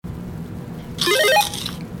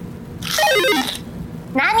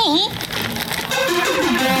Nani?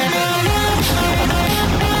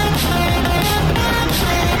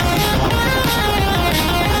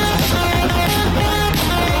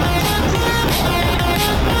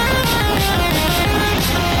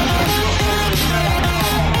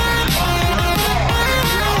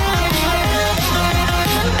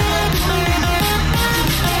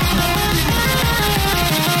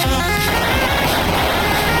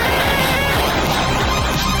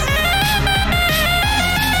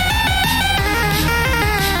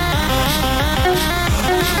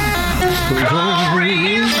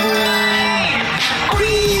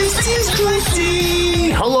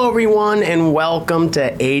 Hello, everyone, and welcome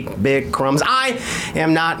to 8-Bit Crumbs. I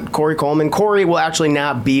am not Corey Coleman. Corey will actually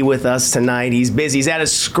not be with us tonight. He's busy. He's at a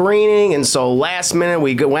screening, and so last minute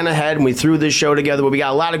we went ahead and we threw this show together. We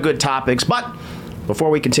got a lot of good topics, but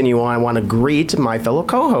before we continue on, I want to greet my fellow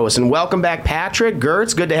co-hosts and welcome back Patrick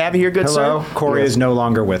Gertz. Good to have you here, good sir. Hello. Corey is no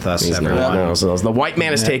longer with us, everyone. No, so the white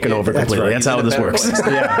man has taken over completely. That's how this works.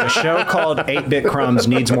 Yeah, the show called 8-Bit Crumbs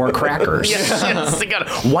needs more crackers. Yes, they got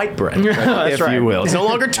white bread, if you will. It's no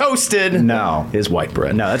longer toasted. No. It's white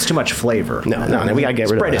bread. No, that's too much flavor. No, we gotta get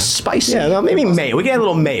rid of bread that. is spicy. Yeah, well, maybe mayo. We got a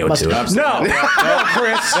little mayo to it. No,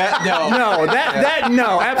 Chris.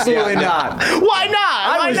 No, absolutely not. Why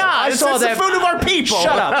not? Why not? I saw it's that. the food of our people. Shut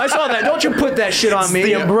up. I saw that. Don't you put that shit on me.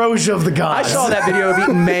 The ambrosia of the I gods. saw that video of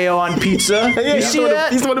eating mayo on pizza. You see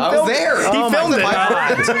that? He's the one who I filmed was there. it. He Oh, filmed it.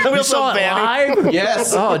 God. We You saw it Vanny. live?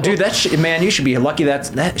 Yes. Oh, dude, that shit, man, you should be lucky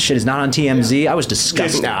that shit is not on TMZ. I was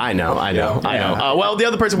disgusted. No, I know. Well, the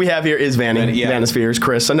other person we have here is Vanny. Yeah. Vanispheres,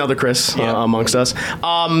 Chris, another Chris amongst us.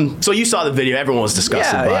 So you saw the video. Everyone was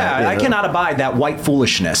disgusted by it. Yeah, I cannot abide that white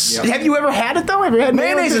foolishness. Have you ever had it, though? Have you had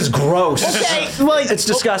Mayonnaise is gross. Okay, like It's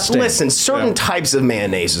disgusting. Listen, certain types of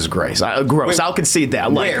mayonnaise is gross. Gross. I'll concede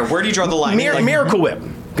that. Like, Where do you draw the line? Miracle Whip.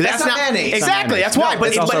 That's not mayonnaise. Exactly. That's why. No, but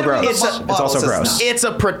it's also gross. It's It's also gross. It's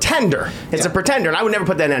a pretender. It's a pretender, and I would never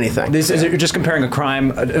put that in anything. You're just comparing a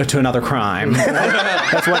crime to another crime.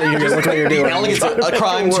 That's what you're doing. Elegance, a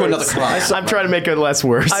crime to another crime. I'm trying to make it less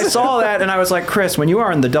worse. I saw that and I was like, Chris, when you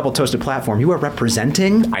are on the double toasted platform, you are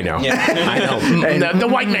representing. I know. Yeah. I know. The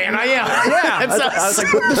white man. I am. Yeah, It's I was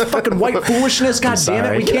like, this fucking white foolishness. God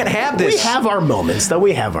damn it, we can't have this. We have our moments, though.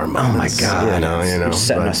 We have our moments. Oh my God. You know. You're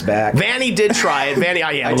setting us back. Vanny did try it. Vanny,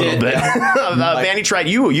 a little did, bit. yeah. Vanny tried.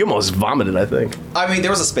 You almost vomited, I think. I mean,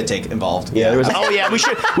 there was a spit take involved. Yeah. There was. Oh yeah. We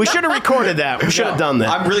should have recorded that. We should have done that.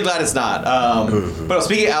 I'm really glad it's not. But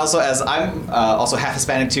speaking also as I'm also half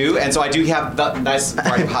Hispanic too, and so I do have the nice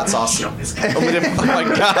variety of hot sauce. Oh my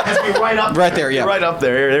God! Right there, yeah. Right up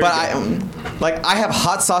there. But I have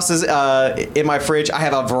hot sauces in my fridge. I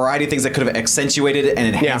have a variety of things that could have accentuated it and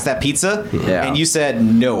enhanced that pizza. Yeah. And you said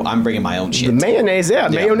no. I'm bringing my own shit. The mayonnaise,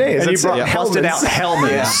 mayonnaise. And you That's brought it. busted out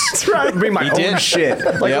Hellmann's. Yeah. That's right. Bring my He own did. shit.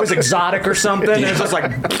 Like it was exotic or something. And it's just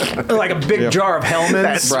like a big jar of Hellmann's.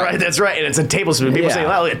 That's right. That's right. And it's a tablespoon. People Yeah. say,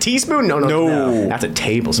 "Oh, a teaspoon?" No. That's a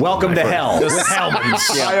tablespoon. Welcome to my hell friend. with Hellmann's.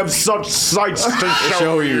 I have such sights to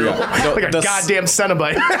show you. Like a The- goddamn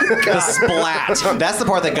Cenobite. The splat. That's the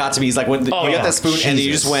part that got to me. Is like when you got that spoon and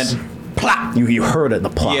you just went plop. You heard it, the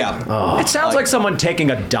plop. Yeah. It sounds like someone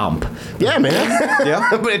taking a dump. Yeah, man. Yeah.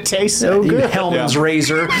 But it tastes so good. Hellmann's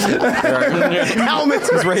razor. Helmets.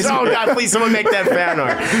 Oh God! Please, someone make that fan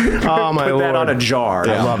art. Oh my Put lord! that on a jar.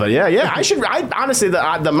 I love it. Yeah. I honestly,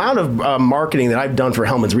 the amount of marketing that I've done for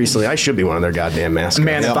Hellmann's recently, I should be one of their goddamn mascots.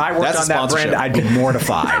 Man, if I worked That's a on that brand, sponsorship. I'd be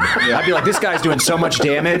mortified. I'd be like, this guy's doing so much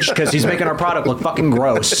damage because he's making our product look fucking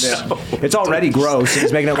gross. It's already gross, and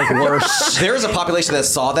he's making it look worse. There was a population that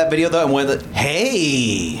saw that video though and went,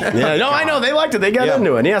 "Hey, Yeah, no, I know they liked it. They got Yeah.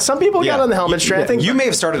 into it. Yeah, some people got on the Hellmann's train. I think you may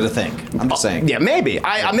have started to think." I'm just saying. Yeah, maybe.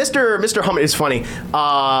 Mr. Hummond is funny.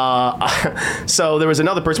 So there was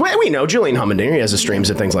another person. We know Julian Hummendinger. He has his streams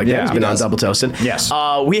and things like that. Yeah, He's been he on does. Double Toasted. Yes.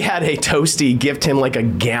 We had a toasty gift him like a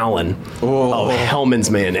gallon of Hellmann's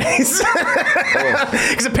mayonnaise.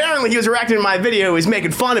 Because apparently he was reacting to my video. He was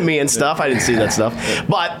making fun of me and stuff. I didn't see that stuff.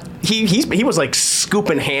 But he was like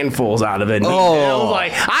scooping handfuls out of it. And he was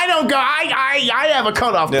like, I don't go. I have a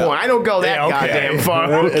cutoff point. I don't go that goddamn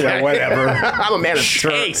far. Okay. Whatever. I'm a man of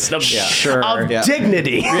taste, of Yeah.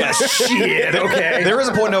 dignity. Shit. Okay. There is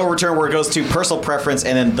a point of no return where it goes to personal preference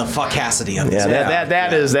and then the fuckacity of it. Yeah,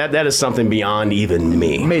 that is something beyond even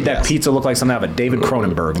me. Made that pizza look like something out of a David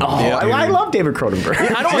Cronenberg. Oh, I love David Cronenberg.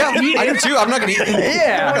 I don't want to eat I do it. too. I'm not gonna eat.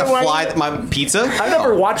 Yeah. I'm not gonna fly my pizza. I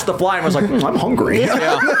never watched The Fly and was like, I'm hungry.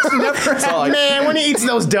 Man, when he eats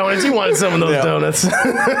those donuts, he wanted some of those donuts.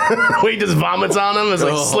 When he just vomits on them, it's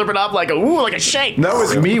like slurping up like a shake. That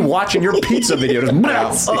was me watching your pizza video.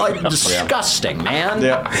 Disgusting, man.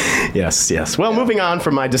 Yeah. Yes. Well, moving on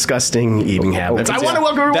from my disgusting eating habits, I want to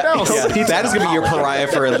welcome everyone else. That is going to be your pariah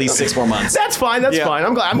for at least 6 more months. That's fine. That's fine.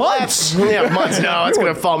 I'm glad. Months. Yeah, months. No, it's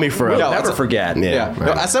going to follow me forever. No, Never forget. Yeah.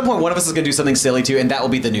 No, at some point, one of us is going to do something silly too, and that will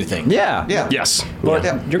be the new thing. Yeah. Yeah. Yes. Well,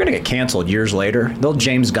 you're gonna get canceled years later. They'll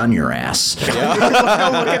James Gunn your ass. Look at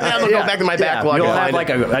that. I'll go back to my backlog. You'll have like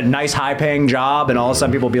a nice high-paying job, and all of a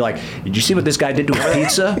sudden people will be like, "Did you see what this guy did to a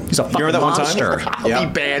pizza? He's a fucking monster." I'll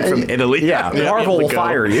be banned from Italy. Yeah, Marvel will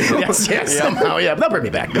fire you. Yes, somehow. Yeah, they'll bring me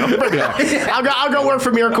back. I'll go work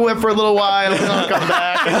for Miracle Whip for a little while. I'll come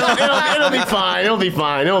back. It'll be fine. It'll be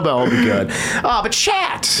fine. It'll be good. But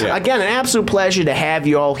chat again, an absolute pleasure to have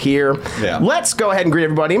you all here. Yeah. Let's go ahead and greet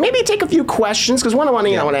everybody. Maybe take a few questions because I want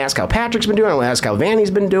to ask how Patrick's been doing. I want to ask how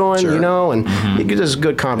Vanny's been doing. Sure. And just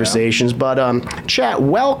good conversations. But chat,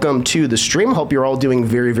 welcome to the stream. Hope you're all doing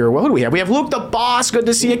very, very well. Who do we have? We have Luke the Boss. Good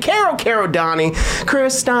to see you. Caro Donnie.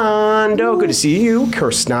 Cristando. Good to see you.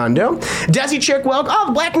 Cristando. Desi Chick, welcome. Oh,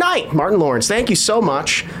 the Black Knight. Martin Lawrence. Thank you so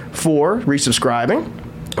much for resubscribing.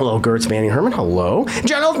 Hello, Gertz, Vanny Herman. Hello.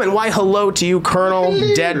 John Elfman, why hello to you, Colonel,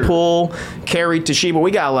 Deadpool, Carrie Toshiba. We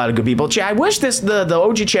got a lot of good people. I wish the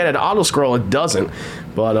OG chat had auto scroll. It doesn't.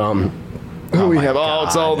 But who we have? God.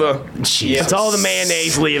 It's all the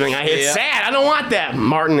mayonnaise leaving. It's sad. I don't want that.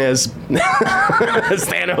 Martin is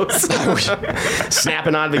Thanos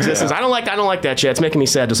snapping out of existence. I don't like that shit. It's making me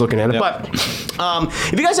sad just looking at it. Yep. But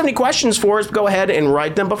if you guys have any questions for us, go ahead and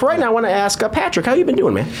write them. But for right now, I want to ask Patrick, how you been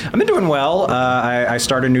doing, man? I've been doing well. I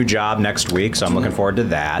start a new job next week, so I'm looking forward to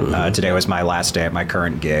that. Today was my last day at my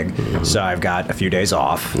current gig, so I've got a few days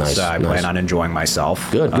off. Nice, so I plan on enjoying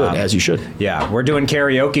myself. Good, as you should. Yeah, we're doing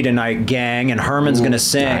karaoke tonight, gang, and Herman's gonna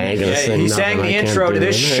sing. He sang the intro to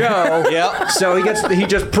this show. Yep. So he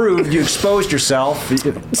just proved you exposed yourself.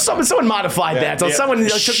 Someone modified that. So someone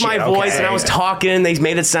took my voice and I was talking. They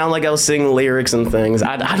made it sound like I was singing lyrics and things.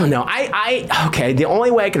 I don't know. Okay. The only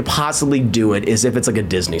way I could possibly do it is if it's like a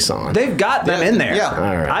Disney song. They've got them in there. Yeah.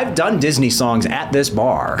 All right. I've done Disney songs at this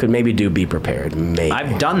bar. Could maybe do Be Prepared. Maybe.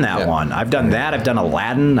 I've done that one. I've done that. I've done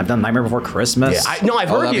Aladdin. I've done Nightmare Before Christmas. Yeah, I've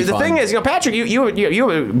heard you. The thing is, Patrick, you have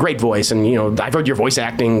a great voice, and I've heard your voice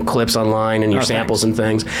acting clips online and your samples and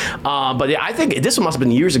things. But yeah, I think this must have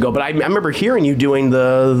been years ago. But I remember hearing you doing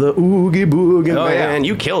the Oogie Boogie Man.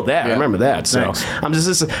 You killed that. I remember that. So I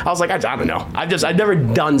was like, I don't know. I've never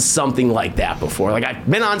done something like that before. Like I've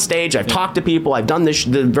been on stage, I've talked to people, I've done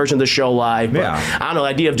the version of the show live. But I don't know, the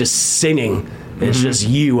idea of just singing. It's just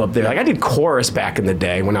you up there. Like I did chorus back in the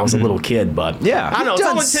day when I was a little kid, but I don't know. You've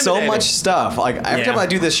done so much stuff. Like every time I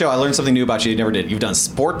do this show, I learn something new about you never did. You've done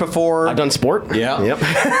sport before. I've done sport. Yeah. Yep.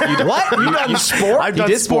 What? You've done sport? I've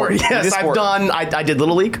done sport. Yes, I've done. I did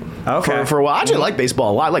Little League. Okay. For a while. I actually like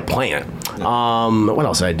baseball a lot. I like playing it. What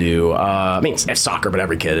else did I do? I mean, it's soccer, but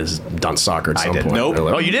every kid has done soccer at some point. Nope.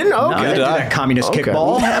 Oh, you didn't? Oh, No, okay. I did that communist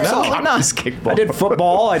kickball. Absolutely not. Kickball. I did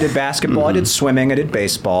football. I did basketball. I did swimming. I did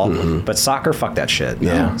baseball. But soccer, fuck that shit.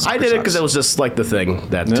 Yeah. No, I did it because it was just like the thing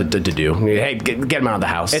that to do. Hey, get them out of the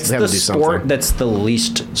house. It's Have the them do sport something. that's the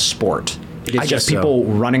least sport. It's I just guess so. people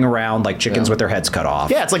running around like chickens with their heads cut off.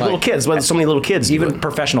 Yeah, it's like little kids. Well, so many little kids. do Even it.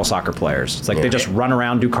 professional soccer players. It's like they just run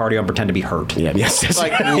around, do cardio, and pretend to be hurt. Yeah. Yes.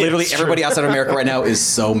 Like literally everybody outside of America right now is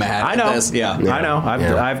so mad I know. at this. Yeah. I know.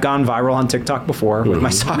 I've gone viral on TikTok before with my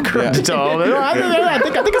soccer. So I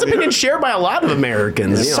think it's opinion shared by a lot of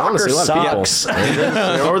Americans. Soccer honestly, a lot of sucks.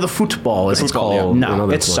 people. Or the football, as it's called. No,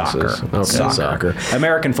 in it's other soccer. places. Okay, soccer.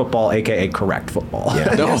 American football, aka correct football.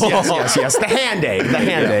 Yeah. Yes. The hand egg. The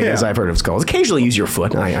hand egg, as I've heard it's called. Occasionally use your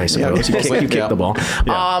foot, I suppose. You kick the ball. Those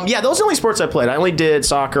are the only sports I played. I only did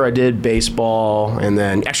soccer, I did baseball, and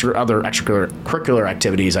then other extracurricular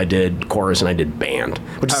activities. I did chorus and I did band,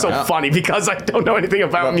 which is so funny because I don't know anything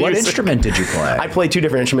about music. What instrument did you play? I played two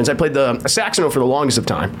different instruments. I played the saxophone for the longest of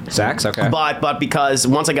time. Sax, okay. But because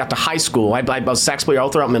once I got to high school, I was a sax player all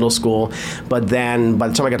throughout middle school. But then by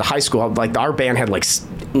the time I got to high school, like our band had like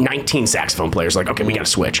 19 saxophone players. Like, okay, we got to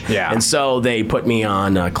switch. Yeah. And so they put me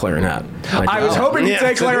on clarinet. I was hoping you'd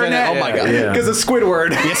say clarinet. Oh my god. Because of Squidward.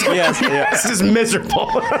 It's just miserable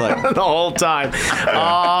the whole time.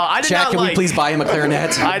 I did Chad, not can we please buy him a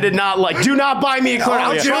clarinet? I did not like. Do not buy me a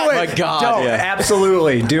clarinet. Do I'll it. try- My God. Don't.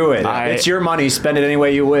 Absolutely. Do it. It's your money. Spend it any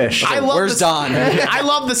way you wish. Where's Don? I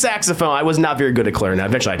love the saxophone. I was not very good at clarinet.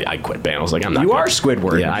 Eventually, I quit band. I was like, I'm not. You good. are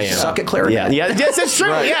Squidward. Yeah, I am. Suck at clarinet. Yeah. Yes, it's true.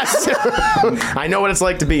 Yes. I know what it's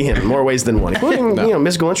like to be him in more ways than one, including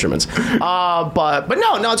musical instruments. But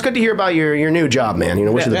no, it's good to hear about about your new job, man. You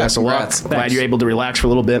know, wish you the Yeah, best of luck. congrats. Glad Thanks. you're able to relax for a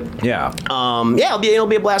little bit. Yeah. Yeah, it'll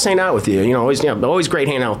be a blast hanging out with you. You know, always great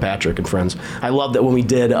hanging out with Patrick and friends. I love that when we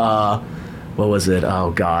did what was it?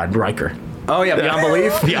 Oh God, Riker. Oh yeah, Beyond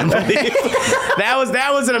Belief. Beyond Belief. that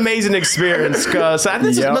was an amazing experience because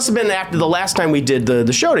this Yep. must have been after the last time we did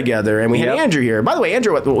the show together, and we had Yep. Andrew here. By the way,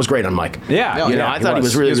 Andrew was great on mic. Yeah, You know, I thought he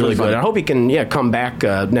was really really good. fun. I hope he can come back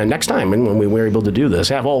next time when we were able to do this.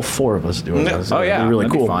 Have all four of us doing this. Oh, yeah, It'd be really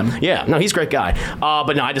that'd be cool. fun. Yeah, no, he's a great guy.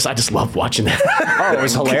 But no, I just love watching that. Oh, it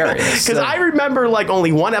was hilarious. Because I remember like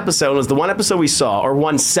only one episode was the one episode we saw, or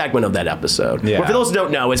one segment of that episode. Yeah. But for those who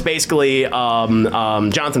don't know, it's basically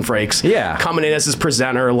Jonathan Frakes Yeah. coming in as his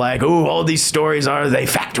presenter, like, ooh, all these stories, are they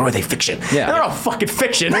fact or are they fiction? Yeah. And they're all fucking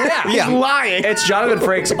fiction. Yeah. He's Yeah. lying. It's Jonathan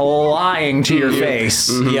Frakes lying to your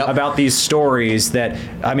face Yep. about these stories that,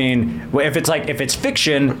 I mean, if it's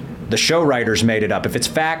fiction, the show writers made it up. If it's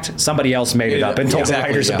fact, somebody else made it up and told Exactly, the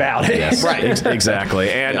writers yeah. about it. Yes. Right, exactly.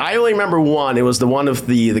 And I only remember one. It was the one of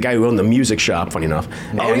the guy who owned the music shop, funny enough.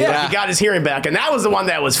 And yeah. he got his hearing back. And that was the one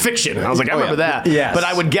that was fiction. And I was like, I remember that. Yes. But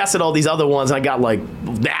I would guess at all these other ones, I got like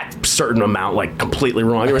that certain amount like completely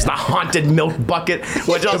wrong. There was the haunted milk bucket,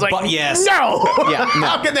 which I was like, yes. no. Yeah, no.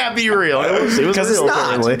 How can that be real? It was real, 'Cause it's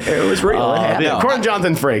not. apparently. It was real. It happened. Yeah, according to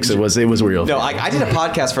Jonathan Frakes, it was real. No, I did a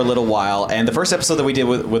podcast for a little while, and the first episode that we did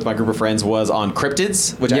with my group of friends was on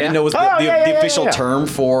cryptids, which I didn't know was the official term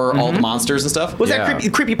for all the monsters and stuff. Was Yeah. that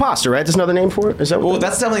creepypasta, right? There's another name for it? Is that Well, what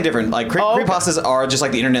that's definitely different. Like okay. creepypastas are just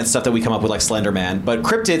like the internet stuff that we come up with, like Slender Man. But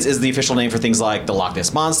cryptids is the official name for things like the Loch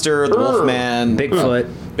Ness monster, the Wolfman,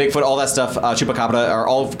 Bigfoot, all that stuff. Chupacabra are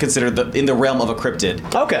all considered in the realm of a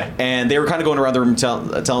cryptid. Okay. And they were kind of going around the room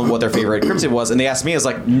telling what their favorite cryptid was, and they asked me, I was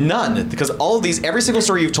like, none, because all of these, every single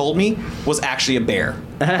story you've told me was actually a bear.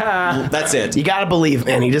 That's it. You gotta believe,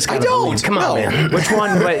 man. You just gotta believe. Come on, No. man. Which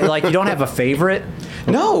one? But, like, you don't have a favorite?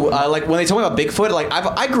 No, like when they told me about Bigfoot, like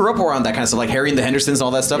I grew up around that kind of stuff, like Harry and the Hendersons and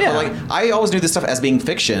all that stuff. Yeah. But like I always knew this stuff as being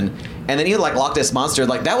fiction, and then even like Loch Ness monster,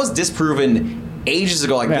 like that was disproven ages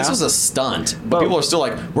ago. Like this Yeah. was a stunt, but people are still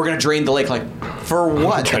like, we're gonna drain the lake. Like for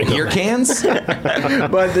what? Beer cans?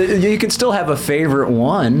 But you can still have a favorite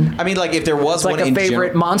one. I mean, like if there was It's like one a in favorite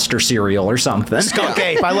general- monster cereal or something. Skunk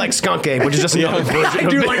Ape. I like Skunk Ape, which is just another version I of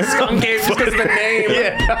do Big- like Skunk Ape just because of the name.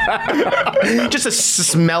 Yeah. Just a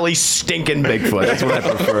smelly, stinking Bigfoot. That's what I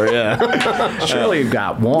prefer, yeah. Surely you've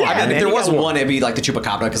got one. I mean, man, if there you was got one, it'd be like the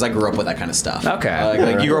Chupacabra because I grew up with that kind of stuff. Okay.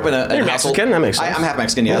 Like you grew up in a You're household. Mexican? That makes sense. I'm half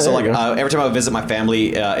Mexican, yeah. Yeah, So there like you go. every time I would visit my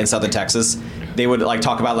family in southern Texas, they would like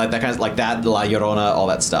talk about like that kind of like that La Llorona, all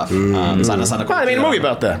that stuff. Sana Well, I made a movie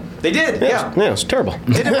about that. They did, yeah. Yeah, it's terrible.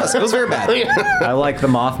 It was very bad. I like the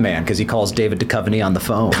Mothman because he calls David Duchovny on the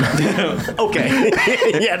phone. Okay.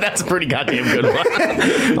 Yeah, that's a pretty goddamn good one.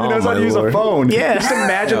 He knows how to use a phone. Yeah. Just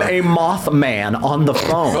imagine a Mothman on the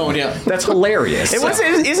phone. Phone, yeah. That's hilarious.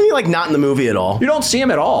 Isn't he like not in the movie at all? You don't see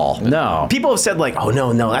him at all. No. People have said like, oh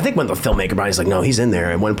no. I think when the filmmaker Brian's like, no, he's in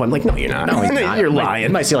there at one point. I'm like, no, you're not. No, he's not. You're You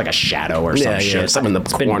lying. might see like a shadow or some Yeah, shit. something in the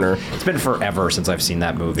corner. It's been forever since I've seen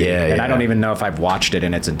that movie. Yeah, and yeah. I don't even know if I've watched it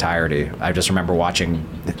in its entirety. I just remember watching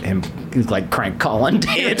him like crank calling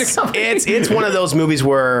David Duchovny. It's one of those movies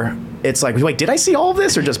where it's like, wait, did I see all of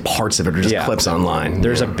this or just parts of it or just Yeah. clips online?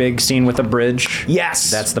 There's a big scene with a bridge. Yes.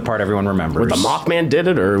 That's the part everyone remembers. the Mothman did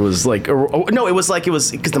it, or it was like, no, it was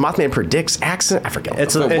because the Mothman predicts accident. I forget.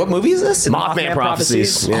 It's Wait, what movie is this? Mothman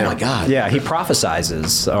prophecies. Yeah. Oh my god. Yeah, he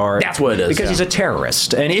prophesizes, or That's what it is, because yeah. he's a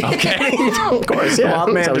terrorist, and he of course, the yeah.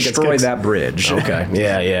 Mothman That's how it gets destroyed kids. that bridge. Okay.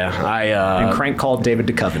 Yeah. And Crank called David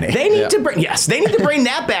Duchovny. They need to bring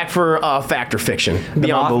that back for fact or fiction.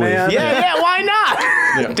 Beyond belief. Mothman? Yeah, why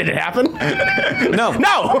not? Did it happen? No.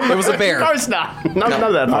 No. It was a bear. Of course not. None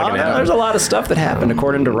of that fucking There's happened. a lot of stuff that happened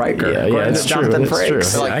according to Riker. Yeah, according it's to true. Jonathan It's true.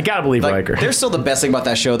 Frakes. Like, I gotta believe Riker. There's still the best thing about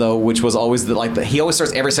that show though, which was always he always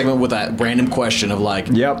starts every segment with that random question of like,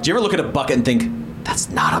 Yep. do you ever look at a bucket and think, that's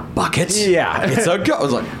not a bucket? Yeah. It's a go. I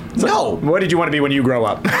was like, no. What did you want to be when you grow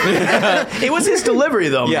up? It was his delivery,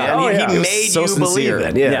 though, Yeah. man. Oh, He yeah. It was made so you sincere.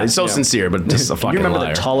 believe it. Yeah, Yeah. he's so Yeah. sincere, but just a fucking You remember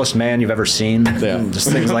liar. the tallest man you've ever seen? Yeah.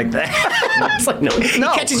 Just things like that. It's like, no. He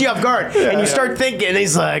catches you off guard, and you start thinking, and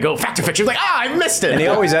he's like, oh, fact or fiction. You're like, I missed it. And he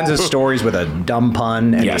always ends his stories with a dumb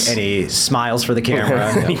pun, and, Yes. he smiles for the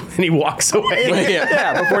camera. and he walks away.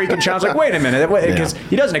 Yeah, before he can challenge, like, wait a minute, because Yeah.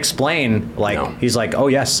 he doesn't explain, like, No. he's like, oh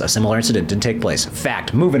yes, a similar incident did take place.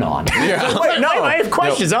 Fact, moving on. Wait, no, I have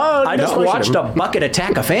questions. I just watched a bucket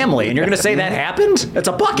attack a family, and you're going to say that happened? It's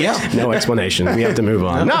a bucket. Yeah. No explanation. We have to move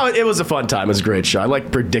on. No, it was a fun time. It was a great show. I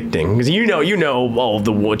like predicting because you know all of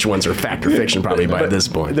the which ones are fact or fiction probably by this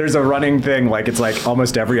point. There's a running thing, like it's like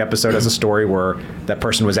almost every episode has a story where that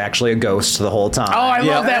person was actually a ghost the whole time. Oh, I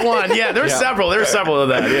love that one. Yeah, there's several. There's several of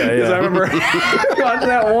that. Yeah, yeah. I remember watching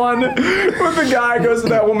that one with the guy goes to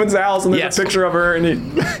that woman's house and there's a picture of her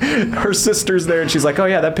and her sister's there and she's like, oh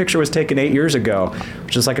yeah, that picture was taken 8 years ago,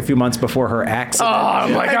 which is like a few months before her accident. Oh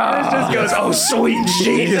my God. It just goes, oh sweet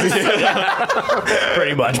Jesus.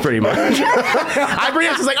 Pretty much. I bring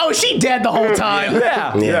up, it's like, oh, she dead the whole time.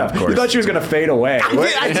 Yeah, of course. You thought she was going to fade away.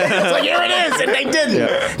 I did. It's like, here it is, and they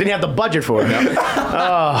didn't. Didn't have the budget for it.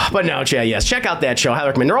 But no, yes, check out that show. I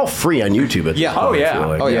recommend. They're all free on YouTube. At this point, I feel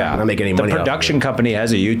like. Not making any money. The production company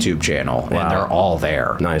has a YouTube channel, and they're all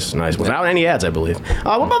there. Nice. Without any ads, I believe.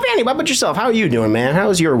 What about Vanny? What about yourself? How are you doing, man?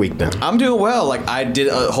 How's your week been? I'm doing well. Like I did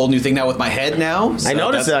a whole new thing now with my head now. So I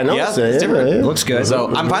noticed that. It's different. Yeah. Looks good. So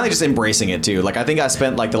I'm finally just embracing it too. Like I think I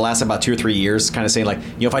spent like the last about 2 or 3 years kind of saying like,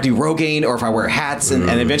 if I do Rogaine or if I wear hats, and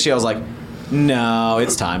eventually I was like, no,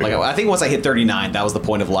 it's time. Like I think once I hit 39, that was the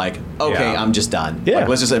point of like, okay, I'm just done. Yeah. Like,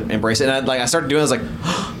 let's just embrace it. And I started doing it. I was like,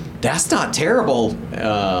 that's not terrible. So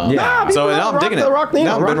now I'm digging it. I've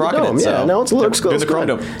been rocking it. So yeah, no, it looks good. The Chrome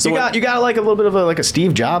Dome. So you got like a little bit of a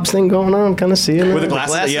Steve Jobs thing going on. I'm kind of seeing it. With the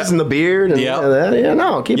glasses and the beard and that. Yeah,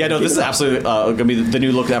 no, keep this is absolutely going to be the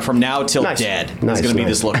new look from now till dead. It's going to be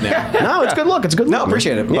this look now. No, it's a good look. It's a good look. No,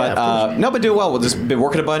 appreciate it. But but doing well. We've just been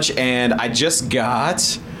working a bunch, and I just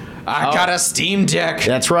got. I got a Steam Deck.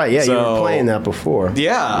 That's right. Yeah, you were playing that before.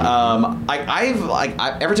 Yeah.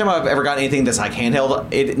 Every time I've ever gotten anything that's like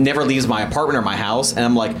handheld, it never leaves my apartment or my house, and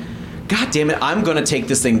I'm like, God damn it! I'm gonna take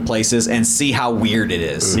this thing places and see how weird it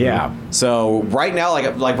is. Yeah. So right now,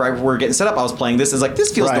 like right we're getting set up, I was playing this. It's like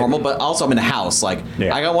this feels normal, but also I'm in a house. Like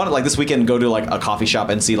I wanted like this weekend go to like a coffee shop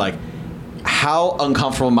and see like how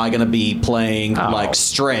uncomfortable am I gonna be playing like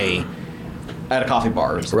Stray at a coffee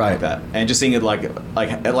bar or something like that, and just seeing it like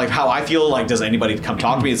how I feel. Like, does anybody come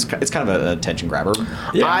talk to me? It's kind of a attention grabber.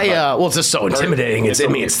 Yeah, it's just so intimidating. It's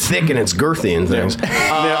thick and it's girthy and things.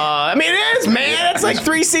 I mean, it is, man. It's like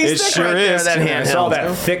 3C it thick sure right there. Is. That handheld. I saw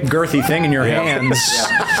that thick, girthy thing in your hands.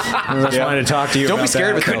 I just wanted to talk to you. Don't be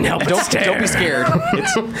scared of it. Don't be scared.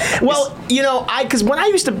 Because when I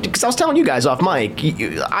used to, because I was telling you guys off mic,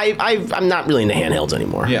 I'm not really into handhelds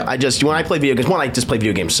anymore. Yeah. When I play video games, I just play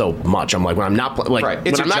video games so much. I'm like, when I'm not when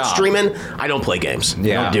I'm not streaming, I don't play games. I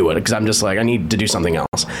don't do it because I'm just like, I need to do something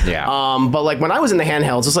else. Yeah. But like when I was in the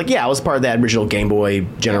handhelds, it's like, I was part of that original Game Boy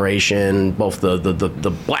generation, both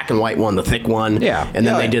the black and white one, the thick one. Yeah. And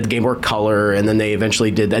then they did the Game Boy Color, and then they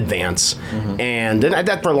eventually did Advance. And then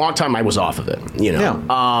that for a long time I was off of it.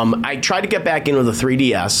 I tried to get back into the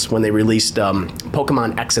 3DS when they released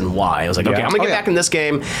Pokemon X and Y. I was like, okay, I'm gonna get back in this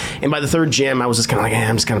game. And by the third gym, I was just kind of like,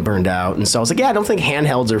 I'm just kind of burned out. And so I was like, I don't think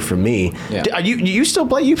handhelds are for me. Yeah. Do you still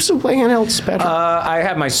play handhelds, Patrick? I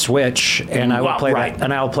have my Switch, and I will play that.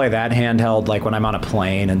 And I will play that handheld like when I'm on a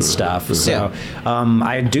plane and stuff. So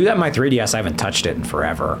I do have my 3DS. I haven't touched it in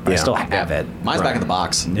forever. I still have it. Mine's back in the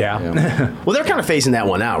box. Yeah. Well, they're kind of phasing that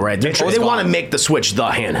one out, right? They want to make the Switch the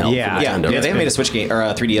handheld. Yeah. They haven't made a Switch game or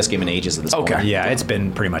a 3DS game in ages at this point. Okay. Yeah, it's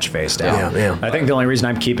been pretty much phased out. Yeah. I think the only reason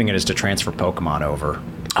I'm keeping it is to transfer Pokemon over.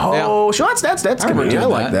 Oh, sure. That's good. I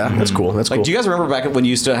like that. That's cool. That's cool. Do you guys remember back when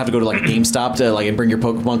you used to have to go to like GameStop to like and bring your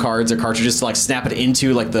Pokemon cards or cartridges to like snap it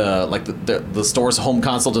into like the store's home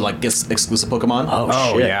console to like get exclusive Pokemon?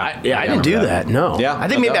 Oh shit. Yeah. I didn't do that. No. Yeah. I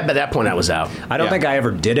think maybe by that point I was out. I don't think I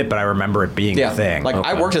ever did it, but I remember it being a thing. Like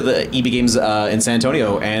I worked at the EB Games in San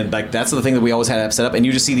Antonio, and like that's the thing that we always had set up. And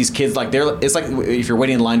you just see these kids like it's like if you're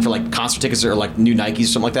waiting in line for like concert tickets or like new Nikes or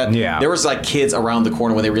something like that. Yeah. There was like kids around the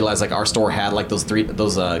corner when they realized like our store had like those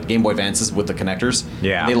Game Boy Advances with the connectors.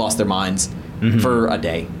 Yeah. They lost their minds for a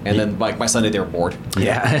day, and then like by Sunday they were bored.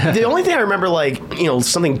 Yeah. The only thing I remember, like,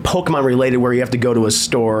 something Pokemon related where you have to go to a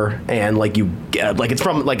store and like you get like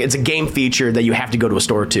it's a game feature that you have to go to a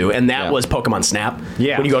store to, and that was Pokemon Snap.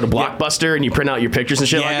 Yeah. When you go to Blockbuster and you print out your pictures and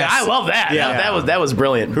shit like that. I love that. Yeah. That was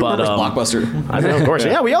brilliant. Who remembers Blockbuster? I know, of course.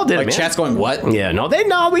 Yeah, we all did. Like man. chat's going what? Yeah. No,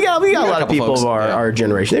 we got a lot of people of our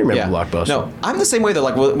generation. They remember Blockbuster. No, I'm the same way that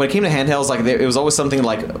like when it came to handhelds, like it was always something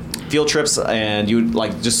like field trips, and you would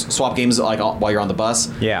like just swap games like while you're on the bus.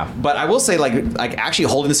 Yeah. But I will say like actually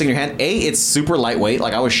holding this thing in your hand, it's super lightweight.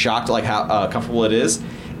 Like I was shocked like how comfortable it is,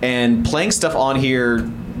 and playing stuff on here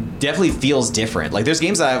definitely feels different. Like there's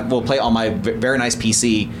games that I will play on my very nice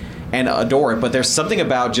PC and adore it, but there's something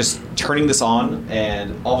about just turning this on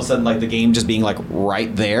and all of a sudden like the game just being like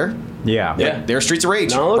right there. Yeah. There's Streets of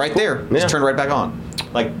Rage right there. Yeah. Just turn right back on.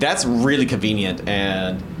 Like that's really convenient,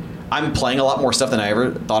 and I'm playing a lot more stuff than I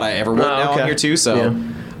ever thought I ever would now on here too. So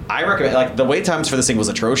I recommend. Like the wait times for this thing was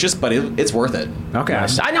atrocious, but it's worth it. Okay.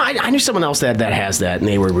 Nice. I knew someone else that has that, and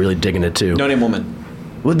they were really digging it too. No Name Woman.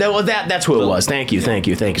 Well, that's who it was. Thank you. Someone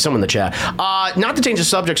in the chat. Not to change the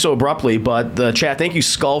subject so abruptly, but the chat, thank you,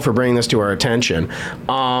 Skull, for bringing this to our attention.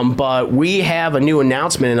 But we have a new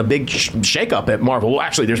announcement and a big shakeup at Marvel. Well,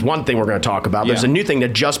 actually, there's one thing we're going to talk about. There's a new thing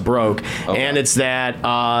that just broke, and it's that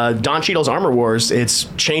Don Cheadle's Armor Wars, it's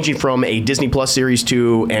changing from a Disney Plus series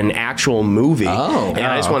to an actual movie. And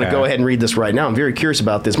I just want to go ahead and read this right now. I'm very curious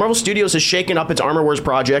about this. Marvel Studios has shaken up its Armor Wars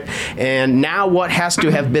project, and now what has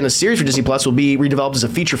to have been a series for Disney Plus will be redeveloped as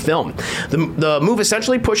a feature film. The move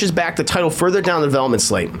essentially pushes back the title further down the development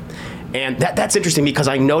slate. And that's interesting because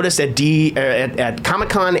I noticed at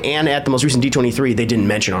Comic-Con and at the most recent D23, they didn't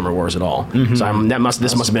mention Armor Wars at all. So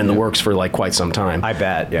this must have been in the works for like quite some time. I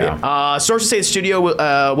bet, yeah. Sources say the studio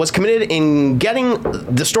was committed in getting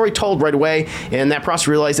the story told right away, and that process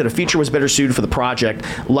realized that a feature was better suited for the project.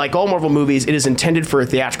 Like all Marvel movies, it is intended for a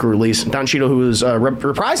theatrical release. Don Cheadle, who is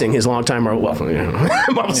reprising his longtime Marvel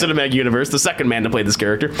Cinematic Universe, the second man to play this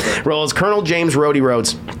character, role as Colonel James Rhodey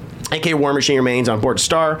Rhodes, a.k.a. War Machine, remains on board to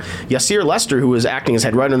star. Yasir Lester, who is acting as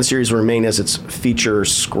head writer on the series, will remain as its feature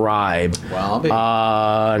scribe. Wow.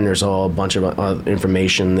 And there's a whole bunch of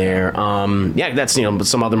information there. That's,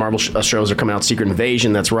 some other Marvel shows are coming out. Secret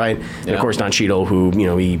Invasion, that's right. And, of course, Don Cheadle, who,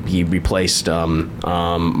 he replaced, who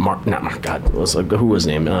was his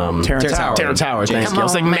name? Terrence Howard. Thanks. I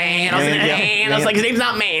was like, man. I was like, his name's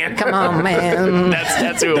not man. Come on, man.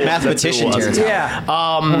 That's who it was. The mathematician, Terrence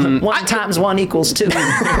Howard. 1 times 1 equals 2.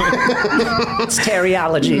 It's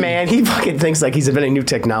Terryology. Man, he fucking thinks like he's inventing new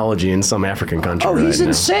technology in some African country. Oh, he's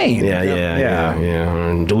insane. Yeah.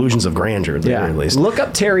 And delusions of grandeur, at the very least. Look up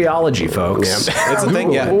Terryology, folks. Yeah. It's a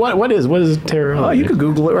thing. Yeah. What is Terryology? Oh, you can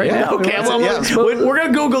Google it right now. Okay, we're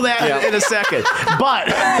gonna Google that in a second. But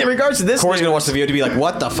in regards to this, Corey's gonna watch the video to be like,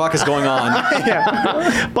 "What the fuck is going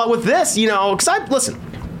on?" But with this, because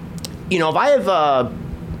if I have.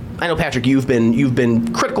 I know, Patrick, you've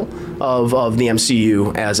been critical of the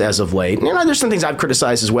MCU as of late. And there's some things I've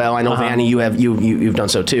criticized as well. I know, Vanny, you've done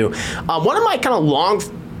so too. One of my kind of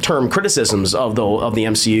long-term criticisms of the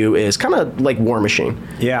MCU is kind of like War Machine.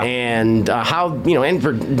 Yeah. And how, and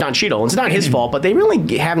for Don Cheadle, it's not his fault, but they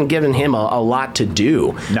really haven't given him a lot to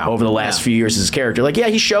do over the last few years as his character. Like,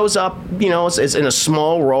 he shows up, it's in a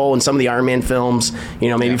small role in some of the Iron Man films,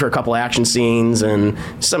 maybe for a couple action scenes and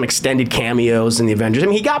some extended cameos in the Avengers. I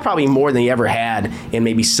mean, he got probably more than he ever had in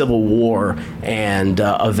maybe Civil War and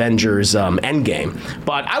Avengers Endgame.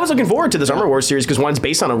 But I was looking forward to this Armor Wars series because one, it's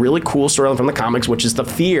based on a really cool storyline from the comics, which is the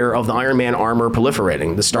fear of the Iron Man armor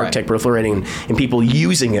proliferating, the Stark tech proliferating, and people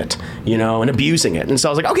using it, and abusing it. And so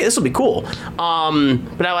I was like, okay, this will be cool.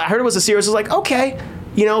 But I heard it was a series. I was like, okay,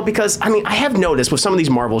 because I have noticed with some of these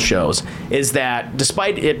Marvel shows is that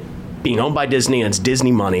despite it being owned by Disney and it's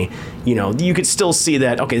Disney money, you could still see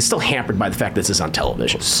that, okay, it's still hampered by the fact that this is on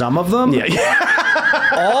television. Some of them? Yeah.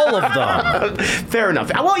 All of them. Fair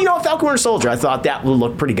enough. Well, Falcon Winter Soldier, I thought that would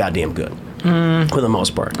look pretty goddamn good. For the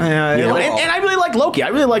most part. And I really like Loki. I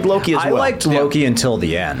really like Loki as well. I liked Loki until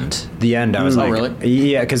the end. The end, I was like... really?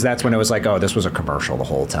 Yeah, because that's when it was like, oh, this was a commercial the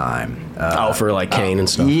whole time. For like Kane and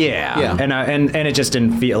stuff. Yeah. And it just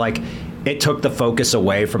didn't feel like... It took the focus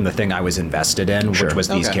away from the thing I was invested in, which was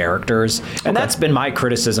these characters. And that's been my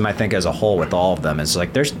criticism, I think, as a whole with all of them. It's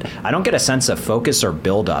like I don't get a sense of focus or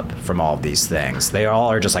build up from all of these things. They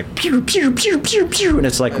all are just like pew pew pew pew pew, and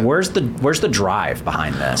it's like where's the drive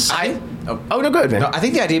behind this? No, go ahead, man. No, I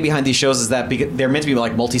think the idea behind these shows is that they're meant to be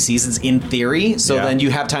like multi-seasons in theory, so then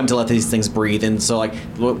you have time to let these things breathe. And so, like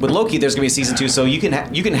with Loki, there's gonna be a season 2, so you can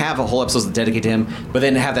have a whole episode dedicated to him, but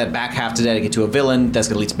then have that back half to dedicate to a villain that's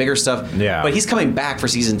gonna lead to bigger stuff. Yeah. But he's coming back for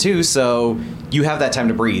season 2, so you have that time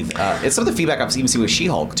to breathe. It's some of the feedback I've even seen with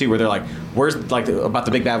She-Hulk too, where they're like, "Where's about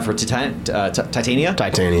the big bad for Titania?"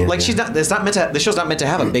 Titania. Like she's not. It's not meant to. The show's not meant to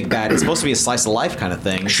have a big bad. It's supposed to be a slice of life kind of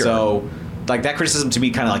thing. Sure. So. Like that criticism to me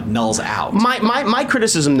kind of like nulls out. My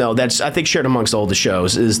criticism though, that's I think shared amongst all the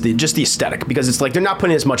shows, is just the aesthetic, because it's like they're not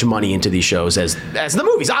putting as much money into these shows as the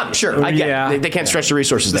movies. Sure, I get it. They can't stretch the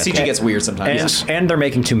resources. The CG gets weird sometimes. And they're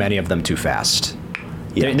making too many of them too fast.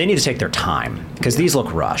 Yeah. They need to take their time because these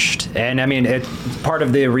look rushed. And I mean, it's part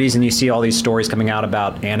of the reason you see all these stories coming out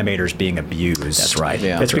about animators being abused. That's right.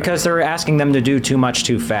 Yeah. It's because they're asking them to do too much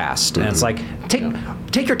too fast. And it's like,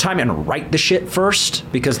 take your time and write the shit first,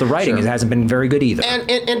 because the writing hasn't been very good either.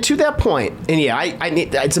 And to that point, and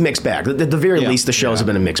it's a mixed bag. At the very least, the shows have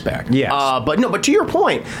been a mixed bag. Yes. But to your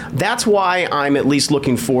point, that's why I'm at least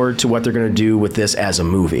looking forward to what they're going to do with this as a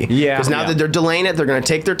movie. Yeah. Because now that they're delaying it, they're going to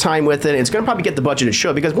take their time with it. It's going to probably get the budget it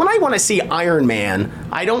show, because when I want to see Iron Man,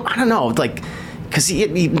 I don't know, like, because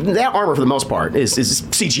that armor for the most part is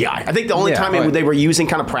CGI. I think the only time they were using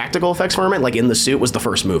kind of practical effects for him, like in the suit, was the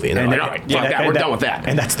first movie. And they're like, all right, fuck that, we're done with that.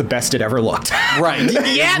 And that's the best it ever looked. Right.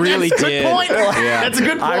 Yeah, really that's a good point. Yeah. That's a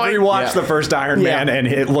good point. I rewatched the first Iron Man, and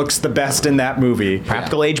it looks the best in that movie.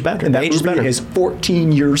 Practical age better. And that movie is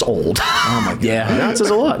 14 years old. Oh my god. Yeah, that says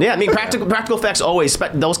a lot. Yeah, I mean, practical effects always,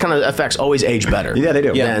 those kind of effects always age better. Yeah, they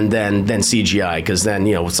do. Than CGI, because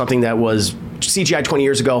then, something that was CGI 20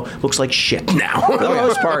 years ago looks like shit now. For the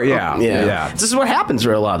most part, yeah. This is what happens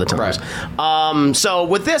a lot of the times. Right. So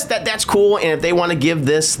with this, that's cool, and if they want to give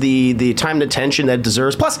this the time and attention that it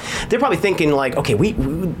deserves, plus they're probably thinking like, okay, we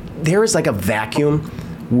there is like a vacuum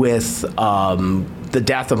with the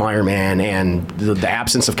death of Iron Man and the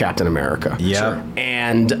absence of Captain America. Yeah. Sure.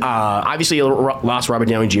 And obviously you lost Robert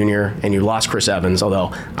Downey Jr. and you lost Chris Evans,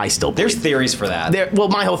 although I still there's theories for that. Well,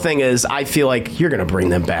 my whole thing is I feel like you're going to bring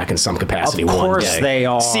them back in some capacity one day. Of course they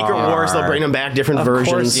are. Secret Wars, they'll bring them back, different versions.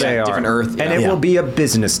 Of course they are. Different Earth. And it will be a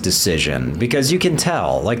business decision, because you can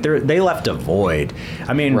tell. Like, they left a void.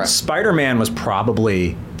 I mean, Spider-Man was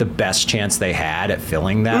probably the best chance they had at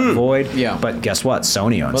filling that void. Yeah. But guess what?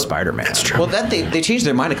 Sony owns Spider-Man. That's true. Well, they changed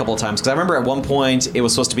their mind a couple of times, because I remember at one point it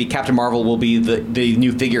was supposed to be Captain Marvel will be the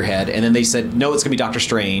new figurehead, and then they said no, it's going to be Doctor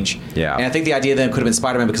Strange. Yeah. And I think the idea then could have been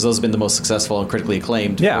Spider-Man, because those have been the most successful and critically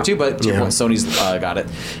acclaimed. Too, but to your point, Sony's got it.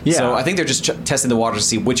 Yeah. So I think they're just testing the waters to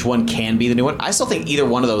see which one can be the new one. I still think either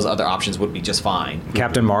one of those other options would be just fine.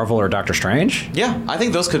 Captain Marvel or Doctor Strange? Yeah, I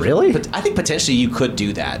think those could really. I think potentially you could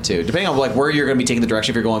do that too, depending on like where you're going to be taking the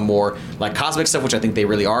direction. If you're going more like cosmic stuff, which I think they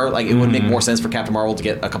really are, like it would make more sense for Captain Marvel to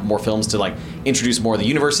get a couple more films to like introduce more of the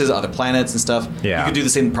universes, other planets and stuff. Yeah. You could do the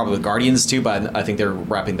same probably with Guardians too, but I think they're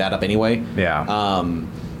wrapping that up anyway. Yeah.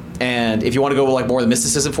 And if you want to go like more of the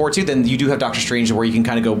mysticism for it too, then you do have Doctor Strange, where you can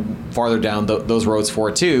kind of go farther down those roads for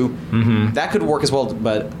it too. Mm-hmm. That could work as well.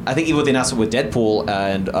 But I think even with the announcement with Deadpool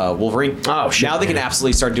and Wolverine, now they can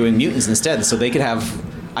absolutely start doing mutants instead. So they could have.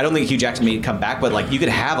 I don't think Hugh Jackman may come back, but like you could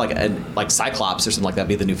have like Cyclops or something like that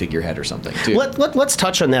be the new figurehead or something too. Let's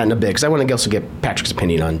touch on that in a bit, because I want to also get Patrick's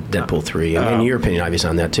opinion on Deadpool 3 and your opinion obviously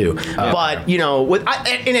on that too. But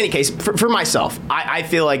in any case, for myself, I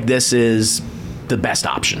feel like this is the best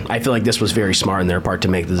option. I feel like this was very smart on their part to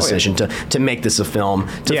make the decision to make this a film,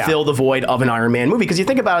 to fill the void of an Iron Man movie. Because you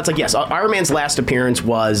think about it, it's like, yes, Iron Man's last appearance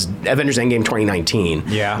was Avengers Endgame 2019.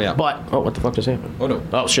 Yeah. But, what the fuck just happened? Oh, no.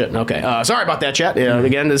 Oh, shit. Okay. Sorry about that, chat.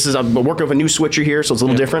 Again, this is, I'm working with a new switcher here, so it's a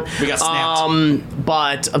little different. We got snapped.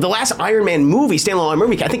 But the last Iron Man movie, standalone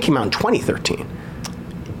movie, I think came out in 2013.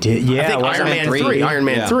 I think Iron Man 3. Iron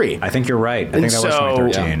Man 3. I think you're right. I think that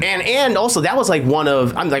was 2013. And also that was like one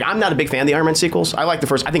of I'm not a big fan of the Iron Man sequels. I like the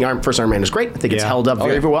first. I think first Iron Man is great. I think it's held up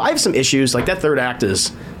very well. I have some issues, like that third act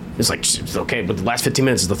is. It's like, it's okay, but the last 15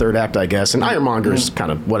 minutes is the third act, I guess. And Ironmonger is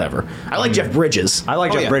kind of whatever. I like Jeff Bridges. I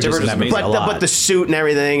like Jeff Bridges in that movie a lot. But the suit and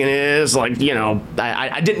everything, and it is like,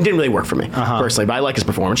 I didn't really work for me personally, but I like his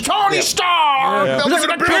performance. Tony Stark! Yeah. Look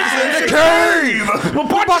at the in the cave! We'll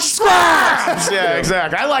punch scraps! Yeah,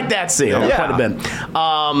 exactly. I like that scene quite a bit.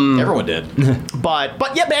 Everyone did. But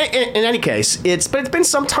in any case, it's been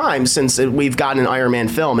some time since we've gotten an Iron Man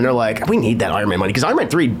film, and they're like, we need that Iron Man money, because Iron Man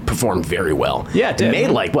 3 performed very well. Yeah, it did. It made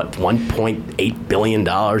like, what, $1.8 billion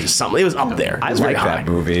or something. It was up there. I like that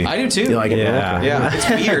movie. I do too. You like it? Yeah. It's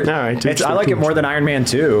weird. All right. I like it more than Iron Man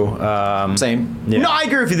 2. Same. Yeah. No, I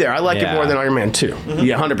agree with you there. I like it more than Iron Man 2. Mm-hmm.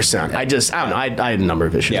 Yeah, 100%. I don't know. I had a number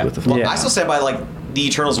of issues with the film. Well, I still stand by, like, The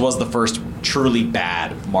Eternals was the first truly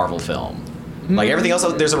bad Marvel film. Like everything else,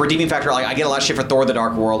 there's a redeeming factor. Like I get a lot of shit for Thor: The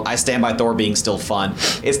Dark World. I stand by Thor being still fun.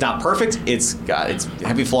 It's not perfect. It's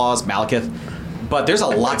heavy flaws. Malekith. But there's a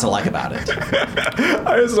lot to like about it.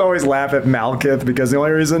 I just always laugh at Malekith, because the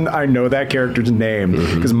only reason I know that character's name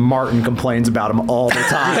because Martin complains about him all the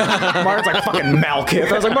time. Martin's like, fucking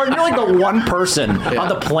Malekith. I was like, Martin, you're like the one person on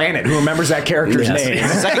the planet who remembers that character's name.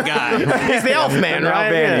 He's the second guy. He's the elf man,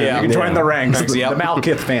 right? Yeah. You can join the ranks. The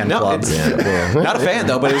Malekith fan club. Not a fan,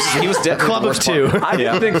 though, but he was definitely Club of Two. I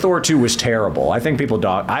didn't think Thor 2 was terrible. I think people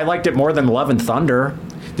I liked it more than Love and Thunder.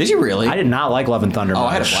 Did you really? I did not like Love and Thunder much.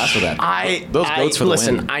 I had a blast with that. Those goats for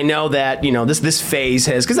the win. I know that this phase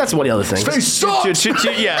has, because that's one of the other things. This phase sucks.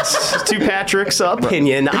 To Patrick's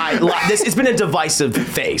opinion, it's been a divisive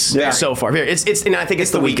phase so far. And I think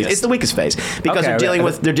it's the weakest. It's the weakest phase, because they're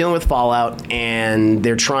dealing with Fallout, and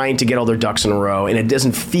they're trying to get all their ducks in a row, and it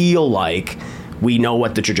doesn't feel like we know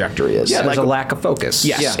what the trajectory is. Yeah, there's like a lack of focus.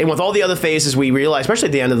 Yes, Yeah. and with all the other phases, we realize, especially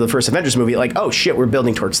at the end of the first Avengers movie, like, oh shit, we're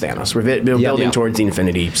building towards Thanos. We're building towards the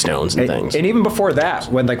Infinity Stones and things. And even before that,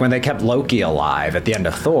 when they kept Loki alive at the end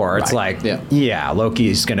of Thor, it's like,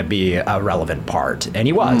 Loki's going to be a relevant part, and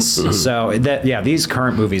he was. Mm-hmm. So these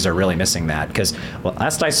current movies are really missing that because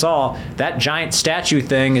last I saw, that giant statue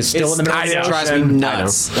thing is still in the middle of the ocean. It drives me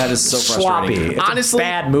nuts. That is so sloppy. frustrating. It's honestly, a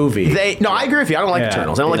bad movie. I agree with you. I don't like the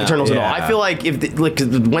Eternals. I don't like the Eternals at all. I feel like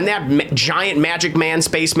when that giant magic man,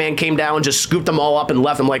 spaceman came down and just scooped them all up and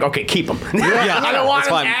left them, like, okay, keep them. I don't want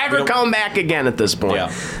them to ever come back again at this point.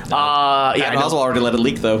 Patton Oswalt already let it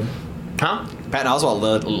leak, though. Huh? Patton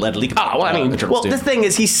Oswalt let it leak. The thing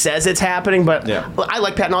is, he says it's happening, but I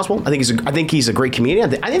like Patton Oswalt. I think he's a great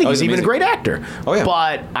comedian. I think he's even a great actor. Oh yeah,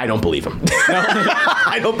 but I don't believe him.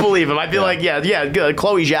 I don't believe him. I feel like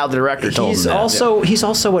Chloe Zhao, the director, told him that. He's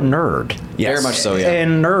also a nerd. Yes. Very much so. Yeah,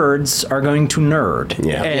 and nerds are going to nerd.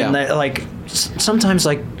 Yeah, and sometimes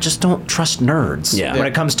just don't trust nerds when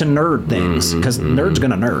it comes to nerd things because nerds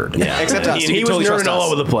gonna nerd. Yeah, except us. He was totally nerding all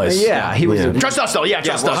over the place. Yeah, he was. Trust us though. Yeah,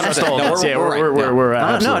 trust us.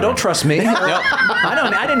 No, don't trust me.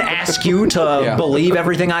 I didn't ask you to believe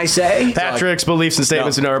everything I say. Patrick's beliefs and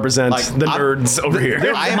statements do not represent the nerds over here.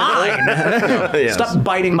 They're mine. Stop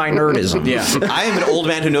biting my nerdism. Yeah, I am an old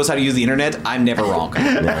man who knows how to use the internet. I'm never wrong.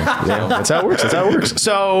 That's how it works.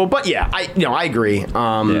 So, but yeah, I agree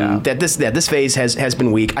that this phase has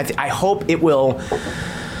been weak. I hope it will.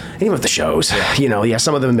 Even with the shows,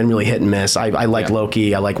 some of them have been really hit and miss. I like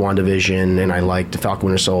Loki, I like WandaVision, and I like the Falcon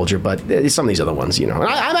Winter Soldier, but some of these other ones, and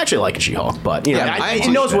I'm actually liking She-Hulk, but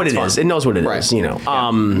it knows what it is. It knows what it is.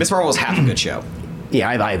 Miss Marvel was half a good show. Yeah,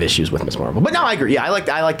 I have issues with Miss Marvel, but no, I agree. Yeah, I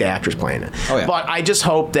like the actress playing it. Oh, yeah. But I just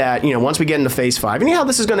hope that once we get into Phase 5, and how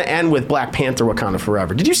this is going to end with Black Panther: Wakanda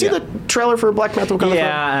Forever. Did you see the trailer for Black Panther: Wakanda Forever?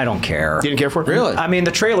 Yeah, I don't care. You didn't care for it? Really? I mean,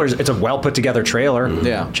 the trailer's it's a well put together trailer.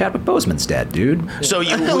 Yeah. Chadwick Boseman's dead, dude. So would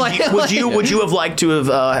you have liked to have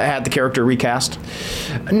had the character recast?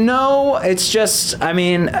 No, it's just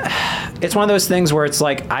it's one of those things where it's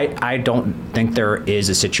like I don't think there is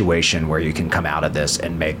a situation where you can come out of this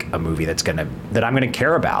and make a movie that I'm gonna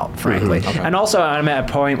care about, frankly. Mm-hmm. Okay. And also I'm at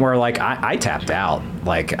a point where I tapped out.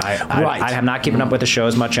 Like I am not keeping up with the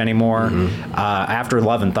shows much anymore. Mm-hmm. After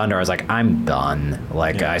Love and Thunder, I was like, I'm done.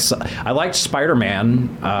 Like I liked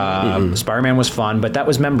Spider-Man. Spider-Man was fun, but that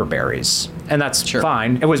was member berries, and that's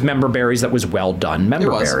fine. It was member berries that was well done.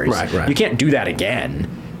 Member berries. Right. You can't do that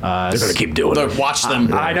again. They're gonna keep doing it. Watch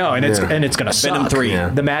them. I know, and it's gonna suck. Venom 3. Yeah.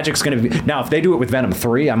 The magic's gonna be now. If they do it with Venom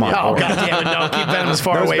 3, I'm on board. Oh god damn it! No, keep Venom as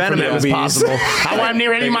far away from them as movies. possible. I want him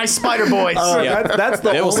near any of my Spider Boys. That's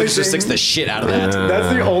the they will only 6 the shit out of that.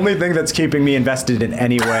 That's the only thing that's keeping me invested in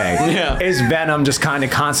any way. Is Venom just kind of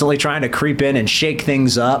constantly trying to creep in and shake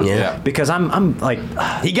things up? Yeah. Because I'm like,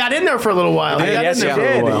 he got in there for a little while.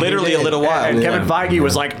 Literally a little while. And Kevin Feige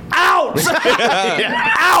was like, ouch!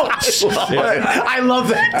 Ouch! I love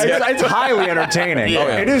that. It's highly entertaining.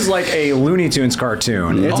 It is like a Looney Tunes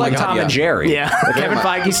cartoon. It's like Tom and Jerry. Yeah. Kevin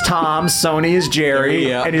Feige's Tom, Sony is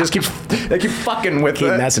Jerry, and he just they keep fucking with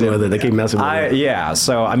it. Messing with it. They keep messing with it. Yeah.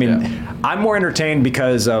 So I mean, I'm more entertained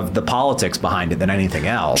because of the politics behind it than anything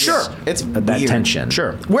else. Sure. It's that weird tension.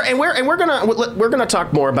 Sure. We're gonna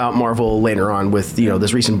talk more about Marvel later on with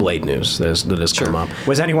this recent Blade news that has come up.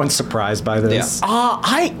 Was anyone surprised by this?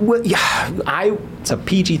 It's a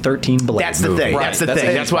PG-13 Blade. That's the movie. thing. Right. That's the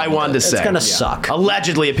thing. That's what I wanted to say. It's gonna suck.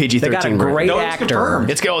 Allegedly a PG-13. They got a great actor.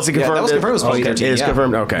 It's confirmed. That was confirmed. It was PG-13. It is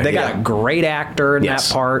confirmed. Okay. They got a great actor in that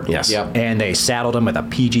part. Yes. Yep. And they saddled him with a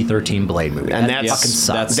PG-13 Blade movie. And that fucking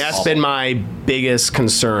sucks. That's been my biggest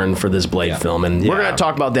concern for this Blade film, and we're going to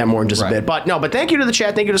talk about that more in just a bit. But thank you to the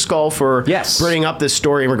chat. Thank you to Skull for bringing up this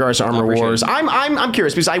story in regards to Armor Wars. I'm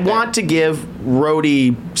curious because I want to give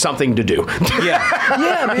Rhodey something to do.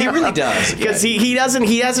 Yeah, he really does. Because he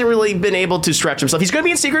hasn't really been able to stretch himself. He's going to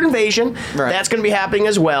be in Secret Invasion. Right. That's going to be happening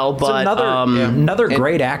as well. But another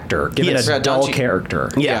great actor given a dull character.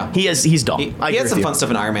 Yeah, he's dull. He had some fun stuff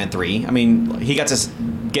in Iron Man 3. I mean, he got to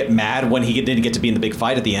get mad when he didn't get to be in the big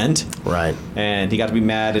fight at the end. Right. And he got to be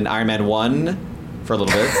mad in Iron Man 1 for a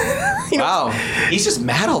little bit. Wow, he's just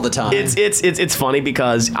mad all the time. It's funny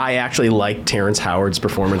because I actually liked Terrence Howard's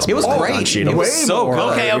performance. It was great. It was so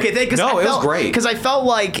good. Okay. It was great because I felt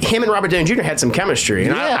like him and Robert Downey Jr. had some chemistry.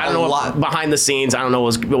 And I don't know what, behind the scenes. I don't know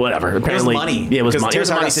whatever. Apparently, it was money. Yeah, it was money. Terrence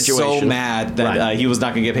Howard was so mad that he was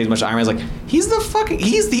not going to get paid as much as Iron Man. I was like,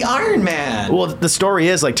 he's the Iron Man. Well, the story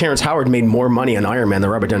is like Terrence Howard made more money on Iron Man than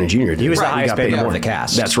Robert Downey Jr. did. He was the highest paid member of the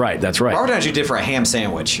cast. That's right. Robert Downey Jr. did for a ham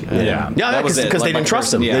sandwich. Yeah, that was it. Because they didn't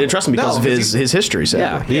trust him. Yeah. They didn't trust him because of his history. So.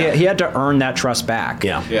 Yeah, he had to earn that trust back.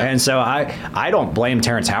 Yeah. And so I don't blame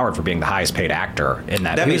Terrence Howard for being the highest paid actor in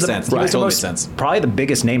that. That makes sense. He was Totally the makes sense. Probably the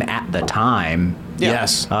biggest name at the time. Yeah.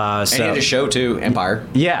 Yes. And he had a show too, Empire.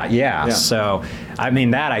 Yeah. So, I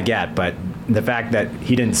mean, that I get, but the fact that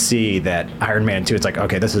he didn't see that Iron Man 2, it's like,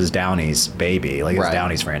 okay, this is Downey's baby, like it's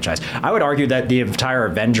Downey's franchise. I would argue that the entire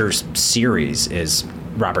Avengers series is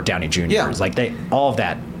Robert Downey Jr. Yeah. Like all of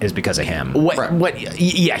that is because of him.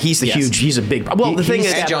 Yeah, he's he's a big. Well, the thing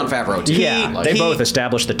is, and Jon Favreau too. They both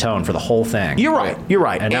established the tone for the whole thing. You're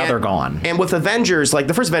right. And now they're gone. And with Avengers, like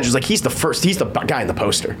the first Avengers, like he's the guy in the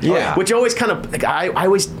poster. Yeah. Which always kind of, like, I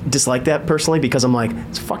always dislike that personally because I'm like,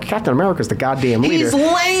 it's fucking Captain America's the goddamn leader. He's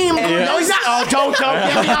lame. No, he's not. Oh, don't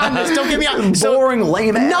get me on this. Don't get me on. Boring,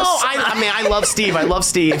 lame ass. No, I love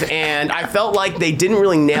Steve, and I felt like they didn't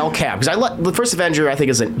really nail Cap because the first Avenger I think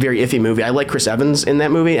is a very iffy movie. I like Chris Evans in that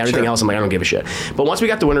movie. Everything else I'm like, I don't give a shit. But once we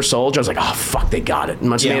got to Winter Soldier, I was like, oh fuck, they got it. And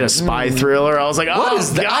once they made a spy thriller, I was like, What oh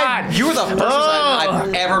is that? god, You were the first person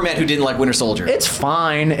I've ever met who didn't like Winter Soldier. It's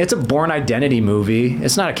fine. It's a Bourne Identity movie.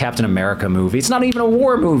 It's not a Captain America movie. It's not even a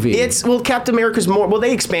war movie. Captain America's more. Well,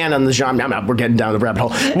 they expand on the genre. We're getting down the rabbit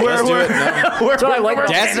hole. Let's do it. No. That's what I like. We're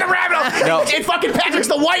getting the rabbit hole. No. And fucking Patrick's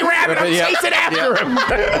the white rabbit. I'm chasing after him.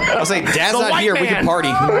 I'll say, Dad's The not white here. We man. can party.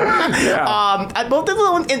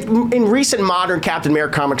 In recent modern Captain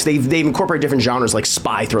America comics, they've incorporated different genres like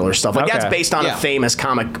spy thriller stuff. Like that's based on a famous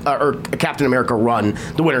comic or Captain America run,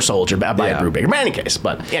 The Winter Soldier by Brubaker. But in any case,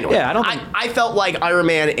 anyway, I felt like Iron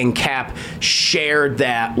Man and Cap shared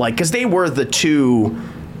that, like, because they were the two.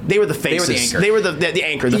 They were the faces. They were the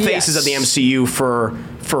anchor, the faces of the MCU for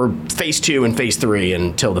Phase 2 and Phase 3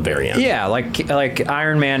 until the very end. Yeah, like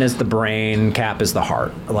Iron Man is the brain, Cap is the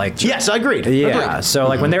heart. Like yes, I agreed. Yeah, so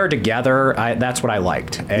like when they were together, that's what I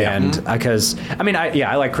liked, and because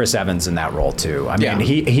I like Chris Evans in that role too. I mean,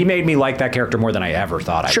 he made me like that character more I ever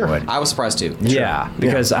thought I would. I was surprised too. Yeah,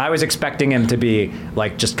 because I was expecting him to be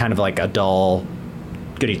like just kind of like a dull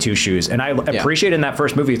goody two shoes, and I appreciate in that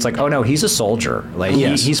first movie. It's like, oh no, he's a soldier. Like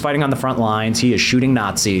he's fighting on the front lines. He is shooting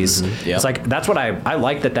Nazis. It's like that's what I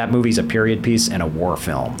like that movie's a period piece and a war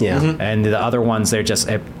film. And the other ones,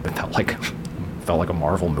 it felt like a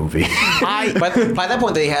Marvel movie. By that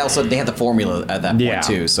point, they had the formula at that point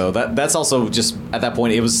too. So that's also just at that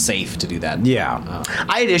point it was safe to do that. Yeah,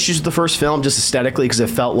 I had issues with the first film just aesthetically because it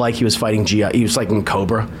felt like he was fighting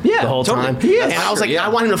Cobra the whole time. And I was like, I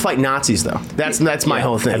want him to fight Nazis though. That's my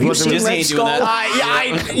whole thing. Have you seen Disney Red doing Skull?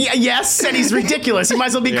 that? Yes, and he's ridiculous. He might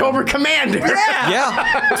as well be Cobra Commander.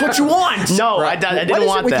 Yeah, that's what you want. No, I didn't what is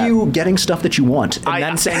want it with that. you getting stuff that you want and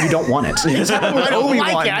then saying you don't want it? I don't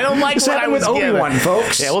like it. I don't like what I was given. One,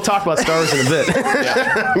 folks. Yeah, we'll talk about Star Wars in a bit.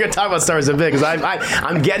 I'm going to talk about Star Wars in a bit because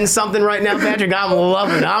I'm getting something right now, Patrick. I'm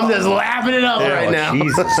loving it. I'm just laughing it up right now.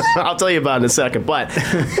 I'll tell you about it in a second. But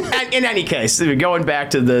in any case, going back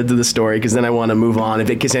to the story, because then I want to move on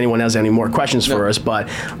in case anyone has any more questions for us. But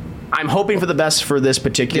I'm hoping for the best for this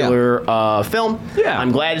particular film. Yeah.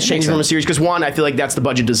 I'm glad it's changing from a series because, one, I feel like that's the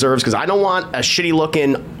budget deserves because I don't want a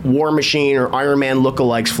shitty-looking War Machine or Iron Man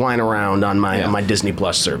lookalikes flying around on my Disney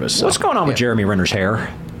Plus service. So. What's going on with Jeremy Renner's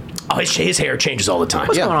hair? Oh, his hair changes all the time.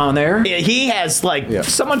 What's going on there? Yeah, he has like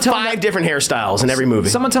Someone tell 5 different hairstyles in every movie.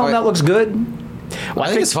 Someone tell him that looks good. Well, I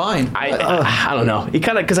think it's fine. I don't know. He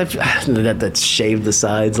kind of because that shaved the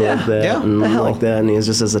sides like that, and like that, and he's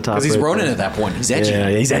just as a top. Because he's Ronin at that point. He's edgy. Yeah,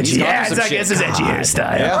 he's edgy. Yeah, it's like it's his edgy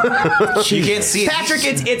hairstyle. Yeah. You can't see it. Patrick,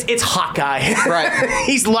 it's Hawkeye. Right.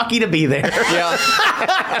 He's lucky to be there.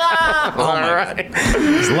 Yeah. All right.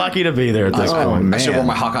 He's lucky to be there at this point. I should wear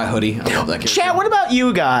my Hawkeye hoodie. I love that character. Chat, what about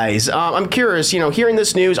you guys? I'm curious, hearing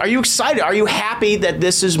this news, are you excited? Are you happy that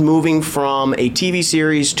this is moving from a TV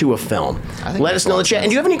series to a film? Let us know in the chat. And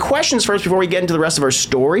do you have any questions first before we get into the rest of our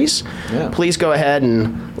stories? Yeah. Please go ahead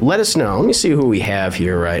and let us know. Let me see who we have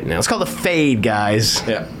here right now. It's called the Fade, guys.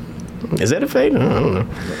 Yeah. Is that a fade? I don't know.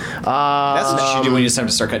 That's what you should do when it's time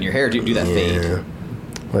to start cutting your hair. Do that fade.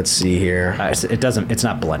 Let's see here. It's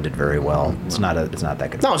not blended very well. It's not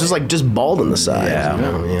that good. No, it's just bald on the side.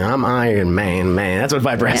 Yeah. I'm Iron Man, man. That's what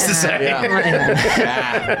Viper has to say.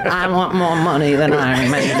 I want more money than Iron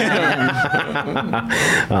Man.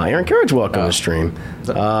 Aaron Courage, welcome to stream.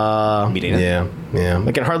 Yeah.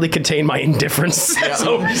 I can hardly contain my indifference. That's a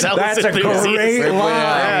great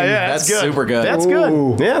line. That's good. super good. That's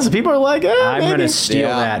good. Yeah, so people are like, I'm going to steal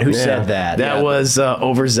that. Who said that? That was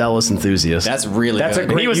overzealous enthusiast. That's really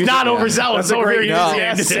good. He was not overzealous. That's a great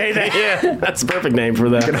enthusiast to say that. Yeah, that's the perfect name for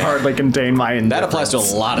that. I can hardly contain my indifference. That applies to a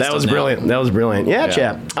lot of stuff. That was brilliant. Yeah,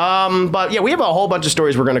 chat. But yeah, we have a whole bunch of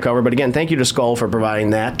stories we're going to cover. But again, thank you to Skull for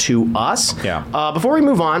providing that to us. Yeah. Before we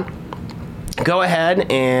move on, go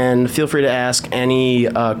ahead and feel free to ask any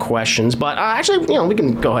questions. But actually, we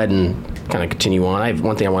can go ahead and kind of continue on. I have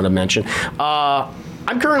one thing I want to mention.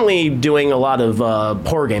 I'm currently doing a lot of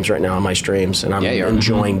horror games right now on my streams, and I'm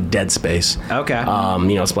enjoying Dead Space. Okay.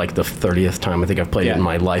 It's like the 30th time I think I've played it in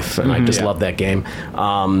my life, and I just love that game.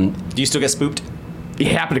 Do you still get spooked? It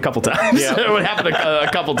happened a couple times. Yeah. It would happen a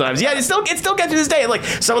couple times. Yeah, it still gets to this day. Like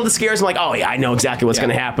some of the scares, I'm like, oh yeah, I know exactly what's going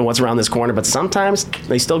to happen, what's around this corner. But sometimes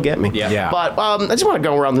they still get me. Yeah. But I just want to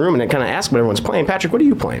go around the room and kind of ask what everyone's playing. Patrick, what are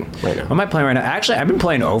you playing right now? What am I playing right now? Actually, I've been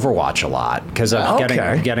playing Overwatch a lot because I'm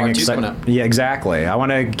getting excited. Yeah, exactly. I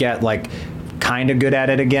want to get kind of good at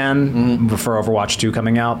it again before Overwatch 2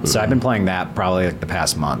 coming out. So I've been playing that probably the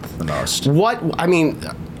past month the most.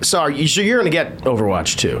 So you're going to get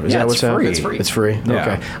Overwatch 2? Is that what's happening? It's free. It's free? Yeah.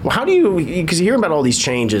 Okay. Well, how do you... Because you hear about all these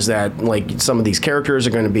changes that, some of these characters are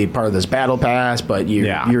going to be part of this battle pass, but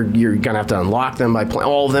you're going to have to unlock them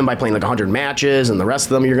all of them by playing 100 matches, and the rest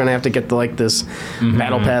of them you're going to have to get to, this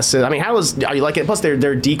battle pass. I mean, are you liking it? Plus,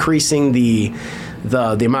 they're decreasing the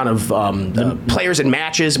amount of players in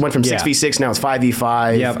matches. Went from 6v6, now it's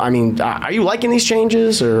 5v5. Yep. I mean, are you liking these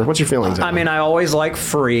changes, or what's your feelings on it? I mean, I always like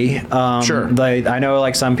free. Sure. I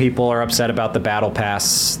know some people are upset about the battle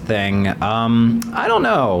pass thing. I don't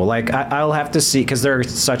know. I'll have to see, because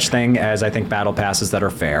there's such thing as, I think, battle passes that are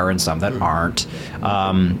fair and some that aren't.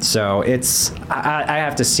 So I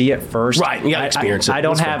have to see it first. Right. You got to experience it.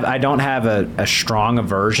 I don't have a strong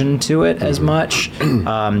aversion to it as much,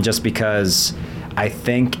 just because I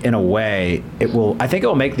think in a way it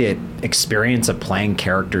will make the experience of playing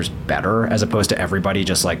characters better, as opposed to everybody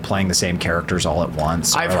just playing the same characters all at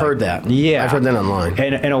once. I've heard that. Yeah. I've heard that online.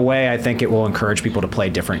 And in a way, I think it will encourage people to play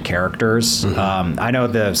different characters. I know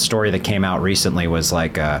the story that came out recently was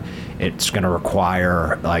it's going to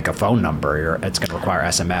require a phone number, or it's going to require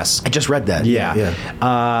SMS. I just read that.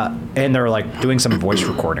 Yeah. And they're doing some voice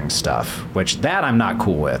recording stuff, which that I'm not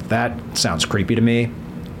cool with. That sounds creepy to me.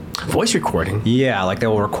 Voice recording? Yeah, they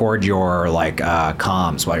will record your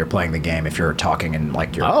comms while you're playing the game if you're talking and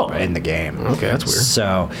you're in the game. Okay, that's weird.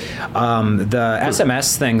 So the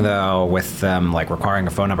SMS thing, though, with them requiring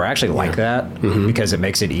a phone number, I actually like that because it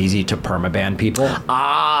makes it easy to permaban people.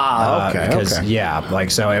 Okay.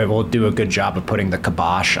 Because so it will do a good job of putting the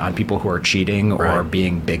kibosh on people who are cheating or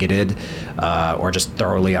being bigoted or just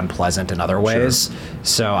thoroughly unpleasant in other ways. Sure.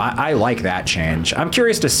 So I like that change. I'm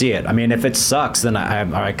curious to see it. I mean, if it sucks, then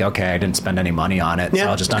I'm like, okay, I didn't spend any money on it, so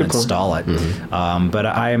I'll just uninstall it. But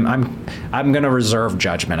I'm going to reserve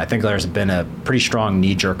judgment. I think there's been a pretty strong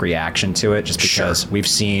knee-jerk reaction to it, just because we've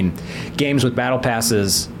seen games with battle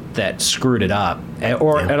passes that screwed it up,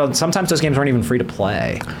 or sometimes those games weren't even free to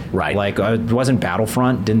play. Right. Wasn't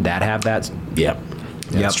Battlefront? Didn't that have that? Yep.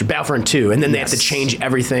 That's true. Battlefront 2, and then they have to change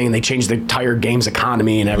everything. They changed the entire game's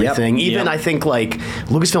economy and everything. Even I think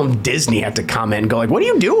Lucasfilm, Disney had to comment and go what are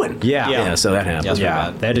you doing? Yeah. So that happened.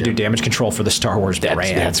 They had to do damage control for the Star Wars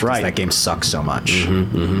brand. That's right. That game sucks so much.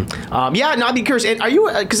 I'd be curious. Are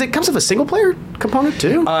you because it comes with a single player component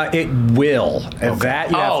too? It will.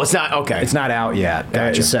 It's not okay. It's not out yet.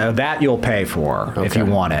 Gotcha. So that you'll pay for if you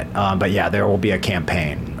want it. But yeah, there will be a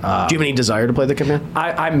campaign. Do you have any desire to play the campaign?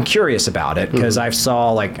 I'm curious about it because I saw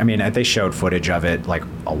they showed footage of it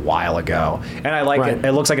a while ago, and I like it.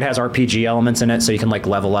 It looks like it has RPG elements in it, so you can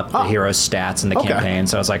level up the hero's stats in the campaign.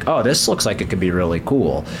 So I was like, oh, this looks like it could be really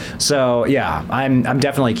cool. So yeah, I'm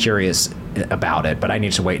definitely curious about it, but I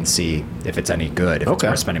need to wait and see if it's any good, if it's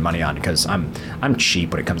worth spending money on, because I'm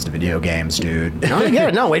cheap when it comes to video games, dude.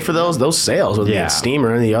 Wait for those sales, whether it's Steam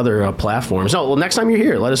or any other platforms. Next time you're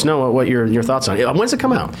here, let us know what your thoughts on it. When's it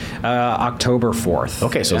come out? October 4th.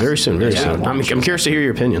 Okay, so very soon. Soon. I'm curious to hear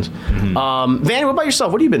your opinions. Vanny, what about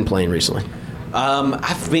yourself? What have you been playing recently?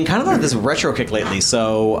 I've been kind of on this retro kick lately.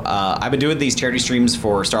 So I've been doing these charity streams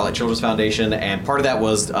for Starlight Children's Foundation, and part of that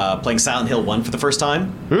was playing Silent Hill 1 for the first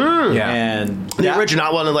time. And the original,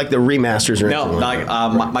 not one of the remasters or anything.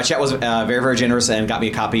 No, my chat was very, very generous and got me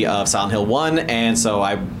a copy of Silent Hill 1, and so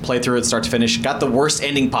I played through it start to finish. Got the worst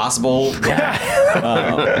ending possible.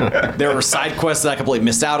 There were side quests that I completely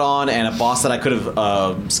missed out on, and a boss that I could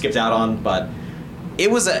have skipped out on, but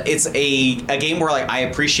it's a game where I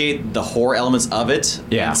appreciate the horror elements of it,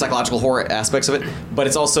 and psychological horror aspects of it, but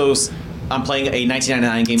it's also I'm playing a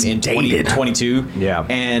 1999 game in 2022,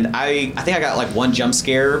 and I think I got one jump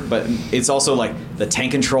scare, but it's also the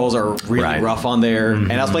tank controls are really rough on there,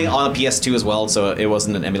 and I was playing on a PS2 as well, so it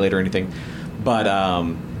wasn't an emulator or anything, but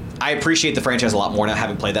I appreciate the franchise a lot more now,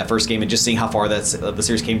 having played that first game and just seeing how far the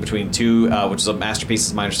series came between 2, which is a masterpiece,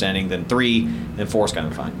 is my understanding, then 3, and 4 is kind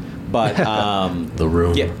of fine. But The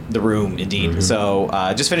Room. Yeah, The Room, indeed. So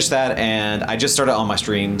just finished that, and I just started on my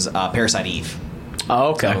streams Parasite Eve.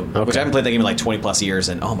 Oh, okay. So, which I haven't played that game in like 20 plus years,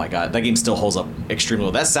 and oh my god, that game still holds up extremely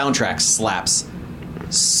well. That soundtrack slaps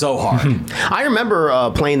so hard. I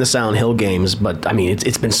remember playing the Silent Hill games, but I mean,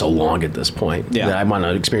 it's been so long at this point that I want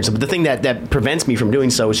to experience it. But the thing that prevents me from doing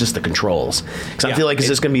so is just the controls. Because I feel like it's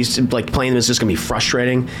just going to be, like, playing them is just going to be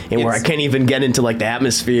frustrating, and where I can't even get into, like, the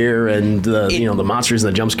atmosphere and, the monsters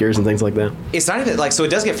and the jump scares and things like that. It's not even, like, so it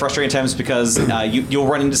does get frustrating at times because you'll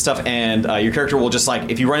run into stuff, and your character will just,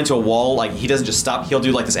 like, if you run into a wall, like, he doesn't just stop. He'll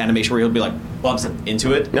do, like, this animation where he'll be, like, bumps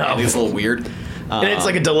into it, and it's a little weird. And it's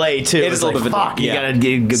like a delay too. It is a little bit of a fuck. You gotta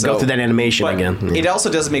go through that animation again. It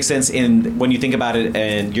also doesn't make sense when you think about it,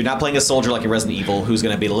 and you're not playing a soldier like in Resident Evil who's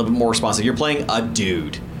going to be a little bit more responsive. You're playing a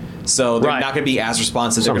dude, so they're not going to be as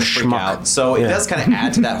responsive. They're going to freak out. So it does kind of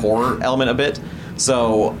add to that horror element a bit.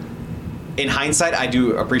 So in hindsight, I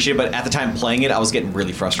do appreciate it, but at the time playing it, I was getting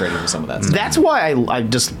really frustrated with some of that stuff. That's why I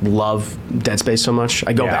just love Dead Space so much.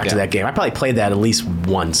 I go back to that game. I probably play that at least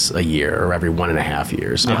once a year or every 1.5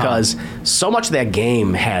 years because so much of that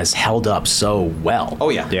game has held up so well.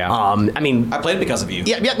 Oh, yeah. Yeah. I mean, I played it because of you.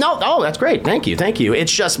 Yeah, no, oh, that's great. Thank you.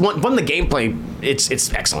 It's just, one the gameplay,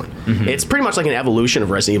 it's excellent. It's pretty much like an evolution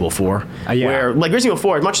of Resident Evil 4. Where, like, Resident Evil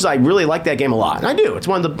 4, as much as I really like that game a lot, and I do, it's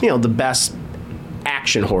one of the best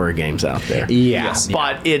action horror games out there.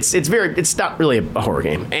 But it's not really a horror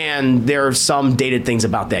game, and there are some dated things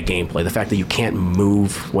about that gameplay. The fact that you can't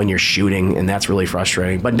move when you're shooting, and that's really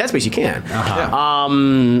frustrating. But in Dead Space you can.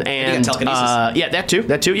 And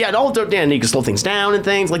that too. Yeah, and you can slow things down and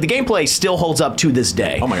things. Like, the gameplay still holds up to this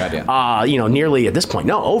day. Oh my god, yeah. Nearly at this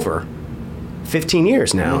point, over 15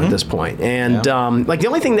 years now at this point. And like, the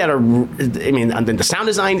only thing the sound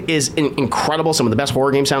design is incredible. Some of the best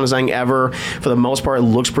horror game sound design ever. For the most part, it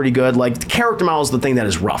looks pretty good. Like, the character model is the thing that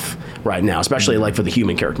is rough right now, especially like for the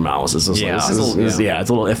human character models. It's a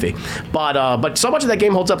little iffy. But so much of that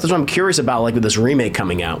game holds up. That's what I'm curious about, like, with this remake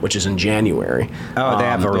coming out, which is in January. Oh, they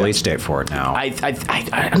have a release date for it now. I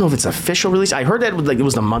don't know if it's official release. I heard that it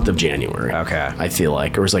was the month of January. Okay. I feel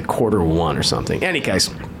like it was like Q1 or something. In any case.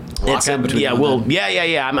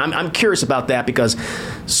 I'm curious about that because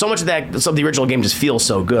so much of the original game just feels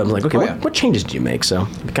so good. I'm like, okay, what changes did you make? So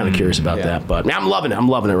I'm kind of curious about that. But I'm loving it. I'm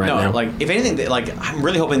loving it right now. Like, if anything, like, I'm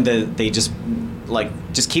really hoping that they just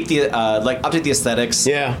keep the update the aesthetics.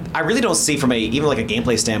 Yeah. I really don't see from even a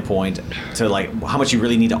gameplay standpoint to, like, how much you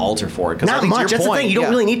really need to alter for it. Not much. That's the thing. You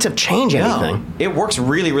don't really need to change anything. It works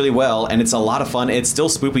really, really well, and it's a lot of fun. It's still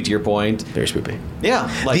spoopy, to your point. Very spoopy.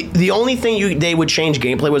 Yeah. Like, the only thing they would change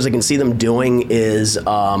gameplay was I can see them doing is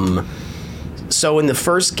so in the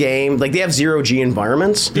first game, like, they have zero-G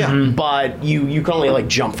environments, but you can only, like,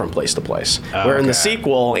 jump from place to place. Where in the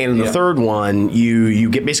sequel and in the third one, you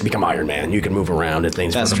basically become Iron Man. You can move around and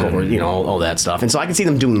things, all that stuff. And so I can see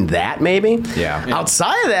them doing that maybe. Yeah.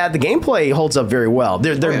 Outside of that, the gameplay holds up very well.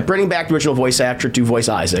 They're bringing back the original voice actor to voice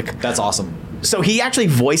Isaac. That's awesome. So he actually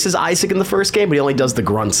voices Isaac in the first game, but he only does the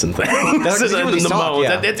grunts and things.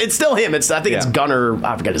 It's still him. I think it's Gunnar.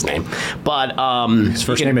 I forget his name, but his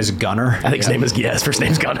first name is Gunnar. I think his name is his first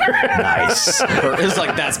name's Gunnar. Nice. It's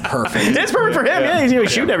like, that's perfect. It's perfect for him. Yeah,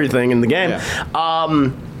 he's shooting everything in the game.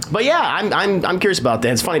 Yeah. But yeah, I'm curious about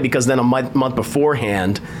that. It's funny because then a month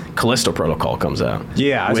beforehand, Callisto Protocol comes out.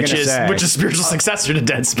 Yeah, which is spiritual successor to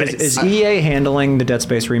Dead Space. Is EA handling the Dead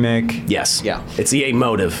Space remake? Yes. Yeah. It's EA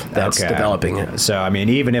Motive that's developing it. So I mean,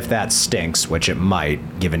 even if that stinks, which it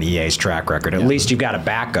might, given EA's track record, at least you've got a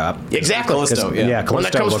backup. Exactly. Callisto, Callisto one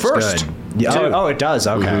that comes looks first. Good. Oh, it does.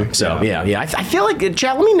 Okay. Mm-hmm. So I feel like,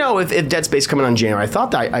 chat, let me know if Dead Space coming on January. I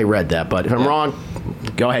thought that I read that, but if I'm wrong,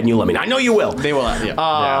 go ahead and you let me know. I know you will. They will.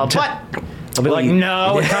 But I'll be like,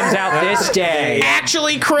 no, it comes out this day.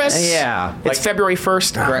 Actually, Chris. It's February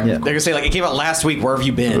 1st. They're gonna say, like, it came out last week. Where have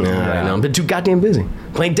you been? I know. I've been too goddamn busy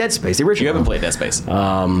playing Dead Space, the original. You haven't played Dead Space.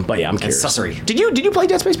 But yeah, I'm curious. Sussery. Did you play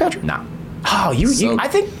Dead Space, Patrick? No. Oh, I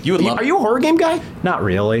think you would love it. Are you a horror game guy? Not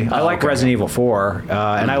really. I like Resident Evil 4,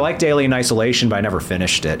 and I liked Alien Isolation, but I never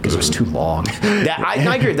finished it because it was too long.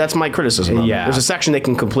 I agree. That's my criticism. Yeah. There's a section they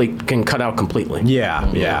can cut out completely.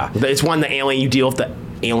 Yeah. It's one the alien, you deal with the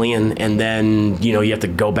alien, and then you have to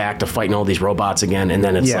go back to fighting all these robots again, and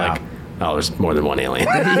then it's like, oh, there's more than one alien.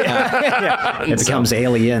 It becomes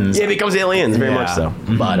aliens. Yeah, it becomes aliens, very much so.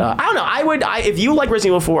 But I don't know. If you like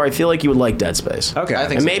Resident Evil 4, I feel like you would like Dead Space. Okay, I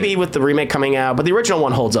think and maybe with the remake coming out, but the original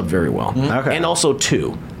one holds up very well. Okay, and also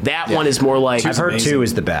 2. That one is more like I've heard 2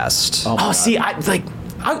 is the best. See,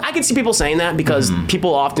 I can see people saying that because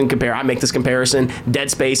people often compare. I make this comparison. Dead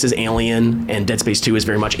Space is Alien, and Dead Space 2 is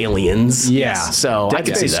very much Aliens. Yeah. So Dead I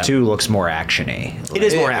can see Space that. 2 looks more actiony. It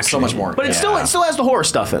is more It's action. so much more. But it still has the horror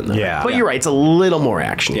stuff in there. Yeah. But you're right. It's a little more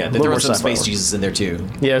action. Yeah, they throw some Space Jesus in there too.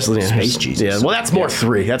 Yeah, Space Jesus. Yeah. Well, that's more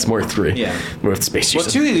 3. That's more 3. Yeah. With Space Well,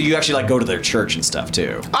 Jesus. 2, you actually like go to their church and stuff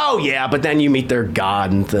too. Oh yeah, but then you meet their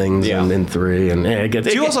god and things in 3, and it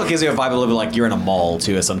gets. 2 also gives you a vibe a little bit like you're in a mall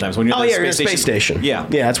too. Sometimes when you're Oh at yeah, the you're in a space station. Yeah,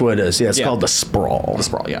 yeah, that's what it is. Yeah, it's Yeah. called the Sprawl. The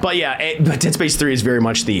Sprawl, yeah. But yeah, but Dead Space 3 is very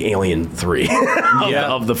much the Alien 3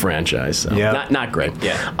 of the franchise. So Yeah. not great.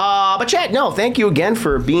 Yeah. But Chad, no, thank you again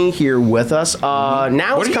for being here with us. Now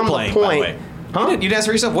What it's are you come to playing, the by the point. way? You didn't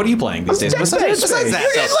answer yourself. What are you playing these days? Dead Space. Besides that,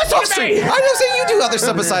 Let's stuff. talk Space. I didn't say you do other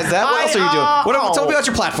stuff besides that. What else are you doing? Tell me about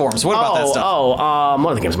your platforms. What about that stuff?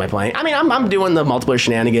 What other games am I playing? I mean, I'm doing the multiplayer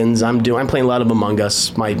shenanigans. I'm playing a lot of Among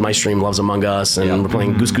Us. My stream loves Among Us, and we're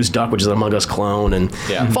playing Goose Goose Duck, which is an Among Us clone, and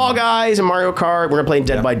Fall Guys and Mario Kart. We're gonna play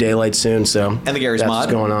Dead by Daylight soon, so And the Garry's that's Mod.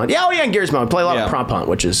 what's going on. Yeah, and Garry's Mod. We play a lot of Prop Hunt,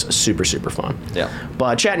 which is super fun. Yeah.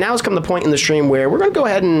 But chat, now has come the point in the stream where we're gonna go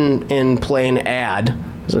ahead and play an ad.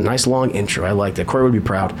 It's a nice long intro. I like that. Corey would be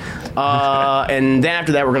proud. And then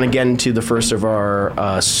after that, we're going to get into the first of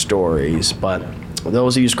our stories. But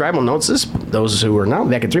those of you subscribe will notice this. Those who are not,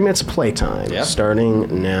 back at 3 minutes of playtime. Yeah.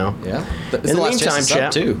 Starting now. Yeah. In the meantime,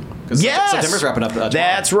 chat. too. Yes, September's wrapping up.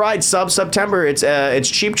 That's right. September. It's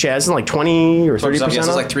cheap, Chad. It's like 20 or 30%. It's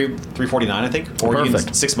like $3.49, I think. Or you Perfect.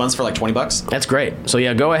 get 6 months for like $20. That's great. So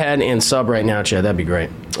yeah, go ahead and sub right now, Chad. That'd be great.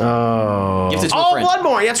 Oh, Give it to a friend.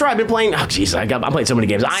 Bloodborne. That's right. I've been playing. Oh, jeez, I'm playing so many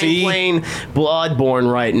games. I'm playing Bloodborne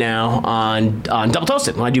right now on Double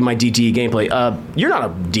Toasted when I do my DTE gameplay. You're not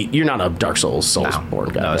a Dark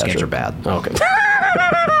Soulsborne guy. No, those games are bad. Okay.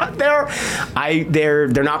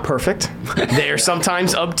 they're not perfect. They're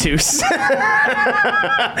sometimes obtuse,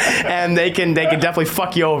 and they can definitely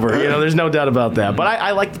fuck you over. You know, there's no doubt about that. But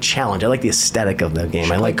I like the challenge. I like the aesthetic of the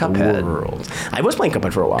game. I like the Cuphead. world. I was playing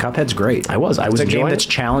Cuphead for a while. Cuphead's great. I was It's a game enjoying that's it.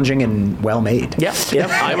 challenging and well made. Yep.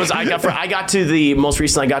 I got to the most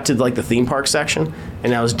recent. I got to like the theme park section,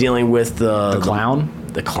 and I was dealing with the Clown.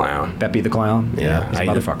 The clown. Beppy the Clown. Yeah, He's a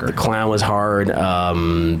motherfucker. The clown was hard.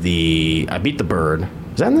 I beat the bird.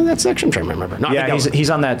 Is that in that section? I'm trying to remember. No, I Yeah, think he's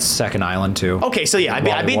on that second island too. okay, so yeah,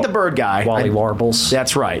 I beat the bird guy. Wally Warbles.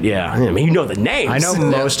 That's right. Yeah, I mean, you know the names. I know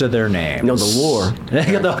most of their names. You know the lore.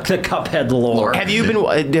 the Cuphead lore. Have you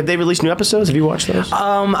been? Have they released new episodes? Have you watched those?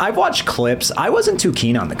 I've watched clips. I wasn't too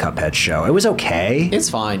keen on the Cuphead show. It was okay. It's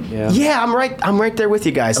fine. Yeah. Yeah, I'm right there with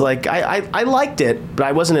you guys. Like I liked it, but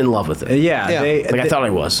I wasn't in love with it. Yeah, I thought I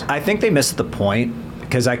was. I think they missed the point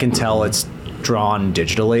because I can tell it's drawn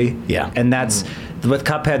digitally. Yeah. And that's with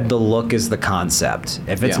Cuphead, the look is the concept.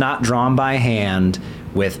 If it's not drawn by hand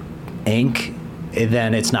with ink,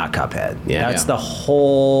 then it's not Cuphead. Yeah. That's the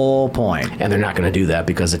whole point. And they're not going to do that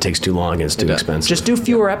because it takes too long and it's too expensive. Just do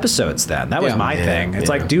fewer episodes then. That was my Yeah, thing. It's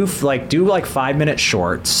yeah. like do 5-minute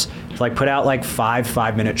shorts. Like put out like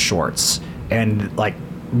 5-minute shorts and like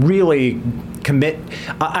really commit.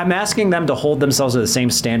 I'm asking them to hold themselves to the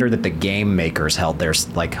same standard that the game makers held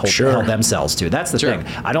themselves to. That's the thing.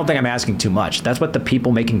 I don't think I'm asking too much. That's what the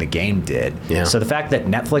people making the game did. Yeah. So the fact that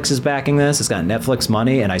Netflix is backing this, it's got Netflix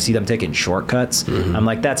money, and I see them taking shortcuts. I'm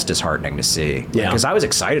like, that's disheartening to see. Yeah. Because I was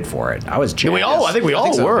excited for it. I was jazzed. I think we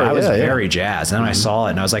all were. I was Yeah, yeah. very jazzed. And then I saw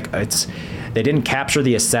it, and I was like, they didn't capture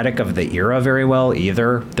the aesthetic of the era very well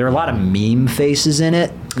either. There are a lot of meme faces in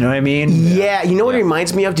it. You know what I mean? Yeah, you know what it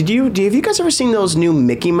reminds me of? Have you guys ever seen those new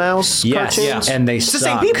Mickey Mouse Yes, cartoons? and they it's the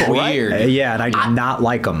suck. same people, Weird. right? Yeah, and I did not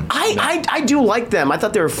like them. I do like them. I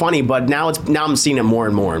thought they were funny, but now I'm seeing it more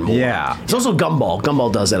and more and more. Yeah. It's also Gumball.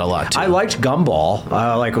 Gumball does that a lot too. I liked Gumball.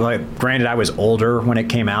 Like, granted, I was older when it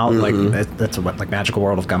came out. Like, that's what, like Magical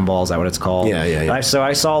World of Gumball. Is that what it's called? Yeah. So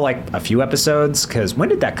I saw like a few episodes because when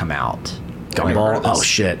did that come out? Gumball. Oh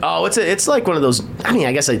shit. Oh, it's like one of those. I mean,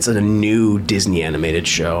 I guess it's a new Disney animated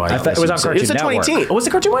show. I thought it was on Cartoon It was a Network. 2018. Oh, was it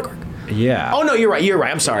Cartoon Network? Yeah. Oh no, you're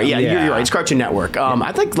right. I'm sorry. Yeah, Yeah. You're right. It's Cartoon Network.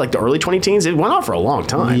 I think like the early 2010s. It went on for a long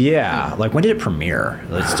time. Yeah. Like, when did it premiere?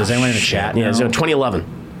 Does anyone in the chat know? Yeah, so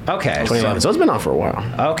 2011. Okay. 2011. So it's been on for a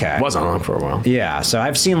while. Okay. It was on for a while. Yeah, so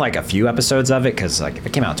I've seen like a few episodes of it because like if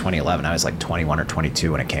it came out in 2011, I was like 21 or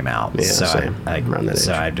 22 when it came out. Yeah, so same. Around that age.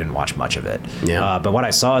 I didn't watch much of it. Yeah. But what I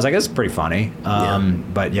saw is I guess pretty funny.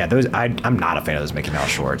 But yeah, I'm not a fan of those Mickey Mouse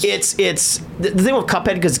shorts. It's the thing with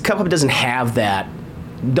Cuphead because Cuphead doesn't have that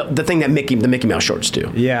the thing that the Mickey Mouse shorts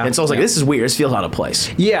do. Yeah. And so I was like, this is weird. This feels out of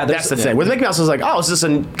place. Yeah, that's the thing. Where the Mickey Mouse was like, oh, is this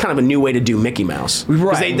kind of a new way to do Mickey Mouse?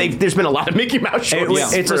 Right. There's been a lot of Mickey Mouse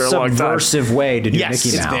shorts. It's a subversive way to do Mickey Mouse.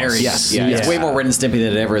 It's very. Yes. Yeah. It's way more Ren and Stimpy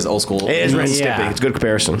than it ever is old school. It is Ren and Stimpy. It's a good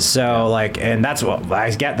comparison. So like, and that's what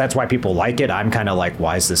I get. That's why people like it. I'm kind of like,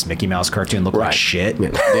 why is this Mickey Mouse cartoon look like shit?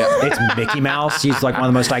 Yeah. It's Mickey Mouse. He's like one of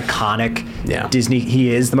the most iconic Disney.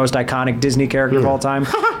 He is the most iconic Disney character of all time.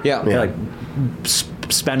 Like,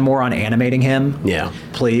 spend more on animating him. Yeah.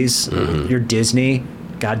 Please. You're Disney.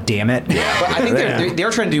 God damn it. Yeah. But I think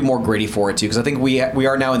they're trying to do more gritty for it too, because I think we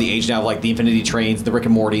are now in the age now of like the Infinity Trains, the Rick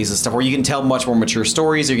and Mortys and stuff, where you can tell much more mature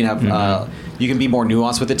stories. You can have you can be more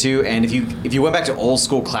nuanced with it too. And if you went back to old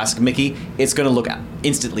school classic Mickey, it's going to look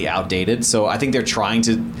instantly outdated. So I think they're trying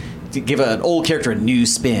to give an old character a new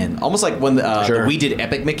spin, almost like when we did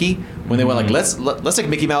Epic Mickey, when they went like let's take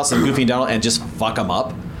Mickey Mouse and Goofy and Donald and just fuck them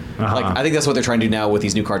up. Like I think that's what they're trying to do now with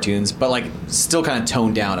these new cartoons, but like still kind of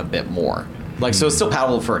toned down a bit more. Like, so it's still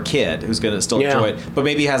palatable for a kid who's going to still enjoy it, but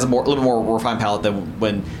maybe has a little bit more refined palate than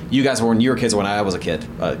when you guys were when you were kids or when I was a kid,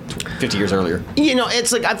 50 years earlier. You know,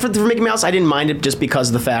 it's like, for Mickey Mouse, I didn't mind it just because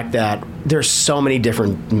of the fact that there's so many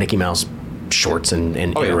different Mickey Mouse shorts and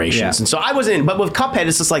iterations. And so I wasn't in, but with Cuphead,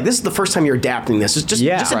 it's just like, this is the first time you're adapting this. It's just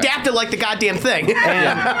adapt it like the goddamn thing.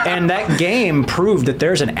 And that game proved that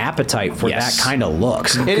there's an appetite for that kind of look.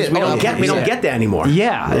 It is. We don't get that anymore.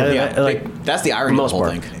 Like that's the irony of the whole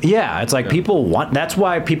thing. Yeah, it's like people want. That's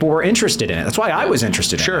why people were interested in it. That's why I was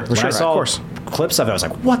interested in it. When I saw clips of it, I was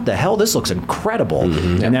like, "What the hell? This looks incredible!"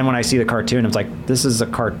 And then when I see the cartoon, it's like, "This is a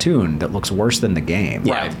cartoon that looks worse than the game."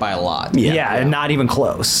 Right, by a lot. And not even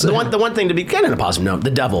close. The one thing to be kind of a positive note, the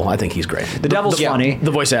Devil, I think he's great. The Devil's funny. The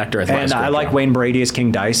voice actor, I think, and I like Wayne Brady as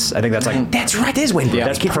King Dice. I think that's like that's right. It is Wayne Brady.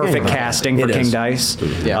 That's perfect casting for King Dice.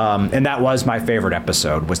 And that was my favorite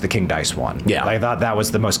episode. Was the King Dice one? Yeah, I thought that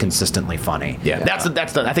was the most consistently funny. Yeah, I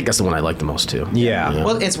think that's the one I like the most too. Yeah.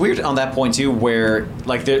 Well, it's weird on that point too, where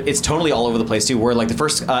like it's totally all over the place too. Where like the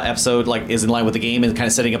first episode like is in line with the game and kind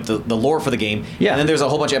of setting up the lore for the game. Yeah. And then there's a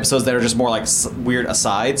whole bunch of episodes that are just more like weird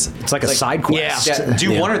asides. It's like a side quest. Yeah.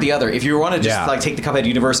 Do one or the other. If you want to just like take the Cuphead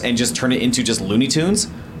universe and just turn it into just Looney Tunes,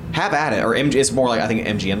 have at it. Or it's more like I think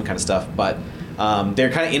MGM kind of stuff, but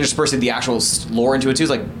they're kind of interspersing the actual lore into it too. It's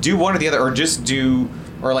like do one or the other, or just do.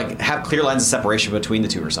 Or like have clear lines of separation between the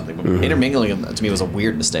two or something. But intermingling them to me was a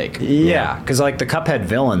weird mistake. Yeah, because like the Cuphead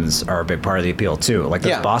villains are a big part of the appeal too. Like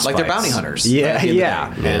the boss like fights. they're bounty hunters.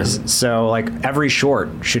 Yeah. And so like every short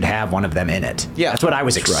should have one of them in it. Yeah, that's what I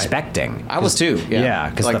was expecting. I was too.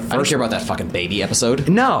 Yeah, because like, the first I don't care about that fucking baby episode.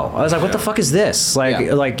 No, I was like, what the fuck is this?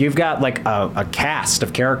 Like you've got like a cast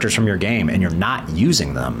of characters from your game and you're not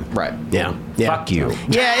using them. Right. Yeah. Fuck you.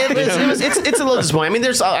 Yeah, it's a little disappointing.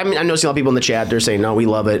 I mean, I know a lot of people in the chat. They're saying, "No, we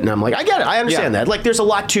love it," and I'm like, I get it. I understand that. Like, there's a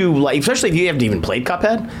lot to like, especially if you haven't even played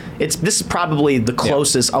Cuphead. This is probably the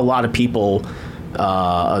closest a lot of people,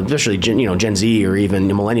 especially Gen Z or even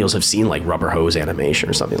millennials, have seen like rubber hose animation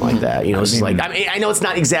or something like that. You know, it's like I know it's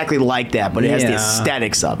not exactly like that, but it has the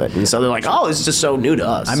aesthetics of it, and so they're like, oh, it's just so new to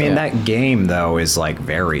us. I mean, that game though is like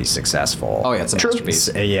very successful. Oh yeah, it's a masterpiece.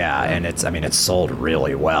 And it's sold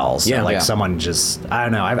really well. So someone just I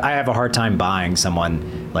don't know. I have a hard time buying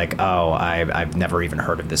someone like, oh, I've never even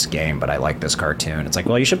heard of this game, but I like this cartoon. It's like,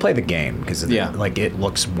 well, you should play the game because like it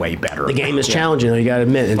looks way better. The game is challenging, though. You got to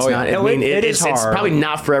admit, it's not. I mean, it is hard. It's probably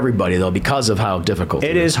not for everybody though, because of how difficult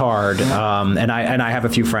it is. Hard, and I have a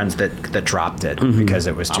few friends that dropped it because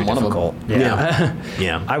it was too difficult.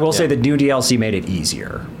 Yeah. I will say the new DLC made it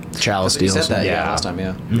easier. Chalice deals. You said that, last time,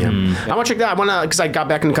 I want to check that out. I want to, because I got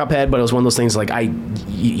back into Cuphead, but it was one of those things like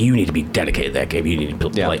you need to be dedicated to that game. You need to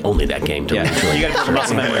play only that game. To you got to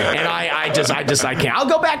muscle memory. And I can't. I'll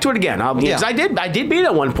go back to it again. Because I did beat it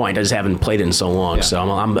at one point. I just haven't played it in so long. So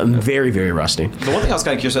I'm very, very rusty. The one thing I was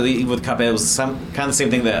kind of curious about with Cuphead was kind of the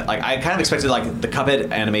same thing that like I kind of expected like the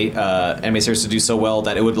Cuphead anime series to do so well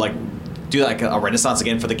that it would like do like a renaissance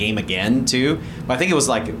again for the game again too. But I think it was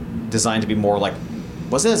like designed to be more like.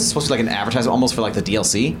 Wasn't it supposed to be like an advertisement almost for like the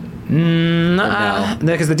DLC? No,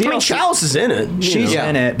 because the DLC. I mean, Chalice is in it. She's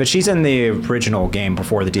in it, but she's in the original game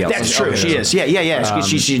before the DLC. That's true. She is. Yeah.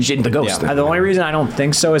 She's in the Ghost. The only reason I don't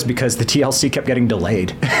think so is because the DLC kept getting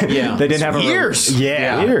delayed. Yeah, they didn't have years.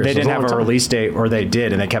 Years. They didn't have a release date, or they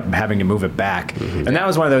did, and they kept having to move it back. And that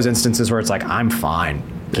was one of those instances where it's like, I'm fine.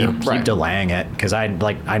 Keep delaying it because I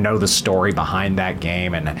know the story behind that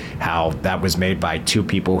game and how that was made by two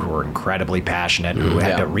people who were incredibly passionate who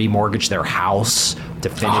had to remortgage their house to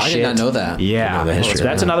finish it. I did not know that. Yeah, so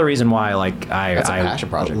that's another reason why like I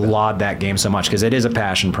laud that game so much because it is a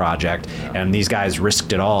passion project and these guys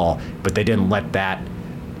risked it all, but they didn't let that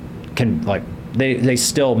they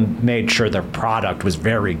still made sure their product was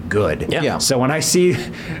very good. Yeah. So when I see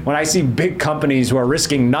big companies who are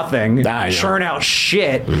risking nothing churn out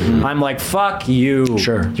shit, I'm like, fuck you.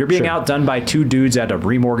 Sure. You're being outdone by two dudes that had to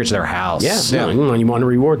remortgage their house. Yeah. You want to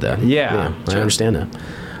reward that. Yeah. I understand that.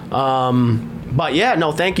 But yeah,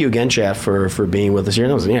 no, thank you again, Chad, for being with us here.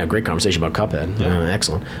 That was a great conversation about Cuphead.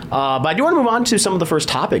 Excellent. But I do want to move on to some of the first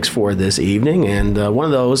topics for this evening, and one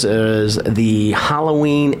of those is the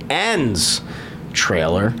Halloween Ends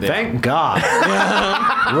trailer. Thank God.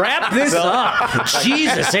 Wrap this up.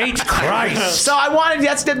 Jesus H. Christ. So I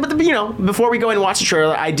wanted, but before we go in and watch the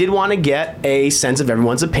trailer, I did want to get a sense of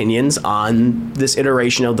everyone's opinions on this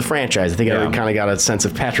iteration of the franchise. I think I kind of got a sense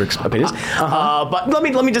of Patrick's opinions. But let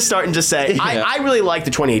me just start and just say, I really like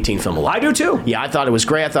the 2018 film a lot. I do too. Yeah, I thought it was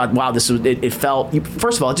great. I thought, wow, it felt,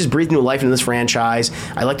 first of all, it just breathed new life into this franchise.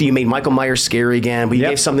 I liked that you made Michael Myers scary again, but you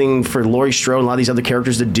gave something for Laurie Strode and a lot of these other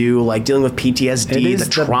characters to do, like dealing with PTSD, the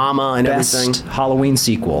trauma and everything. Halloween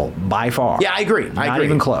sequel by far. Yeah, I agree. Not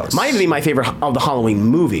even close. Might even be my favorite of the Halloween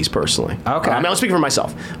movies, personally. Okay. I was speaking for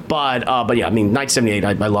myself, but yeah, I mean, 1978,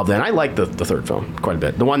 I love that. And I like the third film quite a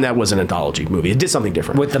bit. The one that was an anthology movie. It did something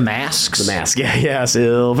different with the masks. The mask, yeah,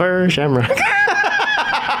 Silver Shamrock.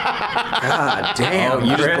 God damn,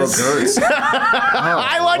 you just broke Gertz.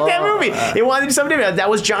 I like that movie. It wanted to do something different. That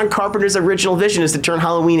was John Carpenter's original vision, is to turn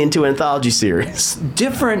Halloween into an anthology series.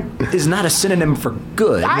 Different is not a synonym for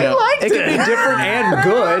good. I liked it. It can be different and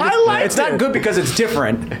good. I liked It's not good because it's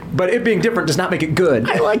different, but it being different does not make it good.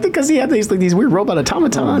 I liked it because he had these weird robot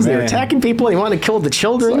automatons. They were attacking people. He wanted to kill the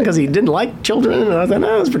children because he didn't like children. And I thought,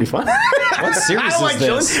 no, it was pretty fun. What series is this?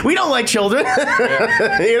 Children. We don't like children.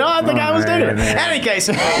 I think I was digging it. In any case,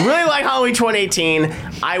 really like Halloween 2018.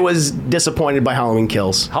 I was disappointed by Halloween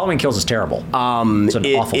Kills. Halloween Kills is terrible. It's an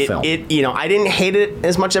awful film. I didn't hate it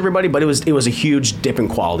as much as everybody, but it was a huge dip in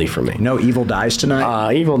quality for me. No Evil Dies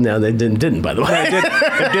Tonight? No, they didn't, by the way.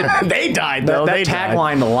 They did. They died, though. That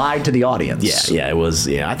tagline lied to the audience. Yeah, it was.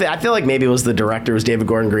 Yeah, I feel like maybe it was the director, it was David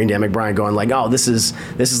Gordon Green, Dan McBride, going like, "Oh, this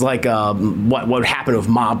is like what happened with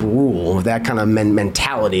Mob Rule, with that kind of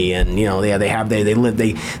mentality." And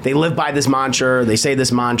they live by this mantra. They say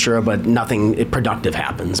this mantra, but nothing productive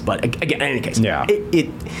happens. But again, in any case,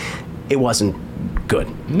 it wasn't good.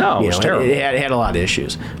 No, it was terrible. It had a lot of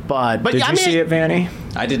issues. But did you see it, Vanny?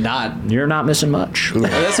 I did not. You're not missing much.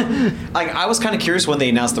 I was kind of curious when they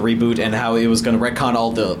announced the reboot and how it was going to retcon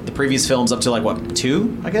all the previous films up to like what,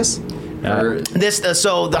 2, I guess.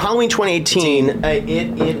 So the Halloween 2018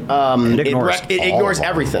 it ignores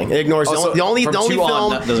everything. It ignores the only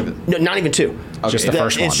film. Not even 2. Okay. Just the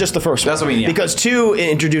first one. It's just the first one. That's what I mean. Yeah. Because 2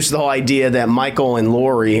 introduces the whole idea that Michael and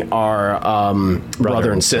Laurie are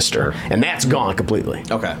brother and sister, and that's gone completely.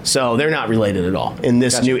 Okay. So they're not related at all in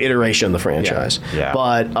this new iteration of the franchise. Yeah.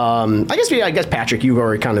 But I guess Patrick, you've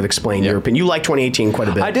already kind of explained your opinion. You like 2018 quite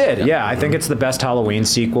a bit. I did. Yeah. I think it's the best Halloween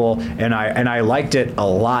sequel, and I liked it a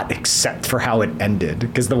lot, except for how it ended.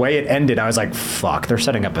 Because the way it ended, I was like, "Fuck, they're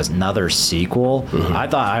setting up another sequel." Mm-hmm. I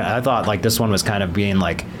thought like this one was kind of being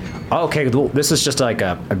like, oh, okay, this is just like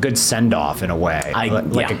a good send-off in a way,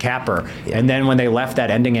 like a capper. Yeah. And then when they left that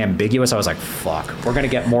ending ambiguous, I was like, fuck, we're going to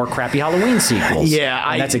get more crappy Halloween sequels. Yeah.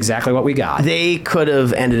 And that's exactly what we got. They could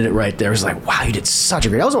have ended it right there. It was like, wow, you did such a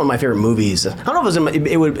great... That was one of my favorite movies. I don't know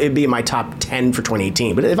if it'd be in my top 10 for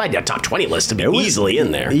 2018, but if I did a top 20 list, it'd be easily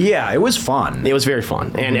in there. Yeah, it was fun. It was very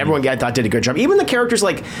fun. And everyone, I thought, did a good job. Even the characters,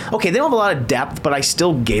 like, okay, they don't have a lot of depth, but I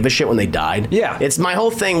still gave a shit when they died. Yeah. It's my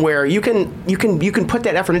whole thing where you can put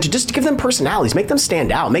that effort into just to give them personalities, make them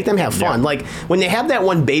stand out, make them have fun. Yeah. Like when they have that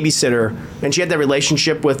one babysitter and she had that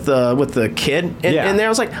relationship with the kid in there, I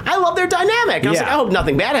was like, I love their dynamic. I was like, I hope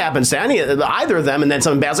nothing bad happens to either of them. And then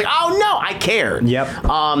something bad, I was like, oh no, I cared. Yep.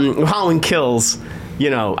 Halloween Kills.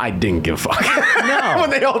 I didn't give a fuck. No. When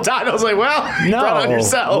they all died, I was like, well, you brought on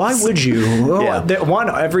yourselves. Why would you?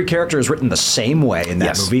 Every character is written the same way in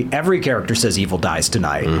that movie. Every character says evil dies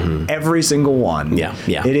tonight. Mm-hmm. Every single one. Yeah.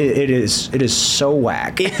 It is so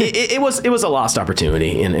whack. It was a lost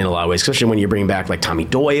opportunity in a lot of ways, especially when you bring back like Tommy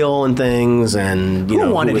Doyle and things. And who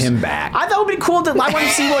wanted him back? I thought it would be cool. I wanted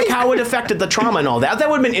to see like how it affected the trauma and all that. That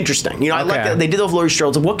would have been interesting. I like that they did those Laurie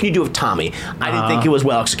Strode. What can you do with Tommy? I didn't think it was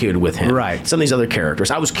well executed with him. Right. Some of these other characters.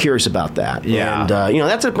 I was curious about that. Yeah. And,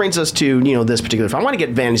 that's what brings us to, this particular film. I want to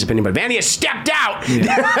get Vanny's opinion, but Vanny has stepped out.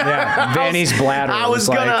 Yeah. Vanny's bladder. I was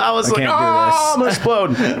like, I'm going to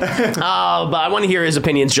explode. But I want to hear his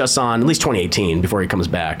opinions just on at least 2018 before he comes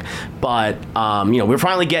back. But, we're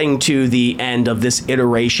finally getting to the end of this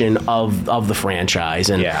iteration of the franchise.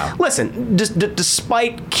 And listen,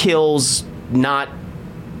 despite Kills not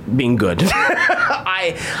being good.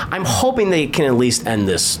 I'm hoping they can at least end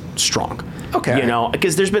this strong. Okay. You know,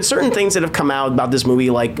 because there's been certain things that have come out about this movie,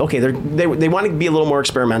 like, okay, they want to be a little more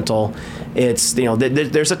experimental. It's, you know,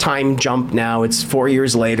 there's a time jump now. It's 4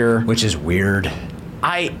 years later. Which is weird.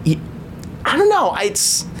 I don't know.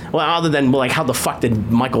 It's... Well, other than like how the fuck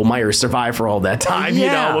did Michael Myers survive for all that time? Yeah.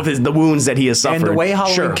 You know, with the wounds that he has suffered. And the way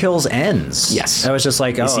Halloween Kills ends. Yes. I was just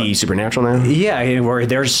like, is he supernatural now? Yeah, where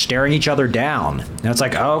they're staring each other down. And it's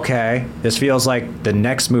like, oh, okay, this feels like the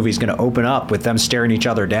next movie's going to open up with them staring each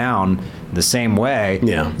other down the same way.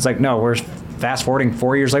 Yeah. It's like, no, we're fast forwarding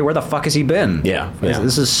 4 years later. Where the fuck has he been? Yeah.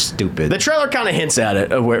 This is stupid. The trailer kind of hints at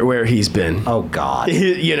it, of where he's been. Oh, God.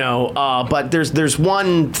 You know, but there's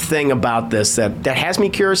one thing about this that has me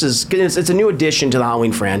curious. Is it's a new addition to the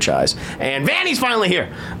Halloween franchise, and Vanny's finally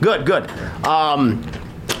here. Good.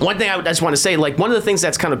 One thing I just want to say, like, one of the things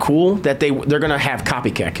that's kind of cool that they're going to have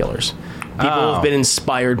copycat killers. People have been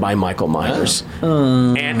inspired by Michael Myers.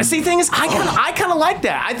 And see, the thing is, I kind of like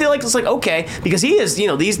that. I feel like it's like, okay, because he is, you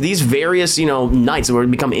know, these various, you know, nights that have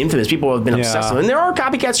become infamous. People have been obsessed with him. And there are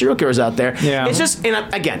copycat serial killers out there. Yeah. It's just,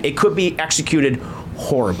 and again, it could be executed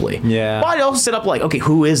horribly. Yeah. But I also set up like, okay,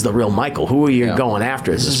 who is the real Michael? Who are you going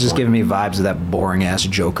after? This is just giving me vibes of that boring ass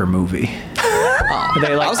Joker movie.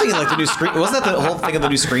 I was thinking like the new Scream. Wasn't that the whole thing of the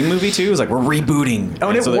new Scream movie too? It was like we're rebooting. Oh,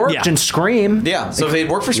 and it worked in Scream. Yeah. So if it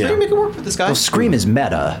worked for Scream, make it work for this guy. Well, Scream is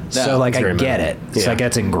meta, so like I get it. It's like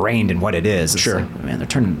that's ingrained in what it is. It's like, man, they're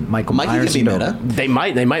turning Michael Myers into meta. They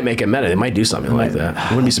might make it meta. They might do something like that. I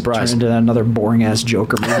wouldn't be surprised. Turn into another boring ass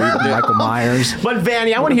Joker movie with Michael Myers. But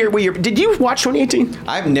Vanny, I want to hear what did you watch 2018?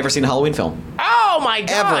 I've never seen a Halloween film. Oh my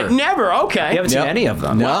god! Ever. Never. Okay. You haven't seen any of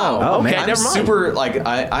them. No. Oh, okay. man. I'm Never mind. super like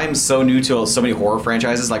I'm so new to so many horror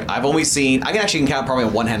franchises. Like I've only seen. I can actually count probably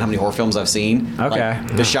on one hand how many horror films I've seen. Okay.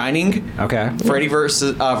 Like, The Shining. Okay. Freddy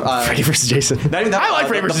versus Freddy versus Jason. Not even that. I like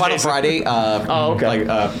Freddy the versus Final Jason. Friday. Oh, okay.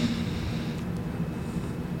 Like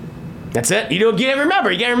That's it. You can't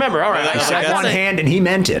remember. You can't remember. All right. Yeah, He said one hand and he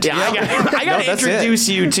meant it. Yeah, I got to that's introduce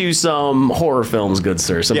you to some horror films, good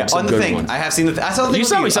sir. Some on the good thing. ones. I have seen the. I saw the thing You with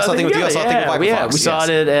saw, you. we saw I saw the thing with you. I saw the thing with Michael Fox. We saw yes.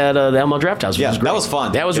 it at the Elmo Draft House. Which was great. that was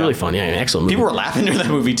fun. That was really fun. Yeah, an excellent movie. People were laughing during that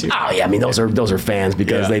movie too. Oh yeah, I mean those are fans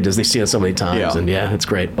because they've seen it so many times, Yeah. and it's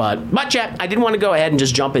great. But chat, I did want to go ahead and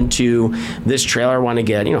just jump into this trailer. I want to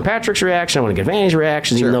get Patrick's reaction. I want to get Vanny's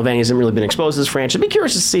reaction, even though Vanny hasn't really been exposed to this franchise. I'd be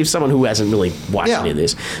curious to see if someone who hasn't really watched any of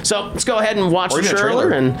these. So let's go ahead and watch the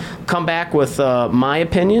trailer and come back with my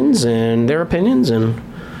opinions and their opinions, and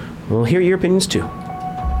we'll hear your opinions too.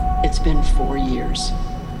 It's been 4 years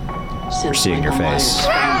since seeing your Michael face.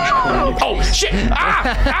 Myers vanished. Oh shit!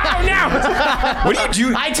 Oh no! What did you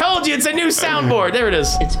do? I told you it's a new soundboard. There it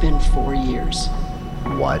is. It's been 4 years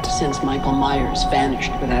What? since Michael Myers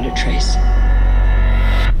vanished without a trace.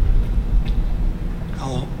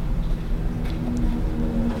 Hello.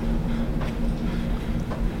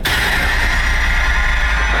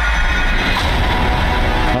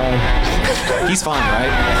 He's fine, right?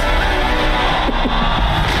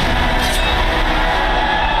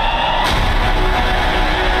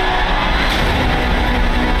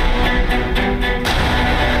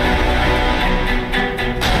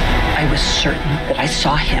 I was certain that I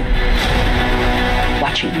saw him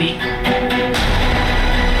watching me.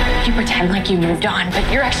 You pretend like you moved on, but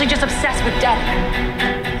you're actually just obsessed with death.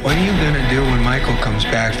 What are you gonna do when Michael comes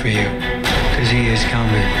back for you? Because he is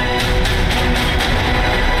coming.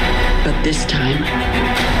 But this time,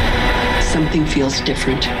 something feels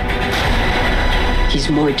different. He's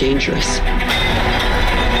more dangerous.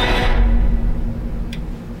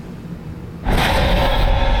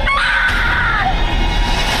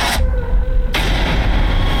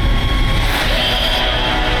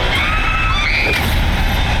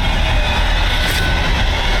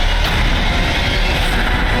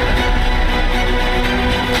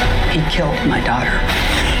 He killed my daughter.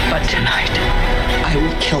 But tonight, I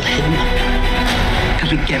will kill him.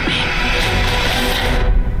 Come and get me.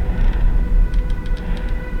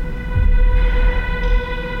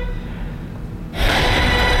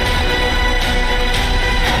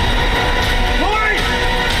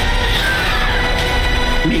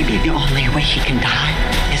 Maybe the only way he can die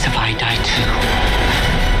is if I die too.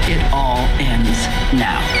 It all ends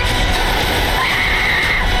now.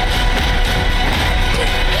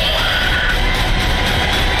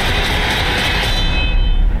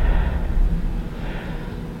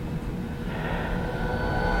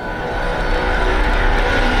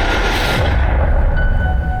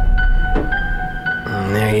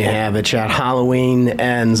 Savage at Halloween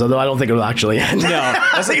ends, although I don't think it'll actually end. No,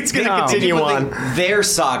 I think it's going to continue on. Their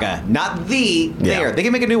saga, not their. They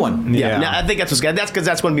can make a new one. Yeah. No, I think that's what's good. That's because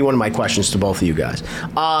that's going to be one of my questions to both of you guys.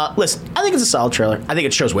 Listen, I think it's a solid trailer. I think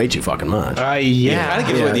it shows way too fucking much. Yeah. I think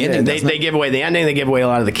give away the ending. They give away the ending. They give away a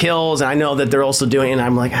lot of the kills. And I know that they're also doing. And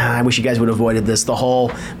I'm like, I wish you guys would have avoided this. The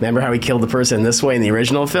whole. Remember how he killed the person this way in the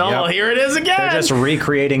original film? Yep. Well, here it is again. They're just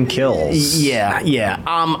recreating kills. Yeah.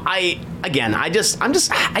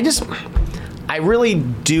 I really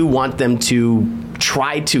do want them to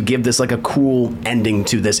try to give this like a cool ending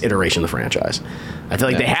to this iteration of the franchise. I feel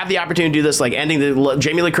like they have the opportunity to do this, like ending the.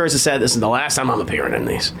 Jamie Lee Curtis has said this is the last time I'm appearing in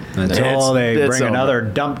these. Until they bring another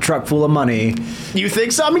dump truck full of money. You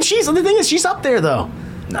think so? I mean, the thing is, she's up there though.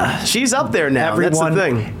 She's up there now. That's the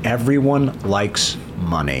thing. Everyone likes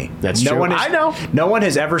money. That's true. I know. No one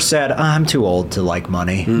has ever said, I'm too old to like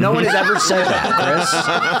money. No one has ever said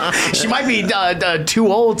that, Chris. She might be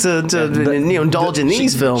too old to indulge in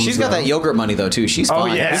these films. She's got that yogurt money, though, too. She's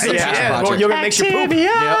fine. Oh, yeah. Well, yogurt makes you poop.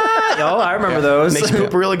 Yep. Oh, I remember those. Makes you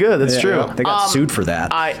poop really good. That's true. They got sued for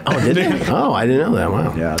that. Did they? Oh, I didn't know that.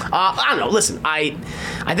 Wow. Yeah. I don't know. Listen, I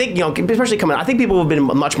think, especially coming out, I think people would have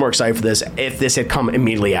been much more excited for this if this had come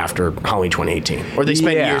immediately after Halloween 2018. Or they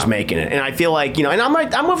spent years making it. And I feel like, and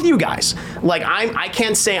I'm with you guys. Like, I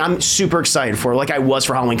can't say I'm super excited for it like I was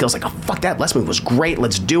for Halloween Kills. Like, oh, fuck that. Last movie was great.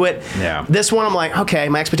 Let's do it. Yeah. This one, I'm like, okay,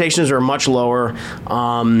 my expectations are much lower.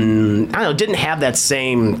 I don't know, didn't have that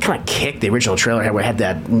same kind of kick the original trailer had, where it had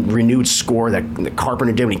that renewed score that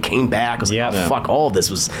Carpenter did when he came back. I was like, fuck, all of this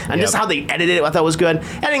was. And just how they edited it, I thought was good.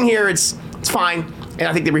 Editing here, it's fine. And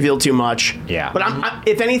I think they revealed too much. Yeah. But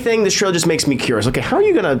if anything, this trailer just makes me curious. Okay, how are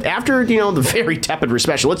you gonna, after the very tepid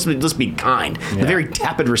reception? Let's be kind. The very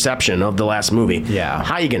tepid reception of the last movie. Yeah.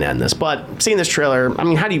 How are you gonna end this? But seeing this trailer, I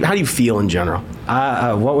mean, how do you feel in general?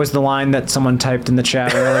 What was the line that someone typed in the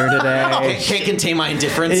chat earlier today? Can't contain my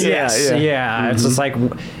indifference. Yes. Yeah. It's just like,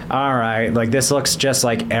 all right, like this looks just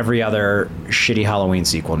like every other shitty Halloween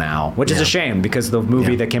sequel now, which is a shame because the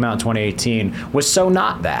movie that came out in 2018 was so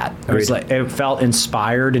not that. It was like it felt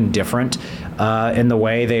inspired and different in the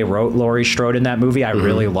way they wrote Laurie Strode in that movie. I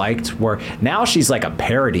really liked where now she's like a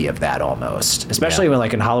parody of that almost, especially when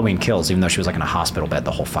like in Halloween Kills, even though she was like in a hospital bed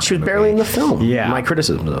the whole fucking She was movie. barely in the film. Yeah. My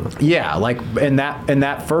criticism of it. Yeah, like in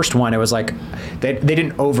that first one, it was like they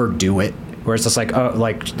didn't overdo it. Where it's just like, oh,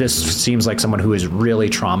 like this seems like someone who is really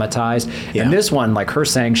traumatized. Yeah. And this one, like her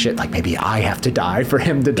saying shit like, maybe I have to die for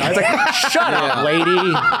him to die. It's like, shut up,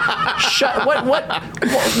 lady. Shut. What?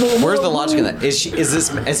 Where's the logic in that?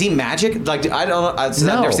 Is he magic? Like I don't know. I've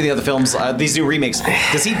never seen the other films. These new remakes.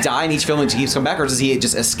 Does he die in each film and he keeps coming back, or does he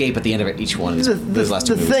just escape at the end of each one? Those last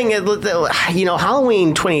two movies? The thing,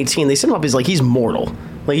 Halloween 2018, they set him up as like he's mortal.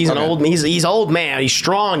 Like he's an old, he's old man. He's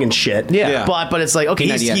strong and shit. Yeah. But it's like okay,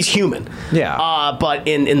 he's human. Yeah. But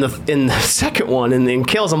in the second one, in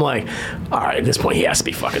Kills, I'm like, all right, at this point he has to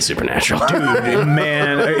be fucking supernatural, dude.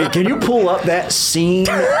 Man, can you pull up that scene,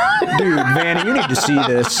 dude? Vanny, you need to see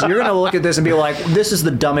this. You're gonna look at this and be like, this is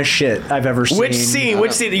the dumbest shit I've ever seen. Which scene?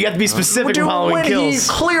 You have to be specific. Dude, Halloween Kills. He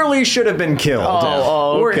clearly should have been killed.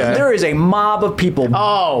 Okay. There is a mob of people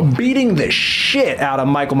beating the shit out of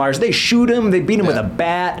Michael Myers. They shoot him. They beat him with a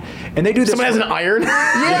bat. And they do this. Someone has an iron?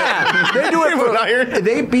 Yeah. They do it with an iron.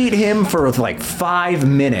 They beat him for like 5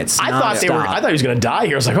 minutes. I thought he was going to die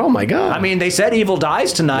here. I was like, oh my God. I mean, they said evil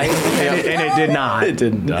dies tonight, and it did not. It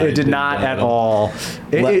didn't die. It did not at all.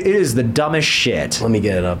 It is the dumbest shit. Let me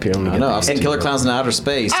get it up here. I've seen Killer Clowns in Outer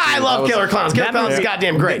Space. I love Killer Clowns. Killer Clowns is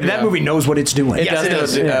goddamn great. That movie knows what it's doing. It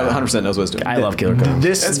does. 100% knows what it's doing. I love Killer Clowns.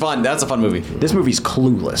 It's fun. That's a fun movie. This movie's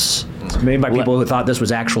clueless. It's made by people who thought this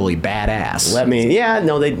was actually badass.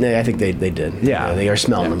 I think they did. Yeah. They are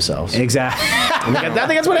smelling themselves. Exactly. I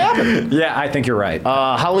think that's what happened. Yeah, I think you're right.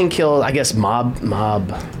 Halloween Kills, I guess mob.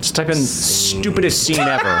 Just type in stupidest scene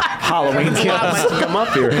ever. Halloween Kills. Might come up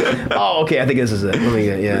here. Oh, okay. I think this is it. Let me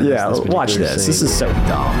get, yeah, watch this. This is so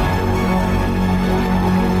dumb.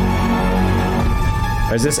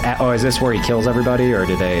 Is this where he kills everybody, or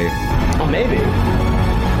do they? Oh, maybe.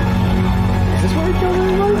 Is this where he kills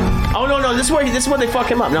everybody? Oh no! This is where they fuck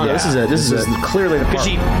him up. No, this is it. This is clearly the part.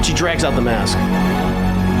 Because she drags out the mask.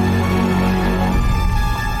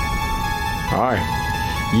 All right.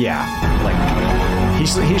 Yeah, like he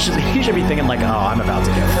should be thinking like, oh, I'm about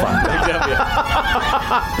to get fucked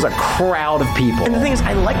up. There's a crowd of people. And the thing is,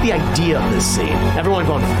 I like the idea of this scene. Everyone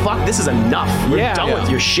going, fuck, this is enough. We're done with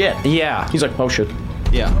your shit. Yeah. He's like, oh shit.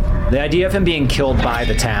 Yeah. The idea of him being killed by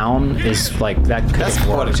the town is like that. That's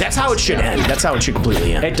how it should end. That's how it should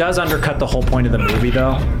completely end. It does undercut the whole point of the movie,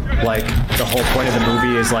 though. Like the whole point of the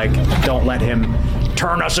movie is like, don't let him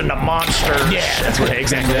turn us into monsters. Yeah, that's what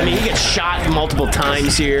exactly. I mean, he gets shot multiple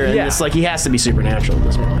times here, and it's like he has to be supernatural at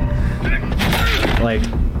this point. Like,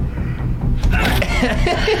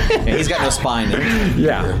 He's got no spine.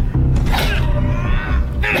 yeah.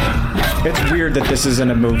 It's weird that this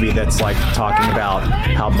isn't a movie that's like talking about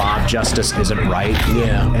how mob justice isn't right.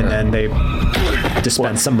 Yeah. And then they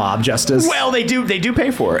dispense some mob justice. Well, they do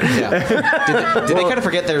pay for it. Yeah. Did they kind of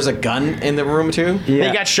forget there's a gun in the room too? Yeah.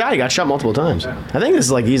 He got shot. He got shot multiple times. I think this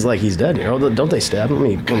is like he's dead here. Oh, don't they stab him?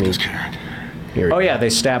 Let me. Here. Oh yeah, they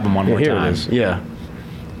stab him one more Here time. it is. Yeah.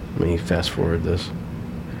 Let me fast forward this.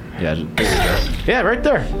 Yeah. Yeah, right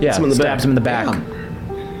there. Yeah. Him in the Stabs back. him in the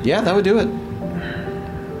back. Yeah, that would do it.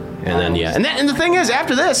 And then and the thing is,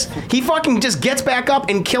 after this, he fucking just gets back up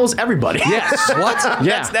and kills everybody. Yes. What?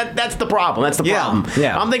 Yeah. That's the problem. That's the Yeah. problem.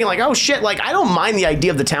 Yeah. I'm thinking like, oh shit, like I don't mind the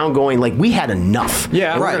idea of the town going like we had enough.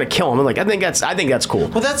 Yeah. And we're Right. gonna kill him. And like I think that's cool.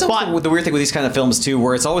 Well, that's also the weird thing with these kind of films too,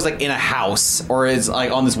 where it's always like in a house or it's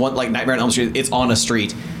like on this one like Nightmare on Elm Street. It's on a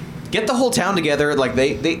street. Get the whole town together. Like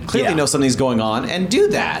they clearly Yeah. know something's going on and do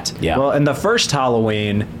that. Yeah. Well, in the first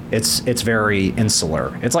Halloween, it's very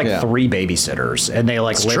insular. It's like 3 babysitters, and they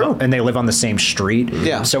like live true. and they live on the same street.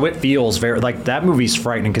 Yeah. So it feels very like that movie's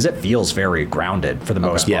frightening because it feels very grounded for the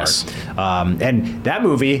most part. Yes. And that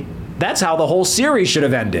movie. That's how the whole series should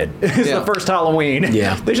have ended. It's Yeah. the first Halloween.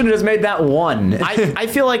 Yeah. They should have just made that one. I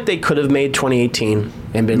feel like they could have made 2018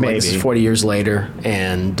 and been like this is Maybe. 40 years later,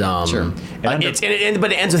 and Sure. but it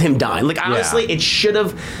ends with him dying. Like honestly, it should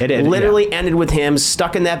have literally ended with him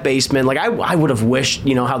stuck in that basement. Like I would have wished,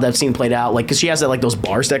 how that scene played out. Like because she has that like those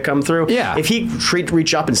bars that come through. Yeah. If he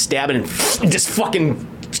reach up and stab it and just fucking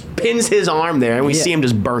pins his arm there, and we see him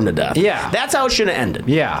just burn to death. Yeah. That's how it should have ended.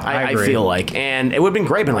 Yeah, I I agree. feel like, and it would have been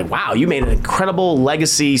great. Been like, wow, you made an incredible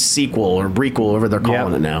legacy sequel or prequel, whatever they're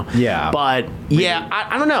calling it now. Yeah. But yeah,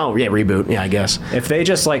 I don't know. Yeah, reboot. Yeah, I guess. If they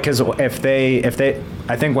just like, because if they,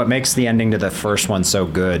 I think what makes the ending to the first one so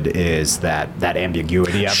good is that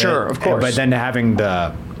ambiguity of it. Sure, of course. But then having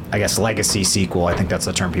the, I guess, legacy sequel, I think that's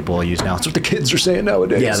the term people use now. It's what the kids are saying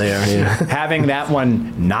nowadays. Yeah, they are. Yeah. Having that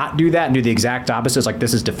one not do that and do the exact opposite, it's like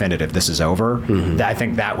this is definitive, this is over. I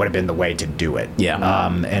think that would have been the way to do it.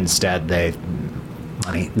 Yeah. Instead, the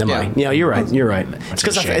money. Yeah, you're right. You're right. It's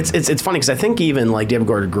Because a shame. it's funny because I think even like David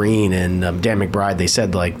Gordon Green and Dan McBride, they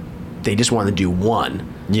said like they just wanted to do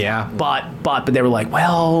one. Yeah. But they were like,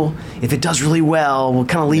 well, if it does really well, we'll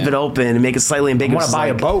kind of leave it open and make it slightly ambiguous. I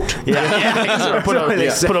want to buy a boat. Yeah, put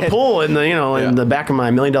a pool in the in the back of my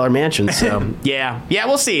 $1 million mansion. So yeah,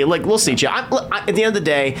 we'll see. Like we'll see. At the end of the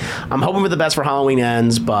day, I'm hoping for the best for Halloween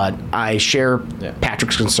Ends, but I share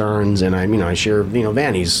Patrick's concerns and I share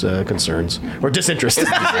Vanny's concerns or disinterest.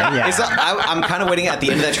 I'm kind of waiting at the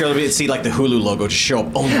end of that trailer to see like the Hulu logo just show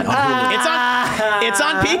up only on Hulu. It's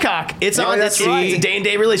on Peacock. It's on. that's It's right. a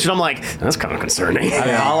day-and-day release, and I'm like, that's kind of concerning.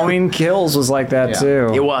 Halloween Kills was like that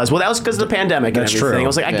too. It was. Well, that was because of the pandemic and That's everything. true. I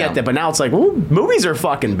was like, I Yeah. get that, but now it's like, well, movies are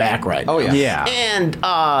fucking back right now. Oh, yeah. Yeah. And you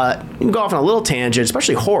can go off on a little tangent,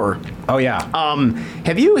 especially horror. Oh yeah.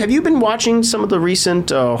 Have you been watching some of the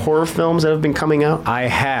recent horror films that have been coming out? I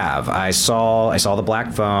have. I saw the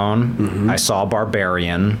Black Phone. I saw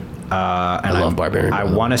Barbarian. And I love Barbarian, I by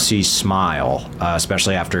the way. want to see Smile,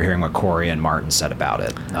 especially after hearing what Corey and Martin said about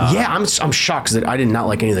it. Yeah, I'm shocked that I did not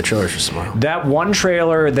like any of the trailers for Smile. That one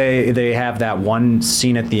trailer, they have that one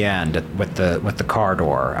scene at the end with the car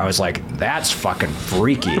door. I was like, that's fucking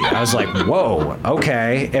freaky. I was like, whoa,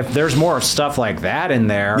 okay. If there's more stuff like that in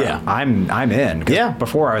there, Yeah. I'm in. 'Cause Yeah.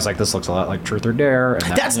 Before I was like, this looks a lot like Truth or Dare.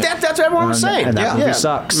 And That's what everyone was saying. And that movie Yeah.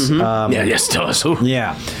 sucks. Yes, it does. Ooh.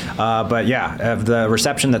 Yeah, but yeah, the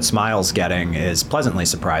reception that Smile's getting is pleasantly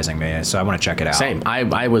surprising me. So I want to check it out. Same.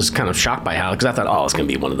 I was kind of shocked by how, because I thought, oh, it's gonna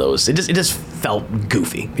be one of those. It just felt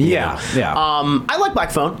goofy. you Yeah, know? yeah. I like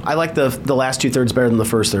Black Phone. I like the last 2/3 better than the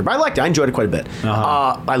first third, but I liked it. I enjoyed it quite a bit.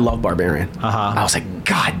 I love Barbarian. I was like,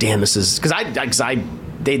 God damn, this is because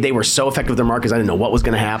they were so effective with their markers. I didn't know what was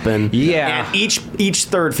going to happen. Yeah. and each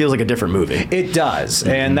third feels like a different movie. It does,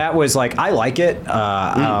 and that was like I like it.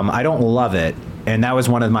 I don't love it. And that was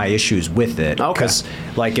one of my issues with it. Okay. Because,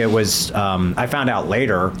 like, it was, I found out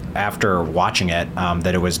later after watching it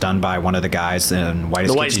that it was done by one of the guys in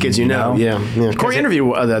Whitest The Whitest Kids You Know. Yeah. Corey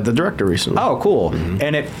interviewed the director recently. Oh, cool.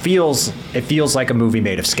 And it feels like a movie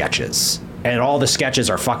made of sketches. And all the sketches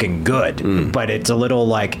are fucking good. But it's a little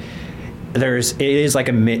like...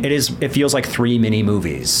 It feels like 3 mini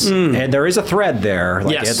movies. And there is a thread there.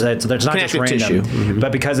 Like Yes. there's not just Connective random. tissue.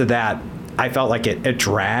 But because of that, I felt like it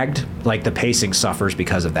dragged. Like the pacing suffers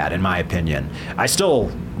because of that, in my opinion. There's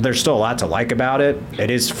still a lot to like about it. It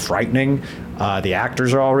is frightening. The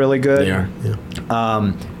actors are all really good. They are.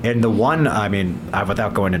 And the one, I mean,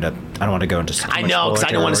 without going into, I don't want to go into. I know, because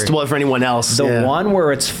I don't want to spoil it for anyone else. The one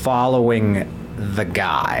where it's following the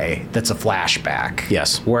guy, that's a flashback.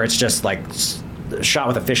 Yes. Where it's just like shot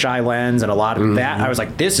with a fisheye lens and a lot of that. I was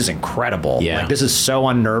like, this is incredible. Yeah. Like, this is so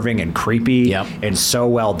unnerving and creepy Yep. and so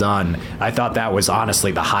well done. I thought that was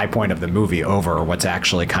honestly the high point of the movie over what's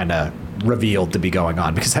actually kind of revealed to be going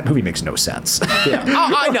on, because that movie makes no sense. Yeah.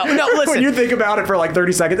 I know. No, listen. When you think about it for like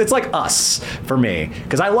 30 seconds, it's like Us for me,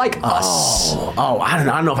 because I like Us. I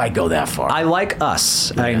don't know if I go that far. I like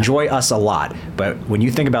Us. I enjoy Us a lot. But when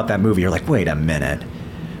you think about that movie, you're like, wait a minute.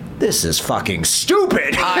 This is fucking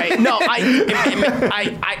stupid. I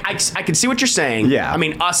can see what you're saying. Yeah. I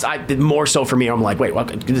mean, Us. More so for me. I'm like, wait,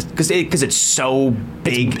 what? Because it's so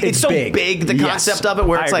big. It's so big. The concept of it,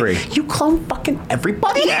 where it's agree. like, you clone fucking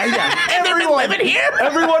everybody. Yeah. And they've been living here.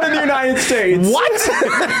 Everyone in the United States.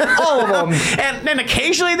 What? All of them. And then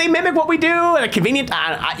occasionally they mimic what we do at a convenient.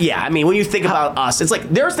 I mean, when you think about Us, it's like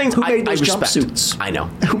there's things Who made I those respect. jumpsuits? I know.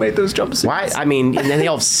 Who made those jumpsuits? Why? I mean, and then they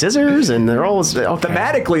all have scissors, and they're all okay.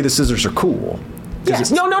 Thematically, the scissors are cool.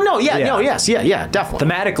 Yes. No. Yeah. Yeah. No. Yes. Yeah. Definitely.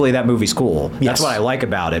 Thematically, that movie's cool. That's Yes. what I like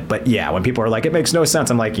about it. But yeah, when people are like, it makes no sense,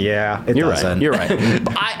 I'm like, yeah, it doesn't. You're right.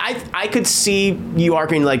 I could see you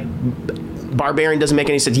arguing like Barbarian doesn't make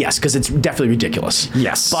any sense. Yes, because it's definitely ridiculous.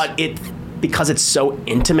 Yes. But because it's so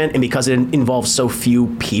intimate and because it involves so few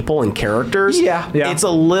people and characters. Yeah. It's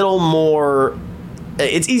a little more.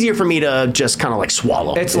 It's easier for me to just kind of like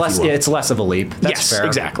swallow. It's less. It's less of a leap. That's Yes, fair.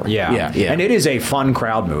 exactly. Yeah. Yeah. And it is a fun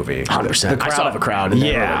crowd movie. 100%. I saw the crowd. And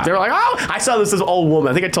Yeah. they were like, oh, I saw this old woman.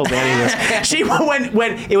 I think I told Danny this. She when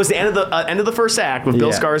it was the end of the first act with Bill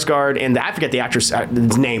Yeah. Skarsgård and I forget the actress'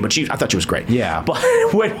 name, but I thought she was great. Yeah. But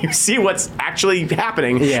when you see what's actually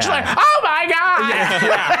happening, she's like, oh my god.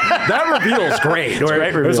 Yeah. That reveal's great. It's a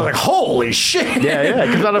great It was reveal. like, holy shit. Yeah,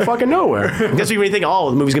 it comes out of fucking nowhere. Because you think, oh,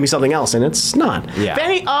 the movie's gonna be something else, and it's not. Yeah.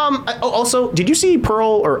 Benny, also, did you see Pearl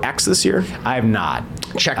or X this year? I have not.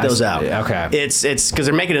 Check those out. Okay. It's because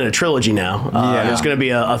they're making it a trilogy now. Yeah. There's going to be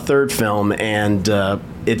a third film, and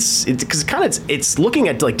it's because it's looking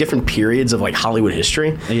at like different periods of like Hollywood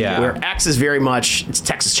history. Yeah. Where X is very much it's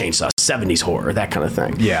Texas Chainsaw, 70s horror, that kind of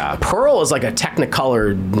thing. Yeah. Pearl is like a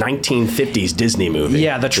Technicolor 1950s Disney movie.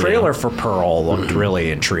 Yeah, the trailer for Pearl looked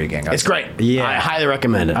really intriguing. It's great. Yeah. I highly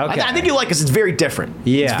recommend it. Okay. I think you like it. It's very different.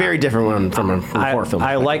 Yeah. It's very different from a horror film.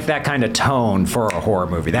 I like that kind of tone for a horror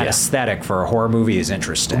movie. That aesthetic for a horror movie is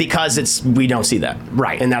interesting. because we don't see that.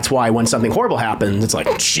 Right. And that's why when something horrible happens, it's like,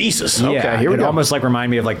 Jesus, okay, here we go. It almost like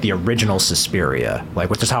remind me of like the original Suspiria, like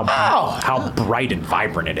with just how bright and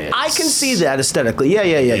vibrant it is. I can see that aesthetically.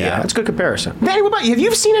 Yeah. That's a good comparison. Danny, what about you? Have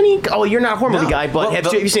you seen any? Oh, you're not a horror movie guy, but Well,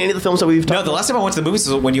 have you seen any of the films that we've talked No, the last time I went to the movies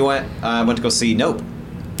was when you went to go see Nope.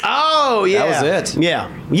 Oh, yeah. That was it.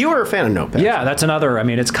 Yeah. You were a fan of Nope. Yeah, that's another. I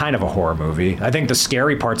mean, it's kind of a horror movie. I think the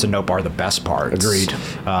scary parts of Nope are the best parts. Agreed.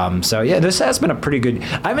 So yeah, this has been a pretty good.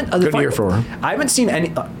 I haven't. Good year for her. I haven't seen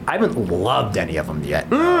any. I haven't loved any of them yet.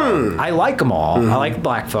 I like them all. I like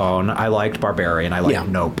Black Phone. I liked Barbarian. I liked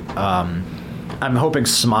Nope. I'm hoping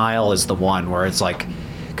Smile is the one where it's like.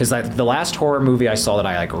 Because the last horror movie I saw that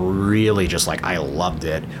I like really just like I loved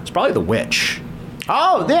it was probably The Witch.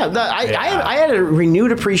 Oh, yeah. I had a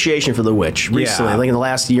renewed appreciation for The Witch recently, like in the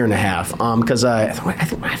last year and a half. Because I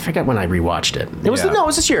forget when I rewatched it. It was it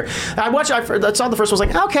was this year. I saw the first one. I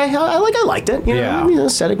was like, okay, I liked it. You know, the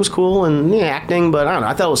aesthetic was cool and the acting, but I don't know.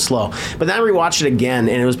 I thought it was slow. But then I rewatched it again,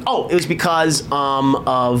 and it was because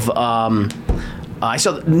I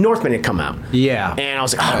saw the Northman had come out. Yeah. And I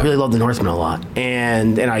was like, I really love the Northman a lot.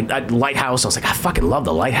 And I Lighthouse, I was like, I fucking love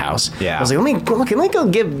the Lighthouse. Yeah. I was like, let me go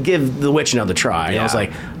give The Witch another try. And I was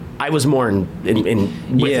like, I was more in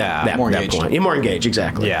with that point. You're more engaged,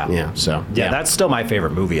 exactly. Yeah. So that's still my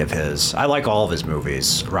favorite movie of his. I like all of his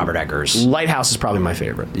movies, Robert Eggers. Lighthouse is probably my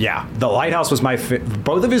favorite. Yeah, The Lighthouse was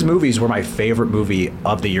both of his movies were my favorite movie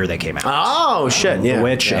of the year they came out. Oh shit! Yeah, The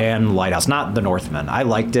Witch and Lighthouse, not The Northman. I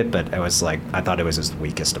liked it, but it was like I thought it was his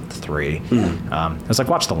weakest of the three. It was like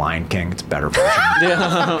watch The Lion King; it's a better version.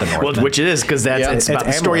 Well, which it is because it's about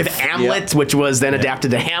the story of Hamlet, which was then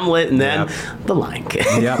adapted to Hamlet, and then The Lion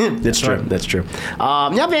King. Yep. That's true. That's true.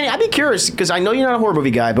 Yeah, Vanny, I'd be curious because I know you're not a horror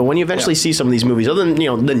movie guy, but when you eventually see some of these movies, other than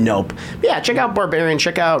the Nope, check out Barbarian,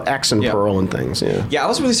 check out X and Pearl and things. Yeah, I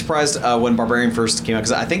was really surprised when Barbarian first came out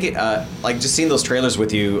because I think just seeing those trailers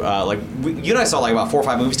with you, you and I saw like about 4 or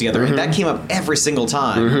 5 movies together, and that came up every single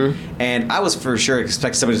time, and I was for sure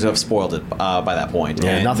expecting somebody to have spoiled it by that point.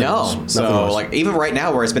 Yeah, and nothing. Like even right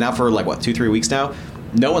now, where it's been out for like 2-3 weeks now.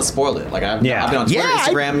 No one spoiled it. Like I've been on Twitter,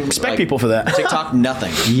 Instagram, I expect people for that. TikTok,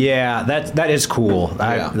 nothing. Yeah, that is cool.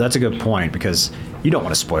 That's a good point because you don't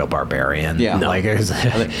want to spoil Barbarian. Yeah. No. Like,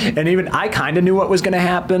 and even I kind of knew what was going to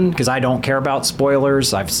happen because I don't care about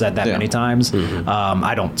spoilers. I've said that many times.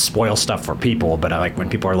 I don't spoil stuff for people, but I like when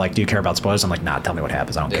people are like, "Do you care about spoilers?" I'm like, "Nah, tell me what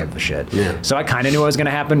happens. I don't give a shit." Yeah. So I kind of knew what was going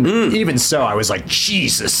to happen. Even so, I was like,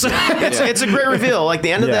 "Jesus!" It's a great reveal. Like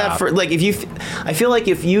the end of that. Like I feel like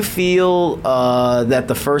if you feel that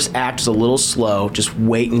the first act is a little slow, just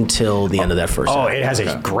wait until the end of that first act. Oh, it has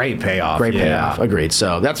a great payoff. Great payoff. Agreed.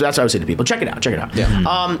 So that's what I would say to people. Check it out.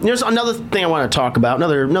 Yeah. There's another thing I want to talk about.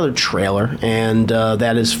 Another trailer, and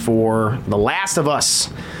that is for The Last of Us.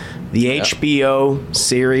 The HBO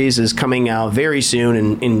series is coming out very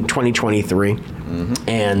soon in 2023,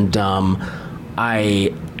 and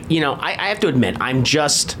I have to admit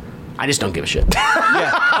I just don't give a shit.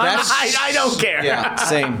 I don't care. Yeah,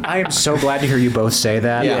 same. I am so glad to hear you both say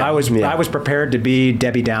that. Yeah. I was prepared to be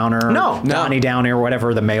Debbie Downer. No. Donnie Downer,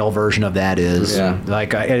 whatever the male version of that is. Yeah.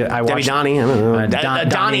 Like I watched Donnie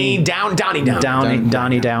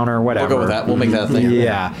Downer, whatever. We'll go with that. We'll make that a thing.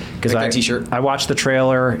 Yeah, because that t-shirt. I watched the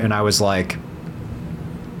trailer and I was like,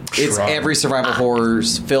 it's every survival horror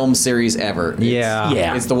film series ever.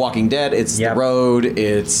 It's The Walking Dead. It's The Road.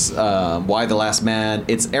 It's Why the Last Man.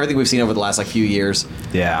 It's everything we've seen over the last few years.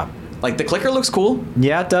 Yeah. Like the clicker looks cool.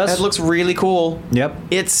 Yeah, it does. It looks really cool. Yep.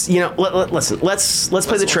 It's listen. Let's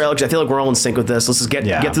play the trailer because I feel like we're all in sync with this. Let's just get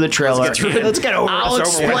through the trailer. Let's get over. I'll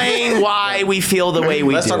explain why we feel the way we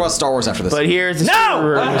do. Let's talk about Star Wars after this. But here's the Star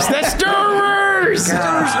Wars. The Star Wars.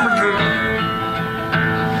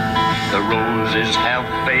 The roses have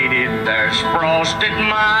faded, there's frost at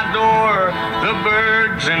my door. The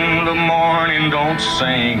birds in the morning don't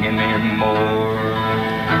sing anymore.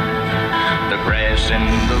 The grass in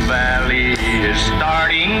the valley is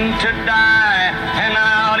starting to die, and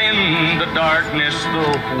out in the darkness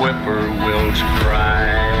the whippoorwills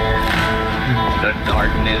cry. The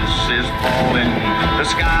darkness is falling, the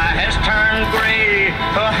sky has turned gray.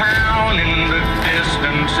 A hound in the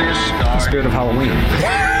distance is starting. Spirit of Halloween.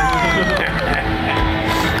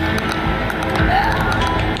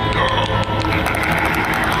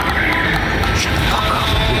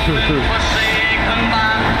 Forsaken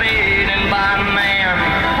by fate and by man.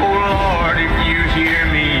 Oh Lord, if you hear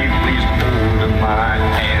me, please hold my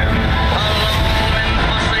hand. Alone and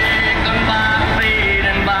forsaken by fate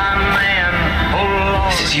and by man. Oh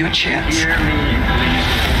Lord, This is your chance. hear me, please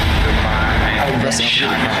hold my hand. Let's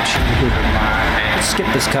shine. Let's skip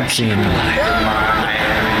this cutscene.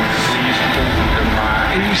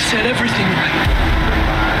 And you said everything right.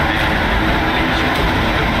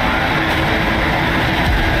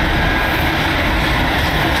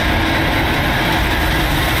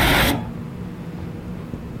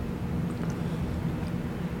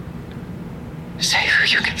 Save her,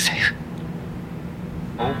 you can save her.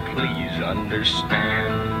 Oh, please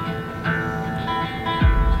understand.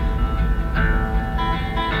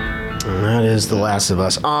 That is The Last of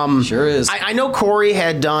Us. Sure is. I know Corey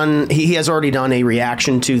had done. He has already done a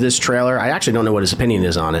reaction to this trailer. I actually don't know what his opinion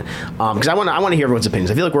is on it because I want to hear everyone's opinions.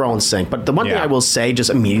 I feel like we're all in sync. But the one thing I will say just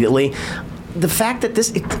immediately, the fact that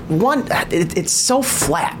it's so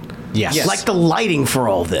flat. Yes. Like the lighting for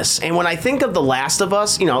all this. And when I think of The Last of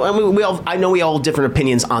Us, I know we all have different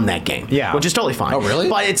opinions on that game. Yeah. Which is totally fine. Oh, really?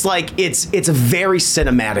 But it's like, it's a very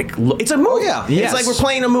cinematic look. It's a movie. Oh, yeah. It's like we're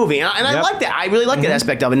playing a movie. And I like that. I really like that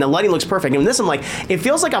aspect of it. And the lighting looks perfect. And this, I'm like, it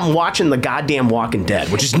feels like I'm watching the goddamn Walking Dead,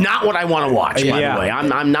 which is not what I want to watch, by the way.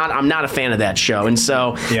 I'm not a fan of that show. And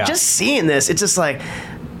so just seeing this, it's just like,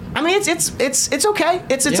 I mean, it's okay.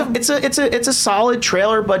 It's a solid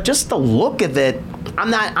trailer, but just the look of it, I'm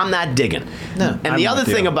not digging. No. And the other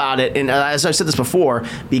thing about it, and as I've said this before,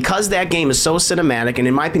 because that game is so cinematic and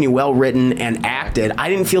in my opinion well written and acted, I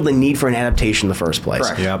didn't feel the need for an adaptation in the first place.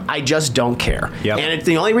 Correct. Yep. I just don't care. Yep. And it's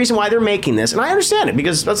the only reason why they're making this, and I understand it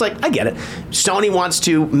because it's like I get it. Sony wants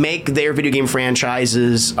to make their video game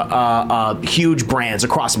franchises huge brands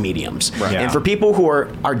across mediums. Right. Yeah. And for people who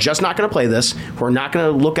are just not going to play this, who are not going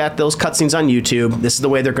to look at those cutscenes on YouTube, this is the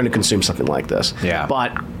way they're going to consume something like this. Yeah.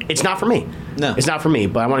 But it's not for me. No. It's not for me,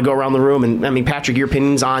 but I want to go around the room and, I mean, Patrick, your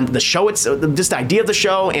opinions on the show, just the idea of the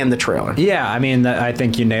show and the trailer. Yeah, I mean, I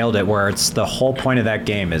think you nailed it, where it's the whole point of that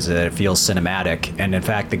game is that it feels cinematic, and in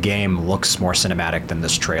fact, the game looks more cinematic than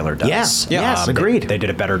this trailer does. Yes, agreed. They did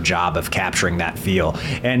a better job of capturing that feel.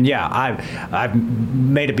 And yeah, I've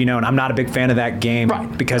made it be known, I'm not a big fan of that game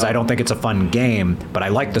because I don't think it's a fun game, but I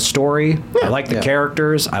like the story, I like the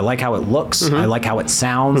characters, I like how it looks, I like how it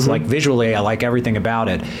sounds, like visually, I like everything about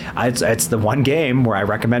it. It's the one game where I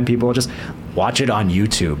recommend people just watch it on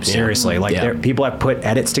YouTube. Seriously, people have put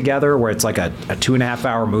edits together where it's like a 2.5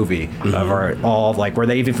 hour movie of all like where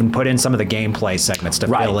they've even put in some of the gameplay segments to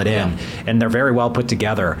fill it in, and they're very well put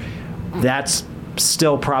together. That's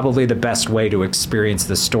still probably the best way to experience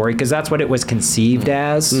the story because that's what it was conceived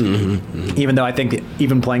as. Even though I think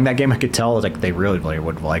even playing that game, I could tell like they really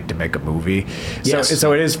would like to make a movie.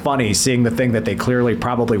 So it is funny seeing the thing that they clearly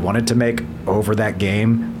probably wanted to make over that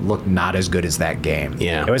game look not as good as that game.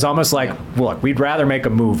 Yeah, it was almost like, look, we'd rather make a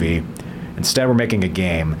movie. Instead, we're making a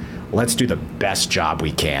game. Let's do the best job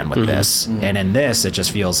we can with this. And in this, it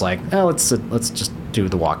just feels like, let's just do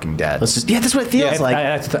The Walking Dead. That's what it feels like.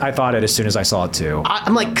 I thought it as soon as I saw it too.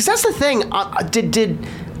 I'm like, because that's the thing.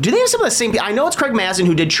 Do they have some of the same? I know it's Craig Mazin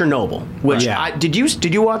who did Chernobyl. Which did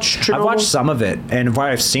you watch Chernobyl? I've watched some of it, and what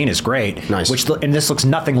I've seen is great. Nice. And this looks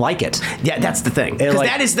nothing like it. Yeah, that's the thing.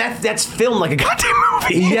 Because that's filmed like a goddamn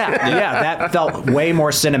movie. That felt way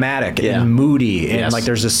more cinematic and moody, and like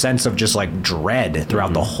there's a sense of just like dread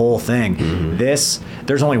throughout the whole thing. There's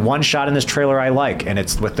only one shot in this trailer I like, and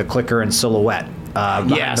it's with the clicker and silhouette.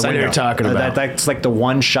 Yes, I know what you're talking about. That's like the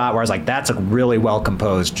one shot where I was like, that's a really well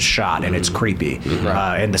composed shot, and it's creepy.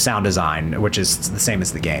 And the sound design, which is the same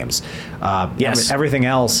as the games. Everything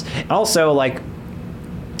else. Also, like,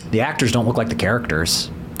 the actors don't look like the characters.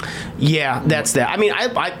 Yeah, that's that. I mean,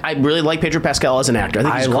 I really like Pedro Pascal as an actor. I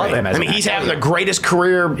think he's love great. him as an actor. He's having the greatest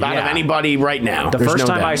career out of anybody right now. The first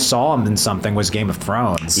time I saw him in something was Game of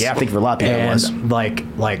Thrones. Yeah, I think for a lot of people it was.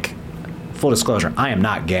 Like, full disclosure, I am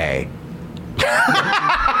not gay.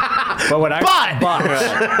 But when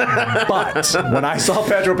I saw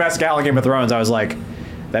Pedro Pascal in Game of Thrones, I was like,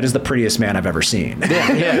 that is the prettiest man I've ever seen.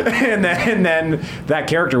 and then that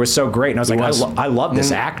character was so great, and I was like, I love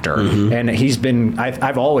this actor, and he's been.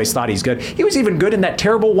 I've always thought he's good. He was even good in that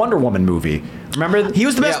terrible Wonder Woman movie. Remember? He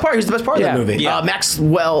was the best part. He was the best part of that movie. Yeah. Max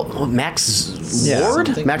Lord. Max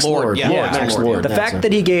Lord. Max Lord. The fact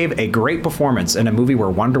that he gave a great performance in a movie where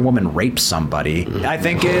Wonder Woman rapes somebody, I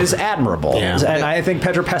think is admirable. And I think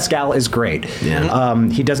Pedro Pascal is great.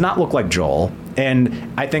 He does not look like Joel.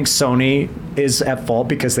 And I think Sony is at fault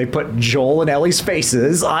because they put Joel and Ellie's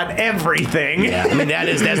faces on everything. Yeah, I mean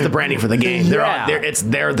that's the branding for the game.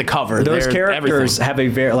 They're the cover. Those characters have a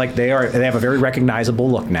very they have a very recognizable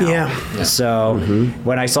look now. Yeah. So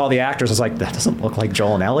when I saw the actors, I was like, that doesn't look like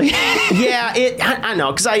Joel and Ellie. I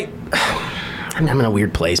know because I'm in a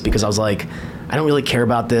weird place because I was like, I don't really care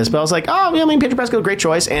about this, but I was like, Pedro Pascal, great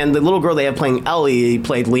choice. And the little girl they have playing Ellie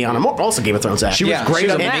played Lyanna Mormont, also Game of Thrones actor. She was great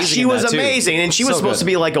on that. She was amazing, and she was supposed to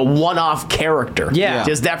be like a one-off character. Yeah.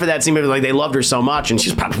 Just after that scene, like they loved her so much, and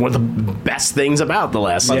she's probably one of the best things about the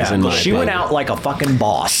last season. She went out like a fucking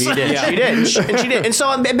boss. She did. She did. And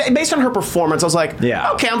so based on her performance, I was like,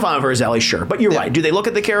 okay, I'm fine with her as Ellie, sure. But you're right. Do they look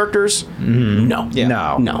at the characters? No.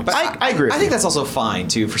 No. But I agree. I think that's also fine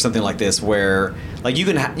too for something like this, where like you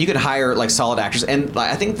can hire like solid actors, and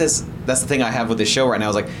like, I think that's the thing I have with this show right now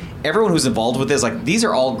is like everyone who's involved with this, like these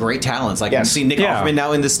are all great talents. Like you see Nick Offerman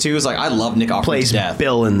now in this too. Is like I love Nick Offerman. Plays to death.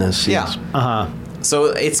 Bill in this. Yeah. So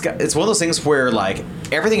it's one of those things where like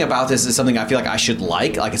everything about this is something I feel like I should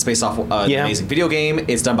like. Like it's based off an amazing video game.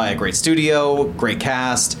 It's done by a great studio, great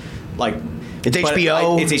cast. Like it's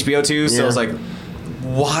HBO. It's HBO too. So it's like,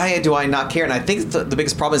 why do I not care? And I think the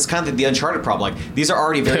biggest problem is kind of the Uncharted problem. Like these are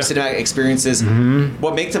already very cinematic experiences.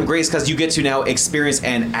 What makes them great is because you get to now experience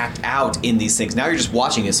and act out in these things. Now you're just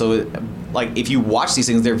watching it. So like if you watch these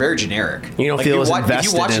things, they're very generic. You don't feel as invested in it.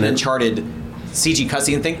 If you watch an Uncharted CG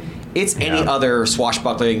cutscene thing, it's any other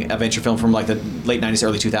swashbuckling adventure film from like the late 90s,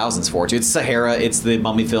 early 2000s for it. It's Sahara, it's the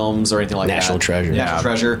Mummy films or anything like National that. Treasure. National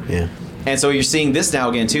Treasure. Yeah. And so you're seeing this now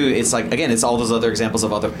again too. It's like again, it's all those other examples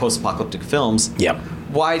of other post-apocalyptic films. Yep.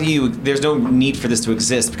 Why there's no need for this to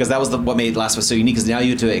exist, because that was what made Last of Us so unique, is now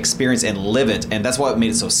you have to experience and live it, and that's what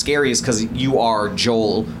made it so scary, is because you are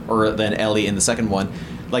Joel or then Ellie in the second one.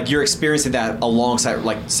 Like you're experiencing that alongside,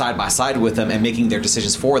 like side by side with them and making their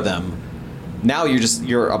decisions for them. Now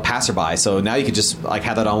you're a passerby, so now you can just like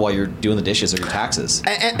have that on while you're doing the dishes or your taxes.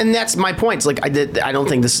 And that's my point. It's like I don't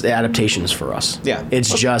think this adaptation is for us. Yeah,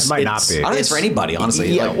 it's just might not be. I don't think it's for anybody,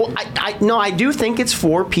 honestly. Yeah, like, well, I do think it's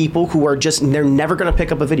for people who are they're never going to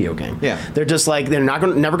pick up a video game. Yeah, they're just like never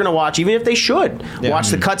going to watch, even if they should watch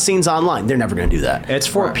the cutscenes online. They're never going to do that. It's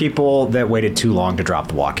for people that waited too long to drop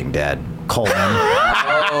The Walking Dead. Coleman.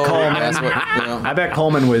 I bet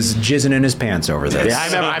Coleman was jizzing in his pants over this.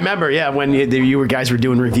 Yeah, I remember. Yeah, when you guys were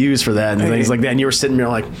doing reviews for that and things like that, and you were sitting there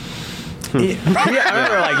like. I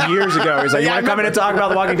remember like years ago. He's like, "You want to come in and talk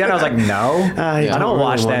about The Walking Dead?" I was like, "No, I don't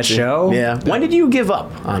watch that show." Yeah. When did you give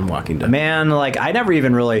up on Walking Dead? Man, like I never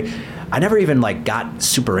even really. I never even like got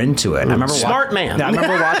super into it. I remember Smart man. I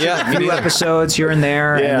remember watching a few episodes here and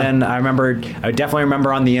there, and then I definitely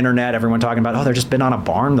remember on the internet everyone talking about, oh, they've just been on a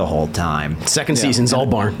barn the whole time. Second season's all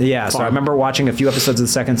barn. Yeah, so I remember watching a few episodes of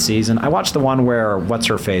the second season. I watched the one where what's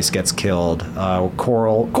her face gets killed.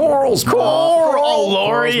 Coral's mom. Oh,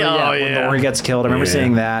 Lori. When Lori gets killed. I remember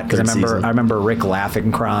seeing that because I remember Rick laughing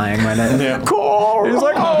and crying when Coral. He's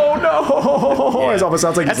like, oh no. It almost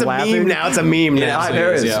sounds like that's he's a laughing. meme now. It's a meme now.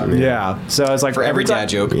 Yeah. So it's like for every dad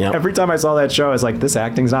joke. Every time I saw that show, I was like, this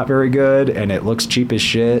acting's not very good and it looks cheap as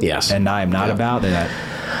shit. Yes. And I am not about that.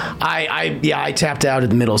 I tapped out at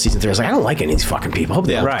the middle of season 3. I was like, I don't like any of these fucking people. I hope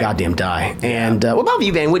they all goddamn die. And what about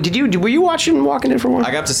you, Van? Were you watching Walking Dead for a while?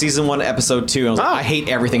 I got up to season 1, episode 2, and I was like, I hate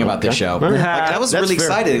everything about this show. Like, I was really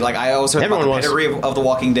excited. Like, I always heard about the pedigree of The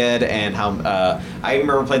Walking Dead and how I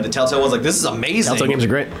remember playing the Telltale ones. Like, this is amazing. Telltale games are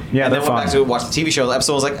great. Yeah, and then fun. went back to watch the TV show. The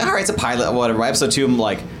episode was like, all right, it's a pilot, whatever. Episode 2, I'm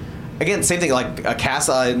like, again, same thing. Like a cast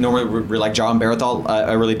I normally like John Barathol.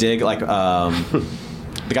 I really dig. Like.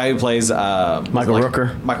 The guy who plays Michael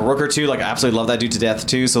Rooker. Michael Rooker too. Like I absolutely love that dude to death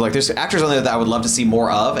too. So like there's actors on there that I would love to see more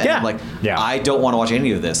of. And I'm like, I don't want to watch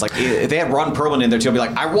any of this. Like if they had Ron Perlman in there too, I'd be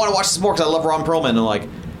like, I want to watch this more because I love Ron Perlman. And like,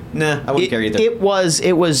 nah, I wouldn't care either. It was.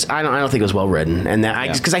 I don't think it was well written, and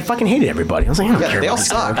that because I fucking hated everybody. I was like, I don't care they about all these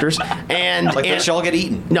suck. characters. And like they should all get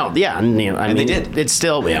eaten. No, yeah, I mean, they did. It's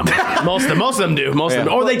still most of them do. Most of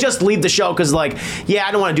them, or they just leave the show because like,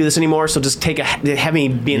 I don't want to do this anymore. So just have me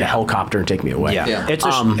be in a helicopter and take me away. Yeah.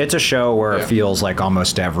 It's a show where it feels like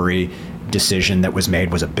almost every decision that was made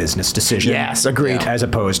was a business decision. Yes, agreed. As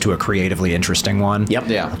opposed to a creatively interesting one. Yep.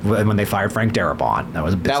 Yeah. When they fired Frank Darabont, that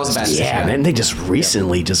was a business decision. Yeah, and they just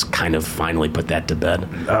recently just kind of finally put that to bed. I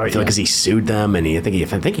feel like because he sued them, and I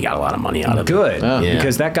think he got a lot of money out of it. Good,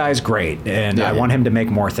 because that guy's great, and I want him to make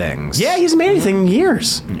more things. Yeah, he hasn't made anything in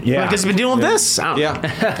years. Yeah, because he's been dealing with this.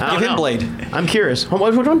 Give him Blade. I'm curious. Which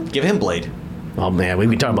one? Give him Blade. Oh man,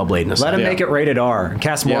 we talking about Blade in a second. Let him make it rated R.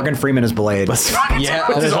 Cast Morgan Freeman as Blade. Yeah,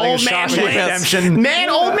 this old man Blade.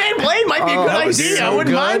 Old man Blade might be a good idea. So I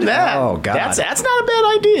wouldn't mind that. Oh god, that's not a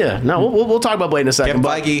bad idea. No, we'll talk about Blade in a second.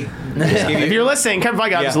 Kevin Feige. If you're listening, Kevin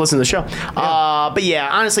Feige obviously listen to the show. But yeah,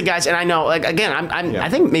 honestly, guys, and I know, like again, I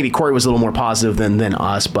think maybe Corey was a little more positive than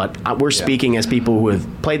us, but we're speaking as people who have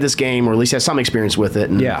played this game or at least have some experience with it.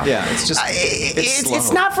 And it's just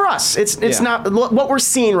it's not for us. It's not what we're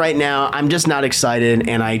seeing right now. I'm just not excited,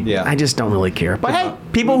 and I just don't really care. But hey,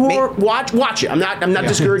 people who are watch it. I'm not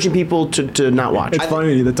discouraging people to not watch. It's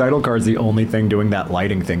funny. The title card's the only thing doing that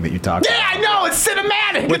lighting thing that you talked about. Yeah, I know. It's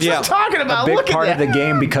cinematic. That's what I'm talking about. A big Look part at of the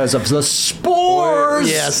game because of the spores.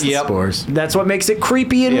 Yes, the spores. That's what makes it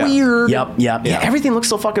creepy and weird. Yep. Yeah, everything looks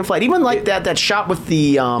so fucking flat. Even like that shot with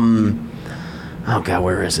the oh god,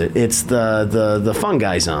 where is it? It's the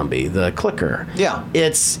fungi zombie, the clicker. Yeah.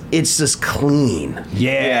 It's just clean.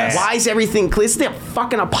 Yeah. Why is everything clean? It's the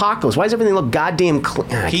fucking apocalypse. Why does everything look goddamn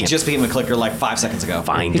clean? He just became a clicker like 5 seconds ago.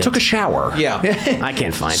 He took a shower. Yeah. I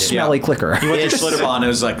can't find it. Smelly clicker. He went to Schlitterbahn and it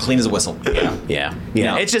was like clean as a whistle. Yeah.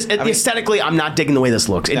 No. It's just aesthetically, I'm not digging the way this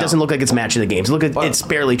looks. It doesn't look like it's matching the games. It's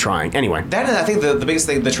barely trying. Anyway. That and I think the biggest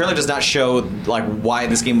thing, the trailer does not show like why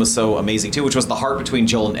this game was so amazing too, which was the heart between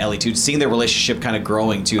Joel and Ellie too. Seeing their relationship kind of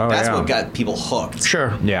growing too. That's what got people hooked.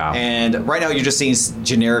 Sure. Yeah. And right now you're just seeing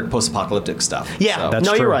generic post-apocalyptic stuff. Yeah. That's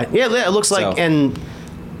no, true. you're right. Yeah, it looks like and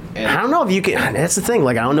I don't know if you can. That's the thing.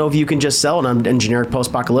 Like, I don't know if you can just sell it on generic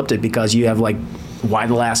post-apocalyptic because you have like Why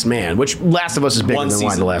the Last Man, which Last of Us is bigger than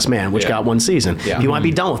Why the Last Man, which got one season. Yeah. You want to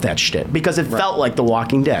be done with that shit because it felt like The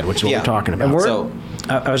Walking Dead, which is what we're talking about.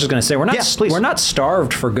 I was just going to say, we're not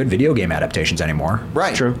starved for good video game adaptations anymore.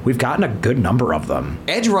 Right. True. We've gotten a good number of them.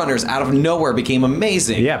 Edge Runners out of nowhere became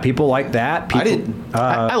amazing. Yeah, people like that. I did.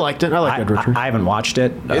 I liked it. I liked Edge Runners. I haven't watched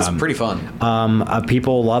it. It's pretty fun.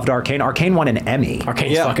 People loved Arcane. Arcane won an Emmy.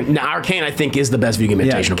 Arcane's fucking. Now, Arcane, I think, is the best video game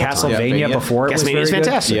adaptation of all time. Castlevania before it was very Castlevania's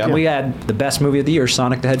fantastic. Good. We had the best movie of the year,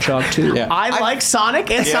 Sonic the Hedgehog 2. I like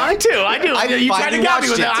Sonic and Sonic 2. I do. You tried to get me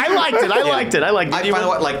with that. I liked it. I liked it. I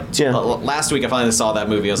finally, last week I finally saw that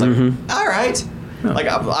movie. I was like, all right. Like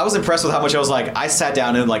I was impressed with how much I was like. I sat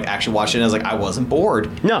down and like actually watched it. And I was like, I wasn't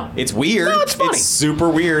bored. No, it's weird. No, it's funny. It's super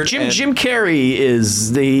weird. Jim Carrey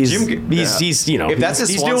is he's you know if that's his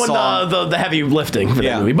he's swan doing song, the heavy lifting for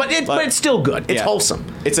that movie. But it's still good. It's wholesome.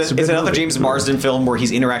 It's another James Marsden film where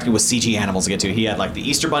he's interacting with CG animals again too. He had like the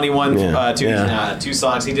Easter Bunny one, two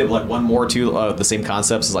songs. He did like one more too. The same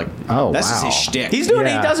concepts. It's like that's just his shtick. He's doing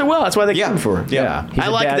it. He does it well. That's why they came for him. Yeah. I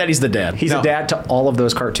like that he's the dad. He's a dad to all of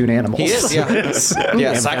those cartoon animals. He is. Yeah.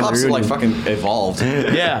 Yeah, Cyclops like fucking evolved.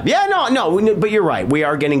 No, but you're right. We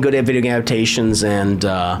are getting good at video game adaptations, and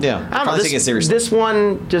I don't know. Take it seriously. This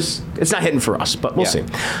one it's not hitting for us, but we'll see.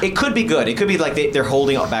 It could be good. It could be like they're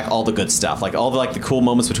holding back all the good stuff, like all the cool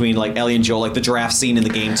moments between like Ellie and Joel, like the giraffe scene in the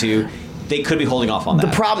game too. They could be holding off on that.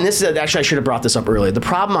 The problem. This is actually I should have brought this up earlier. The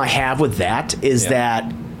problem I have with that is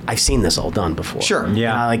that I've seen this all done before. Sure.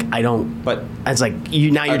 Yeah. I don't. But it's like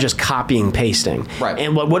you're just copying, pasting. Right.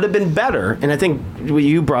 And what would have been better, and I think what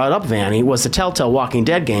you brought up, Vanny, was the Telltale Walking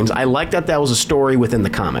Dead games. I like that was a story within the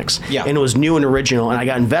comics. Yeah. And it was new and original. And I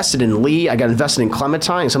got invested in Lee. I got invested in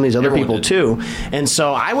Clementine and some of these other people too. And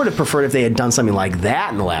so I would have preferred if they had done something like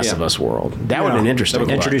that in the Last of Us world. That would have been interesting.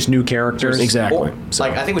 Introduce new characters. Exactly.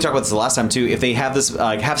 Like I think we talked about this the last time too. If they have this,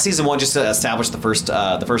 have season 1 just to establish the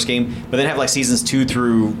first game, but then have like seasons 2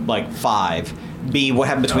 through like 5 be what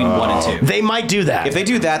happened between 1 and 2. They might do that. If they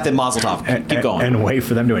do that, then Mazel Tov. Keep going. And wait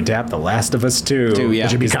for them to adapt The Last of Us 2.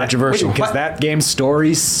 Which would be controversial. Because that game's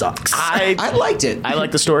story sucks. I liked it. I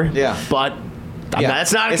like the story. Yeah. But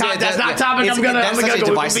that's not a topic. I'm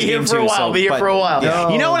gonna be here for a while. Be here for a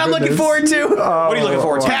while. You know what I'm looking forward to? What are you looking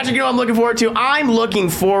forward to? Patrick, you know what I'm looking forward to? I'm looking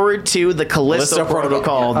forward to the Callisto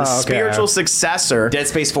Protocol, the spiritual successor. Dead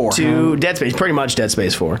Space 4. To Dead Space, pretty much Dead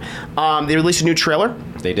Space 4. They released a new trailer.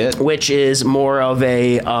 They did. Which is more of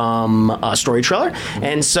a story trailer.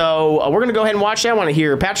 And so we're going to go ahead and watch that. I want to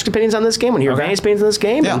hear Patrick's opinions on this game. I want to hear Vanny's opinions on this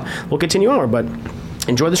game. Yeah. And we'll continue onward. But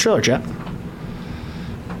enjoy this trailer, chat.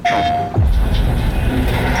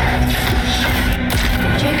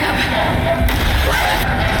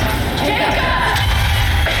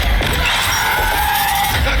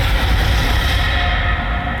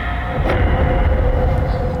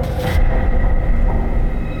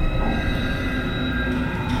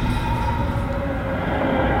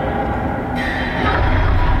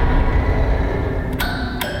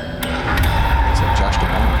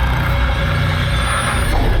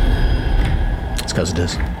 Because it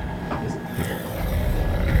is.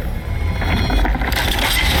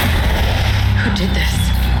 Who did this?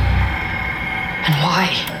 And why?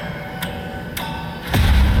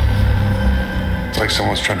 It's like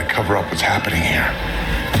someone's trying to cover up what's happening here.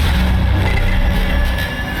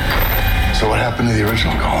 So what happened to the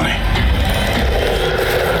original colony?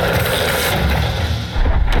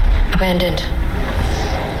 Abandoned.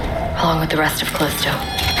 Along with the rest of Callisto.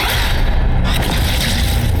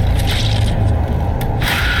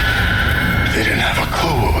 They didn't have a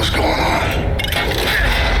clue what was going on.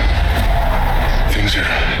 Things are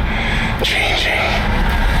changing.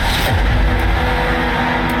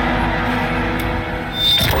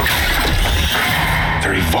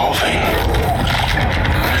 They're evolving.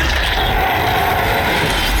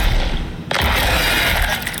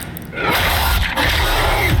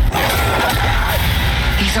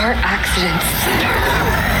 These aren't accidents.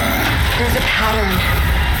 There's a pattern.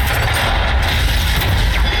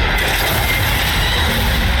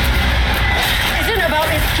 About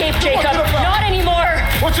escape, Jacob. Not anymore.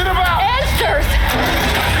 What's it about? Answers.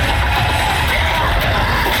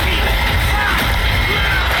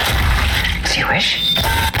 As you wish.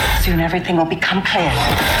 Soon everything will become clear.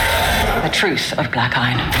 The truth of Black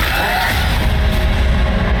Iron.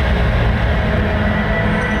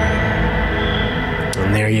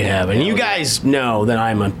 And there you have it. And you guys know that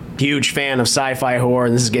I'm a huge fan of sci-fi horror,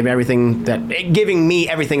 and this is giving me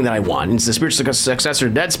everything that I want. It's the spiritual successor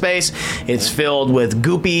to Dead Space. It's filled with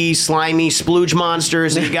goopy, slimy splooge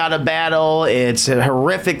monsters that you gotta battle. It's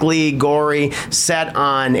horrifically gory, set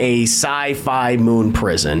on a sci-fi moon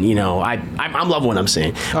prison. You know, I'm loving what I'm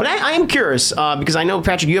seeing. But I am curious because I know,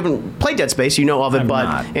 Patrick, you haven't played Dead Space. You know of it,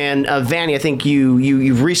 and Vanny, I think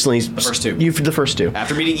you've recently the first two. The first two.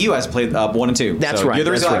 After meeting you, I played 1 and 2. That's right. You're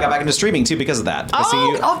the reason I got back into streaming too because of that.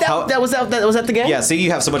 That was that the game? Yeah, see,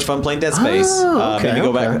 you have so much fun playing Dead Space. Maybe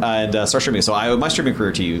go back and start streaming. So I owe my streaming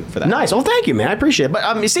career to you for that. Nice. Well, thank you, man. I appreciate it.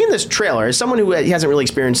 But seeing this trailer, as someone who hasn't really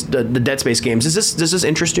experienced the Dead Space games, does this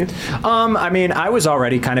interest you? I mean, I was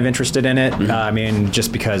already kind of interested in it. I mean,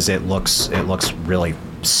 just because it looks really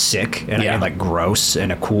sick and I mean, like gross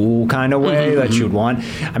in a cool kind of way that you'd want.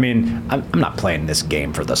 I mean, I'm not playing this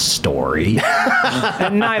game for the story,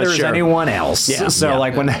 and neither is anyone else. Yeah. So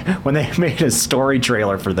like when they made a story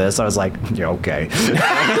trailer for this, I was like, yeah, okay,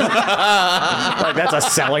 like that's a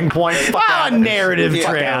selling point. A narrative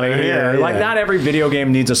trailer here. Like not every video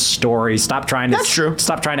game needs a story. Stop trying to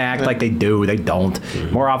act like they do. They don't.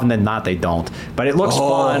 More often than not, they don't. But it looks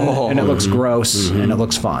fun and it looks gross and it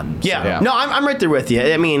looks fun. Yeah. No, I'm right there with you.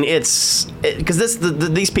 I mean, it's because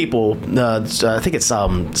these people. I think it's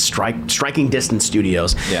Striking Distance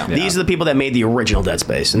Studios. Yeah. These are the people that made the original Dead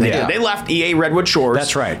Space, and they left EA Redwood Shores.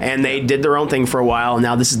 That's right. And they did their own thing for a while. And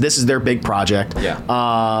now this is their big project. Yeah.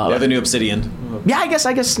 They're the new Obsidian. Yeah, I guess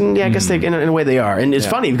they in a way they are, and it's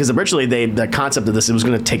funny because originally the concept of this it was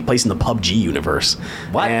going to take place in the PUBG universe.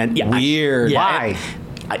 What? And, Weird. Why?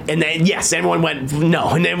 And then everyone went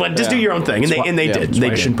no, and they went just do your own thing, and they did.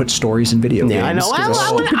 They shouldn't put stories in video games. Yeah, I know. I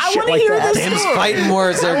want to hear this Damn story. fighting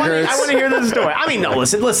words there, Gertz. I want to hear this story. I mean, no,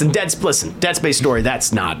 listen. Dead Space story.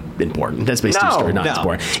 That's not important. Dead Space 2 story not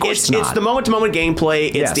important. It's the moment-to-moment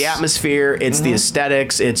gameplay. It's the atmosphere. It's the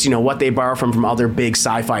aesthetics. It's what they borrow from other big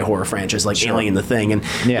sci-fi horror franchises like Alien, The Thing, and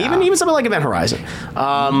even something like Event Horizon.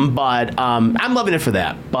 But I'm loving it for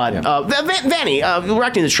that. But Vanny,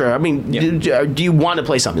 directing the trailer. I mean, do you want to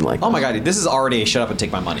play something like that? Oh my god, this is already a shut up and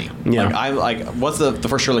take my money. Yeah. Once the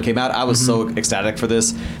first trailer came out, I was so ecstatic for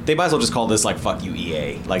this. They might as well just call this like fuck you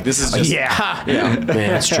EA. Like this is just Man,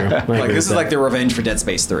 that's true. Like this is like their revenge for Dead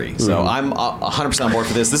Space 3. So I'm 100% on board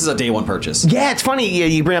for this. This is a day one purchase. Yeah, it's funny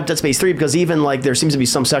you bring up Dead Space 3 because even like there seems to be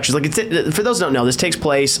some sections like for those who don't know, this takes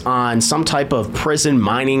place on some type of prison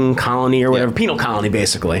mining colony or whatever, penal colony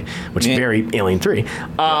basically, which is very Alien 3.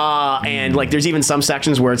 And like there's even some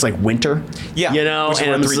sections where it's like winter. Yeah,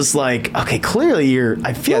 and I'm just like, okay, clearly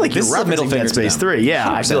I feel like this you're is a middle referencing finger Dead Space to them. 3. Yeah,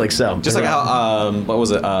 100%. I feel like so. Just like how what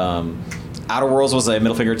was it? Outer Worlds was a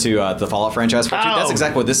middle finger to the Fallout franchise. That's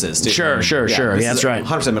exactly what this is too. Sure. Yeah, that's right.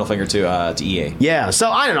 100% middle finger to EA. Yeah,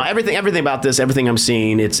 so I don't know everything about this, everything I'm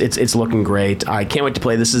seeing, it's looking great. I can't wait to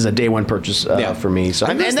play. This is a day one purchase for me. So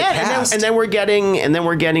and then we're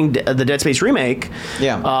getting the Dead Space remake.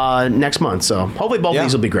 Next month. So hopefully both of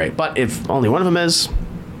these will be great. But if only one of them is.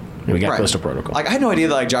 We got Callisto Protocol. Like I had no idea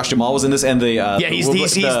that like Josh Jamal was in this, and the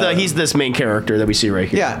he's this main character that we see right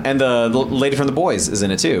here. Yeah, and the lady from The Boys is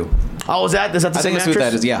in it too. Oh, is that the same actress? I think that's who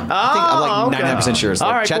that is. Yeah, I'm like 99% sure. So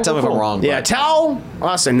all right, chat, tell me if I'm wrong. Yeah, tell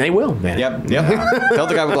us, and they will, man. Yep. Tell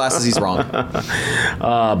the guy with glasses he's wrong.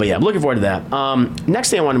 But yeah, I'm looking forward to that.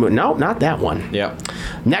 Next thing I want to move. No, not that one. Yeah.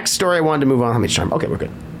 Next story I wanted to move on. How much time? Okay, we're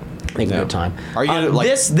good. Making good time. Are you like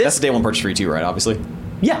this? That's a day one purchase for you too, right? Obviously.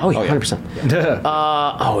 Yeah, 100%.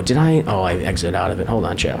 Did I? Oh, I exited out of it. Hold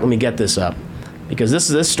on, chat. Let me get this up. Because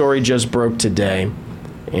this story just broke today,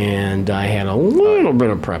 and I had a little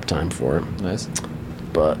bit of prep time for it. Nice.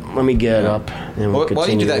 But let me get it up, and we'll continue. Why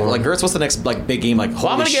do you do that? on. Like, Gertz, what's the next like big game? Like, well,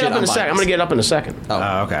 I'm gonna get up in a second. I'm gonna get up in a second.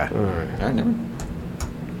 Oh, okay. All right, never.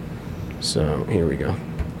 So here we go.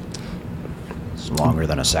 Longer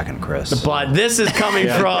than a second, Chris. But this is coming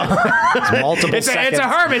from it's multiple seconds. It's a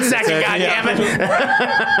Herman second, goddammit.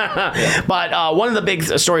 But one of the big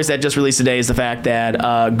stories that just released today is the fact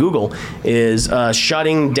that Google is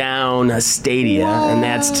shutting down Stadia, and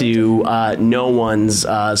that's to no one's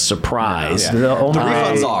surprise. Yeah. The only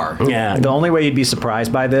refunds are. Yeah. The only way you'd be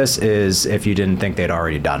surprised by this is if you didn't think they'd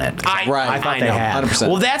already done it. I thought they had. 100%.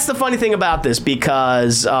 Well, that's the funny thing about this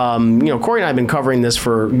because Corey and I have been covering this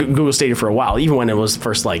for Google Stadia for a while, even when it was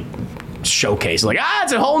first like showcase, like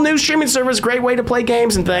it's a whole new streaming service, great way to play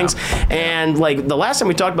games and things. And like the last time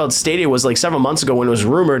we talked about Stadia was like several months ago when it was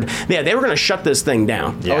rumored they were going to shut this thing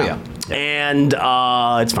down. And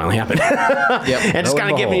it's finally happened. And just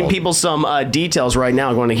kind of giving people some details right now.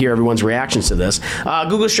 I want to hear everyone's reactions to this.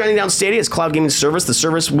 Google's shutting down Stadia, its cloud gaming service. The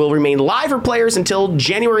service will remain live for players until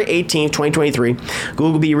January 18th, 2023.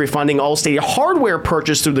 Google will be refunding all Stadia hardware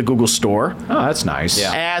purchased through the Google Store. Oh, that's nice.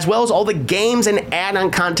 As well as all the games and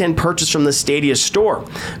add-on content purchased from the Stadia store.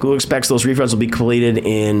 Google expects those refunds will be completed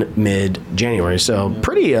in mid-January. So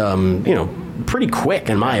pretty, pretty quick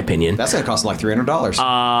in my opinion. That's going to cost like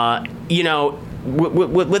 $300.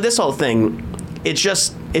 With this whole thing, it's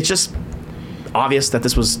just obvious that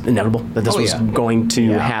this was inevitable, that this was going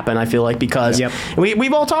to happen, I feel like, because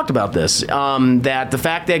we've all talked about this, that the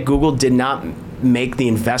fact that Google did not make the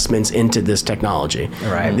investments into this technology.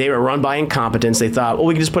 Right. They were run by incompetence. They thought, well,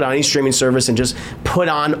 we can just put on any streaming service and just put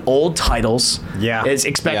on old titles. Yeah. It's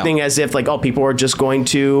expecting as if like, people are just going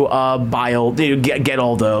to buy old, get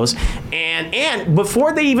all those. And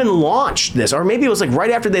before they even launched this, or maybe it was like right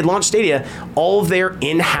after they launched Stadia, all of their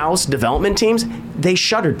in-house development teams, they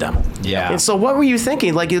shuttered them. Yeah. And so what were you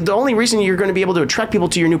thinking? Like the only reason you're going to be able to attract people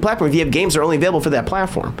to your new platform if you have games that are only available for that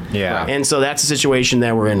platform. Yeah. And so that's the situation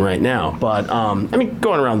that we're in right now. But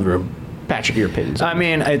going around the room, Patrick, your opinions. I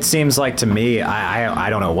mean, it seems like to me, I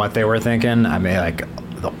don't know what they were thinking. I mean, like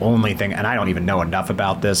the only thing, and I don't even know enough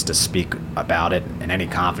about this to speak about it in any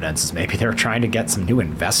confidence, is maybe they're trying to get some new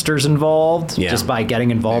investors involved just by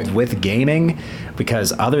getting involved with gaming.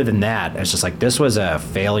 Because other than that, it's just like this was a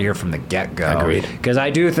failure from the get-go. Agreed. Because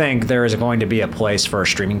I do think there is going to be a place for a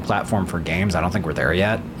streaming platform for games. I don't think we're there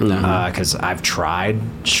yet. Because I've tried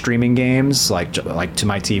streaming games like to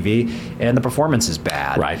my TV, and the performance is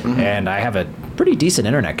bad. Right. And I have a pretty decent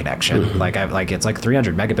internet connection. It's like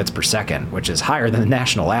 300 megabits per second, which is higher than the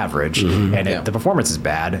national average. And the performance is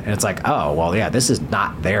bad. And it's like, oh, well, yeah, this is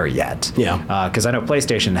not there yet. Yeah. Because I know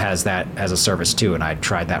PlayStation has that as a service too, and I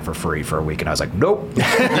tried that for free for a week, and I was like, nope.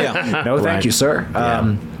 No, thank you, sir.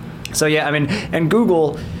 So yeah, I mean, and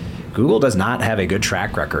Google does not have a good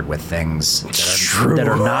track record with things that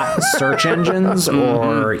are not search engines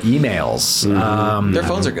or emails. Their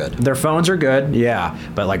phones are good. Their phones are good, yeah.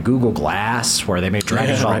 But like Google Glass, where they made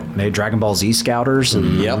Dragon Ball Z Scouters,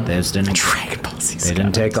 and Dragon Ball Z they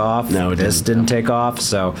didn't take off. No, this didn't take off.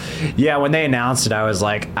 So, yeah, when they announced it, I was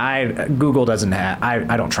like, Google doesn't have.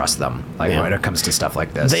 I don't trust them. Like when it comes to stuff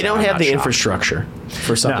like this, they don't have the infrastructure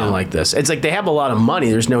for something like this. It's like they have a lot of money.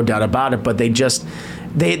 There's no doubt about it, but they just.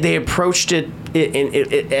 They approached it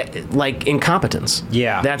like incompetence.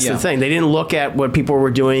 Yeah. That's the thing. They didn't look at what people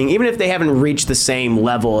were doing, even if they haven't reached the same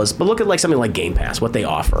level as, but look at like something like Game Pass, what they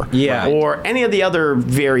offer. Yeah. Or any of the other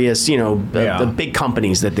various, the big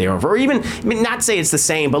companies that they offer. Or even, not say it's the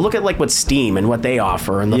same, but look at like what Steam and what they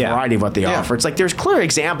offer and the variety of what they offer. It's like there's clear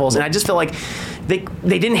examples, and I just feel like they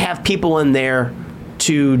didn't have people in there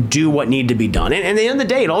to do what needed to be done. And at the end of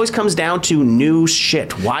the day, it always comes down to new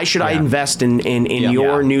shit. Why should I invest in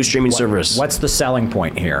your new streaming service? What's the selling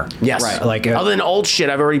point here? Yes. Right. Like other than old shit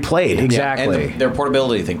I've already played. Exactly. And their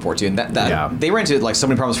portability thing for it too. And that they ran into like so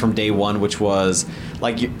many problems from day one, which was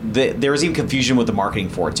like there was even confusion with the marketing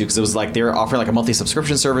for it too, because it was like they were offering like a monthly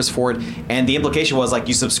subscription service for it, and the implication was like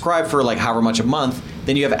you subscribe for like however much a month,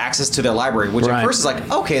 then you have access to their library, which at first is like,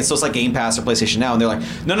 okay, so it's like Game Pass or PlayStation Now, and they're like,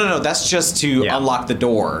 no, that's just to unlock the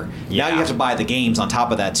door. Now you have to buy the games on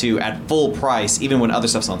top of that too at full price, even when other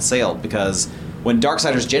stuff's on sale. Because when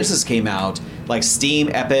Darksiders Genesis came out, like Steam,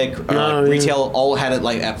 Epic, retail all had it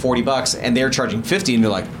like at $40, and they're charging $50, and they're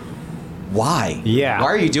like, why? Yeah. Why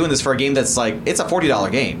are you doing this for a game that's like, it's a $40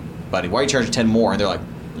 game, buddy? Why are you charging 10 more? And they're like,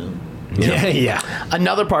 Yeah.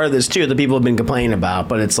 Another part of this too that people have been complaining about,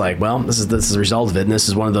 but it's like, well, this is a result of it, and this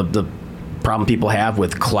is one of the problem people have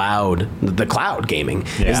with the cloud gaming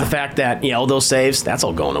is the fact that those saves, that's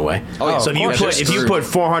all going away. So if you put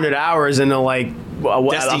 400 hours into like a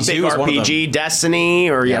big RPG, Destiny,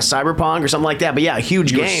 or Cyberpunk or something like that, but a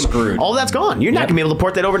huge game, all that's gone. You're not gonna be able to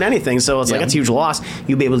port that over to anything, so it's like that's a huge loss.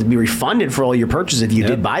 You'll be able to be refunded for all your purchases if you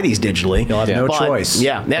did buy these digitally. You'll have no choice.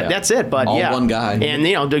 That's it. But all one guy,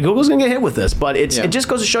 and Google's gonna get hit with this, but it just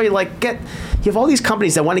goes to show you you have all these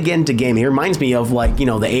companies that want to get into gaming. It reminds me of the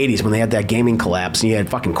 80s when they had that gaming collapse and you had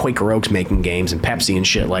fucking Quaker Oaks making games and Pepsi and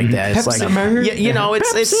shit like that. It's Pepsi like Man.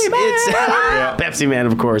 it's Pepsi Man,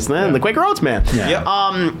 of course, the Quaker Oats man.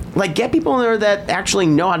 Get people in there that actually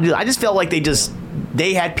know how to do it. I just felt like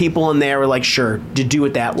they had people in there who were like, sure, to do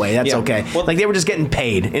it that way, that's okay. Well, like they were just getting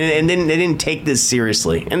paid, and then they didn't take this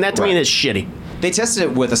seriously, and that to me is shitty. They tested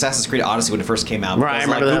it with Assassin's Creed Odyssey when it first came out. Right,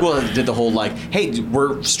 because, Google did the whole hey,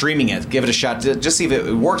 we're streaming it, give it a shot, just see if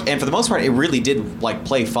it worked. And for the most part, it really did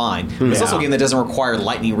play fine. It's also a game that doesn't require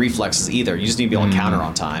lightning reflexes either. You just need to be able to counter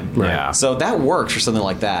on time. Yeah. So that works for something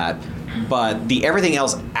like that. But the everything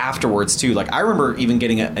else afterwards too. I remember even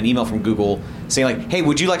getting an email from Google saying hey,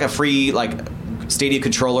 would you like a free Stadia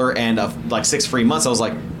controller and 6 free months? I was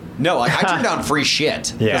like, no, I turned down free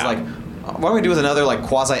shit. Because what am I do with another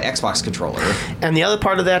quasi Xbox controller? And the other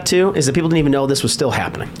part of that too is that people didn't even know this was still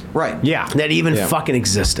happening. Right. Yeah. That even fucking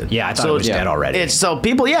existed. Yeah, I thought it was dead already.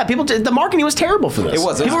 The marketing was terrible for this. It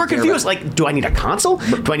was. People were confused. Do I need a console?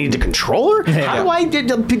 Do I need a controller? How do I?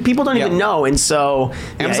 People don't even know. And so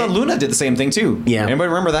Amazon Luna did the same thing too. Yeah. Anybody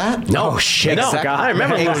remember that? No shit. Exactly. No, God, I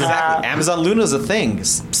remember exactly. Amazon Luna is a thing.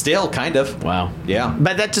 Still, kind of. Wow. Yeah.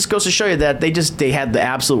 But that just goes to show you that they had the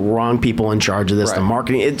absolute wrong people in charge of this. Right. The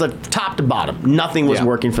marketing, it's top to bottom. Nothing was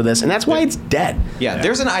working for this, and that's why it's dead. Yeah,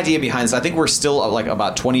 there's an idea behind this. I think we're still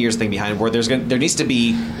about 20 years thing behind where there needs to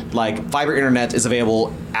be fiber internet is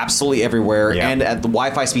available absolutely everywhere, and the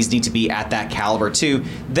Wi-Fi speeds need to be at that caliber too.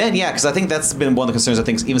 Then because I think that's been one of the concerns I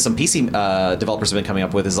think even some PC developers have been coming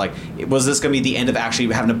up with is was this going to be the end of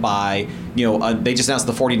actually having to buy they just announced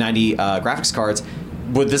the 4090 graphics cards.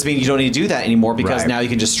 Would this mean you don't need to do that anymore because now you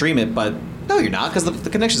can just stream it? But No, you're not, because the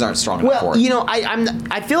connections aren't strong enough for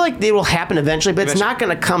it. I feel like it will happen eventually, but it's not going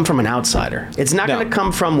to come from an outsider. It's not going to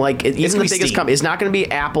come from even the biggest company. It's not going to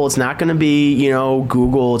be Apple. It's not going to be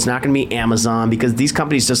Google. It's not going to be Amazon, because these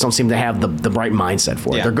companies just don't seem to have the right mindset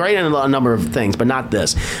for it. Yeah. They're great in a number of things, but not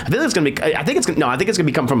this. I think it's going to be. I think it's going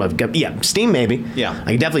to come from Steam maybe. Yeah.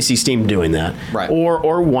 I can definitely see Steam doing that. Right.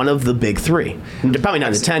 Or one of the big three. Probably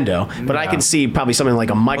not Nintendo, but I can see probably something like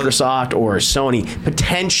a Microsoft or a Sony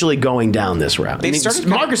potentially going down this route.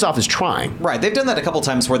 Microsoft is trying. Right, they've done that a couple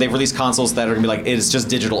times where they've released consoles that are gonna be like, it's just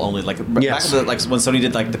digital only. Like back in when Sony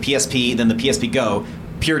did like the PSP, then the PSP Go,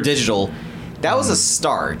 pure digital. That was a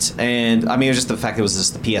start, and I mean, it was just the fact that it was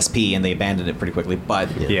just the PSP, and they abandoned it pretty quickly. But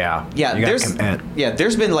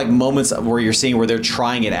there's been like moments where you're seeing where they're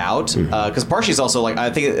trying it out, because partially it's also like,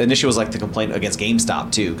 I think initially was like the complaint against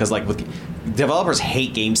GameStop too, because like developers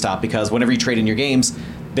hate GameStop because whenever you trade in your games,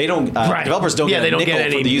 they don't. Developers don't get any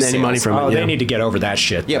money from it. They need to get over that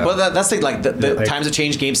shit. Yeah, but that's the times have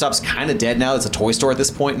changed. GameStop's kind of dead now. It's a toy store at this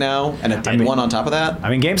point now, and a dead one on top of that. I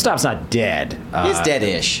mean, GameStop's not dead. It's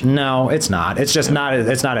dead-ish. No, it's not. It's just not.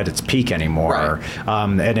 It's not at its peak anymore,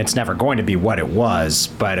 and it's never going to be what it was.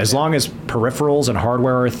 But as long as peripherals and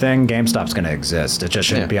hardware are a thing, GameStop's going to exist. It just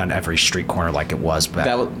shouldn't be on every street corner like it was. But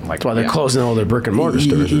that's why they're closing all their brick and mortar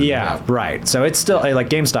stores. Yeah, right. So it's still like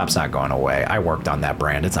GameStop's not going away. I worked on that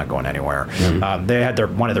brand. It's not going anywhere. Mm-hmm. They had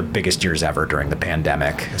one of their biggest years ever during the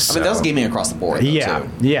pandemic. So. I mean, that was gaming across the board.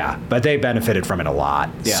 Yeah, but they benefited from it a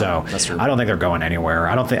lot. Yeah, so that's true. I don't think they're going anywhere.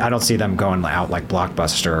 I don't see them going out like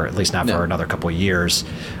Blockbuster, at least not for another couple of years.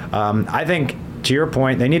 I think, to your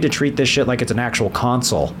point, they need to treat this shit like it's an actual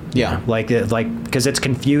console. Yeah, like because it's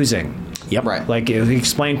confusing. Yep. Right. Like,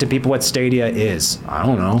 explain to people what Stadia is. I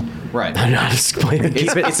don't know. Right. I'm not explaining.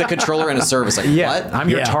 It's a controller and a service. Like, what? I'm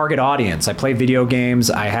your target audience. I play video games.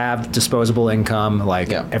 I have disposable income.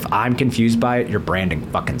 Like, if I'm confused by it, your branding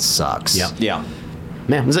fucking sucks. Yeah.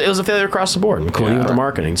 Man, it was a failure across the board, including with the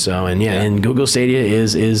marketing. So, and Google Stadia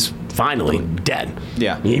is finally dead.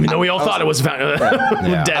 Yeah. Even though we all thought it was dead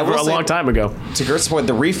for a long time ago. To Gert's point,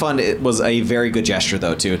 the refund was a very good gesture,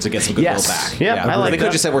 though, too, to get some goodwill back. Yeah, I like they could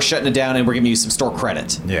have just said, we're shutting it down and we're giving you some store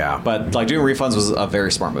credit. Yeah. But like doing refunds was a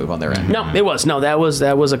very smart move on their end. No, it was. No, that was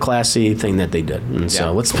a classy thing that they did. And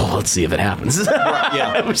so let's see if it happens.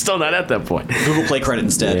 We're still not at that point. Google Play credit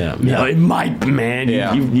instead. Yeah. It might, man.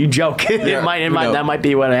 You joke. It might. That might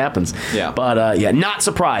be what happens. Yeah. But not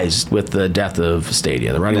surprised with the death of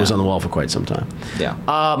Stadia. The writing was on the wall for quite some time. Yeah.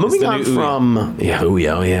 Moving on from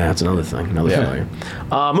that's another thing, another failure.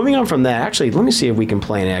 Moving on from that, actually, let me see if we can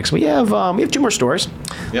play next. We have 2 more stories.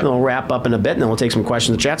 Yep. Then we'll wrap up in a bit, and then we'll take some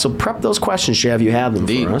questions in the chat. So prep those questions, Chev. You have them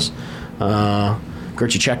for us.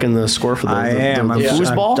 Gert, you checking the score for the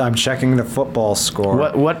foosball? I'm checking the football score.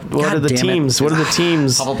 What are the teams? What are the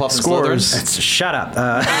teams' scores? Shut up.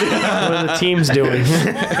 What are the teams doing? It's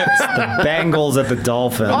the Bengals at the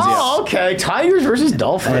Dolphins. Oh, okay. Tigers versus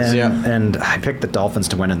Dolphins. And I picked the Dolphins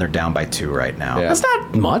to win, and they're down by 2 right now. Yeah. That's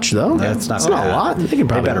not much, though. That's not a lot. They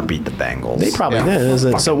better beat the Bengals. They probably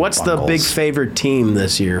did. So what's the big favorite team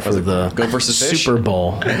this year for the Super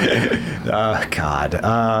Bowl?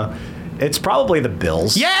 God. It's probably the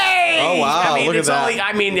Bills. Yay! Oh, wow. Look at that.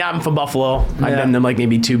 I'm from Buffalo. I've been to like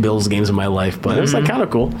maybe 2 Bills games in my life, but it was like kind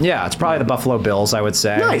of cool. Yeah, it's probably the Buffalo Bills, I would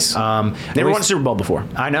say. Nice. Never won a Super Bowl before.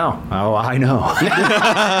 I know. Oh, I know.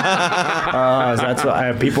 That's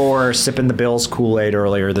why people were sipping the Bills Kool-Aid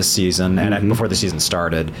earlier this season, and before the season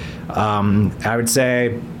started. I would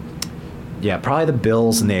say... Yeah, probably the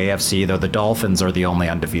Bills in the AFC, though the Dolphins are the only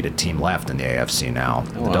undefeated team left in the AFC now.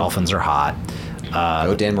 The Dolphins are hot.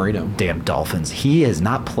 Go Dan Marino. Damn Dolphins. He has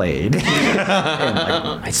not played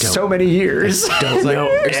in so many years. Don't know.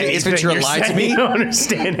 Is Ventura lied to me? I don't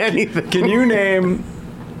understand anything. Can you name...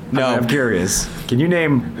 No. I'm curious. Can you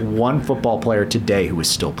name one football player today who is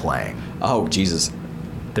still playing? Oh, Jesus.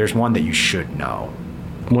 There's one that you should know.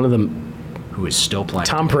 One of them... Who is still playing?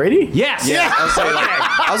 Tom Brady? Yes. Yeah. I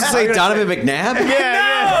was going to say Donovan McNabb.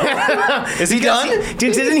 Yeah. Is he done?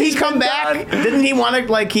 Didn't he come back? Didn't he want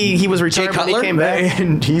to, like, he was retired when he came back?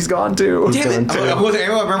 And he's gone too. Damn it. I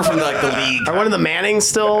remember from the league. Are one of the Mannings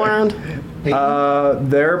still around?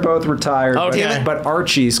 They're both retired. Okay. But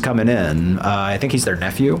Archie's coming in. I think he's their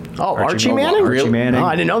nephew. Oh, Archie Manning? Archie Manning. Oh,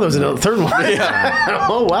 I didn't know there was another third one.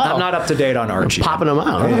 Oh, wow. I'm not up to date on Archie. Popping them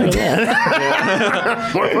out.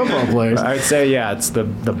 More football players. I'd say, it's the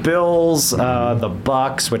Bills, the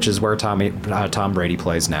Bucks, which is where Tom Brady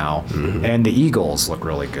plays now, and the Eagles look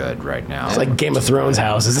really good right now. It's like Game of Thrones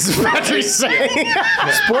houses. This is what you're saying.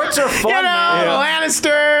 Sports are fun, man. The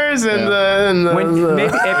Lannisters and the maybe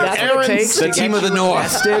if that's what it takes. the team of the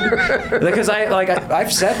North. Because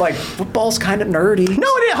I've said like football's kind of nerdy. No,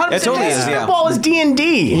 it is. 100%. It totally is. Yeah. Football is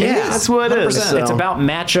D&D. Yeah, that's what it is. 100%. It's about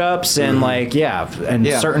matchups and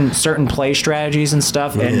certain play strategies and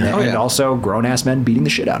stuff, and also grown ass men beating the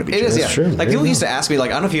shit out of each other. It is, yeah. True. Like people used to ask me,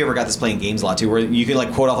 like, I don't know if you ever got this playing games a lot too, where you can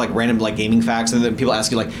like quote off like random like gaming facts, and then people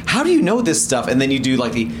ask you like, how do you know this stuff? And then you do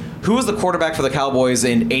like who was the quarterback for the Cowboys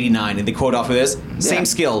in '89, and they quote off of this same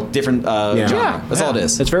skill, different genre. That's all it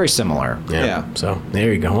is. It's very similar. Yeah. So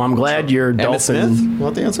there you go. Well, I'm glad your Dolphin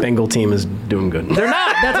Bengal team is doing good. They're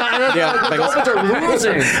not. That's the Dolphins are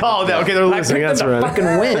losing. Oh, okay, they're losing. That's right.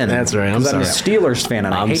 Fucking win. That's right. I'm sorry. a Steelers fan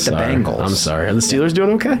and I hate the Bengals. I'm sorry. Are the Steelers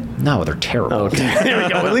doing okay? No, they're terrible. Okay. There we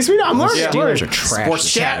go. At least we know. I'm learning. Steelers are trash.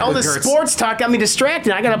 Sports chat. Oh, the sports talk got me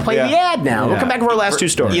distracted. I got to play the ad now. We'll come back for our last two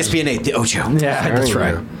stories. ESPN 8, the Ocho. Yeah, that's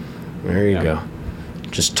right. There you go.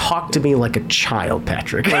 Just talk to me like a child,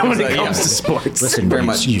 Patrick, when it comes to sports. Listen, very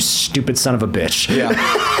much. You stupid son of a bitch. Yeah.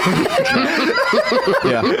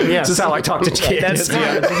 This is how I talk to kids. That's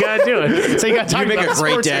you gotta do it. So you gotta talk You make about a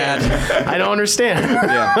great sports dad. here. I don't understand.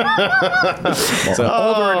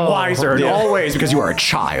 Older and wiser in all ways because you are a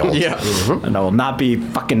child. Yeah. And I will not be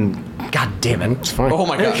fucking. God damn it. It's fine. Oh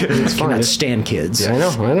my God. It's fine. I cannot stand kids. Yeah,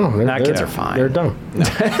 I know. Kids are fine. They're dumb.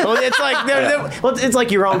 Well, it's like it's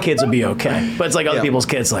like your own kids would be okay, but it's like other people's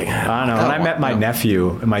kids. Like I don't know. When I met my nephew,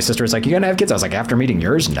 and my sister was like, "You gonna have kids?" I was like, "After meeting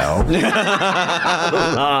yours, no."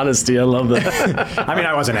 Honesty, I love that. I mean,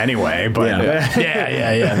 I wasn't anyway, but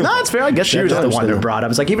yeah. No, it's fair. I guess she was the one who brought up. I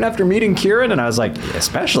was like, even after meeting Kieran, and I was like,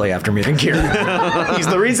 especially after meeting Kieran. He's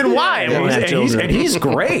the reason why. And he's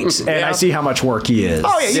great, and I see how much work he is.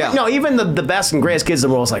 Oh yeah. No, even the best and greatest kids in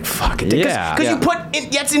the world is like, fuck it. Because you put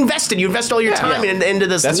it's invested. You invest all your time into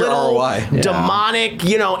this little demonic,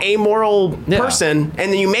 amoral person,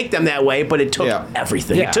 and then you make them that way. But it took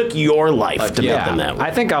everything. It took your life to make them that way.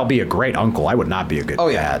 I think I'll be a great uncle. I would not be a good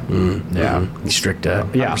dad. Yeah. Strict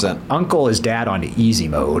dad. Yeah. 100%. Uncle is dad on easy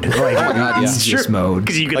mode. Like, oh my God, easiest mode.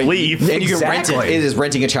 Because you can leave. And you can rent it. It is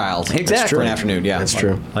renting a child. Exactly. For an afternoon. Yeah. That's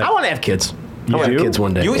true. I want to have kids. I want to have kids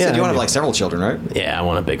one day. You said you want to have like several children, right? Yeah, I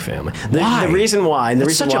want a big family. Why? The reason why.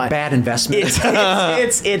 That's such a bad investment.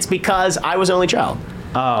 It's because I was only child.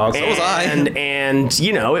 Oh, okay. So was I. And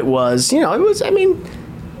it was. I mean.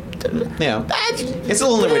 Yeah, it's the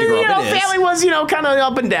only way to grow up. Family was, kind of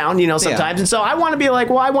up and down, sometimes, and so I want to be like,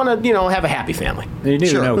 well, I want to, have a happy family. You need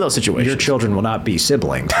to know those situations. Your children will not be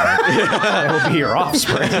siblings. They will be your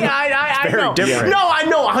offspring. Yeah, I very know. different. No, I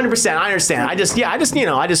know, 100%. I understand. I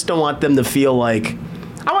just don't want them to feel like.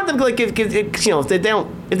 I want them to like, if they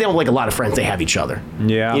don't like a lot of friends, they have each other.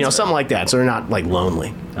 Yeah, something like that, so they're not like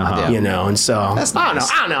lonely. And so that's nice.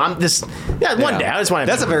 I don't know. I'm just one day I just want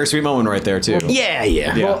to. That's a very sweet moment right there too.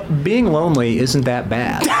 Yeah. Well, being lonely isn't that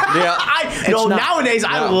bad. Nowadays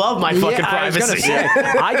I love my fucking privacy.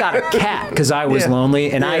 I got a cat because I was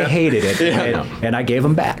lonely and I hated it, and I gave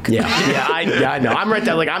him back. I know. I'm right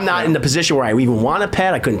there. Like I'm not in the position where I even want a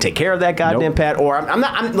pet. I couldn't take care of that goddamn pet, or I'm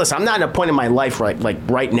not. Listen, I'm not in a point in my life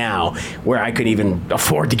right now where I could even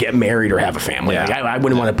afford to get married or have a family. Yeah. Like, I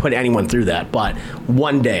wouldn't want to put anyone through that, but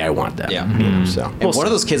one day I want that. Yeah. So and one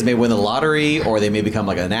of those kids may win the lottery, or they may become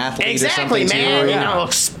like an athlete or something. Man. Too.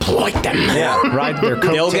 Exploit them. Yeah. Ride their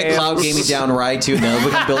coattails. They'll get cloud gaming down right too. They'll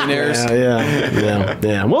become billionaires.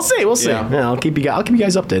 Yeah. We'll see. Yeah. I'll keep you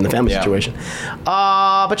guys updated in the family situation.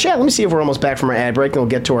 But Chad, let me see if we're almost back from our ad break, and we'll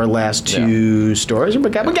get to our last two stories.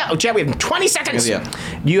 Chad, we have 20 seconds. Yeah.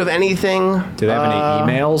 Do you have anything? Do they have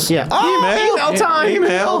any emails? Yeah. Email time.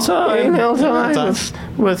 Email time.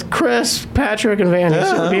 With Chris, Patrick, and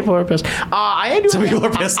Vandy. Some people are pissed. Some people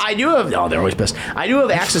are pissed. I do have. Oh, they're always pissed. I do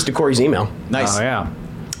have access to Corey's email. Nice. Oh yeah.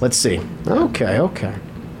 Let's see. Okay.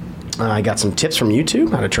 I got some tips from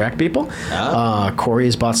YouTube how to track people. Corey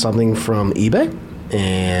has bought something from eBay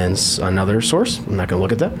and another source. I'm not going to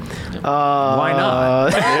look at that. Why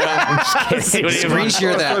not? Screen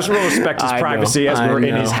share that. First, we'll respect his privacy as we're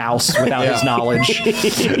in his house without his knowledge.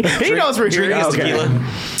 He knows we're drinking his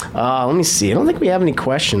tequila. Let me see. I don't think we have any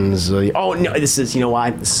questions. No, this is. You know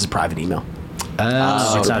why? This is a private email.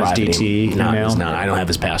 It's not his DT email? No, it's not. I don't have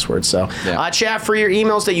his password. So, chat, for your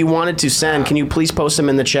emails that you wanted to send, can you please post them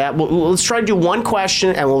in the chat? Let's try to do one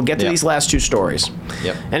question, and we'll get to these last two stories.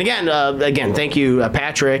 Yep. And again, thank you,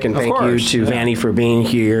 Patrick, and thank you to Vanny for being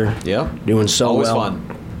here. Yep. Doing so Always well.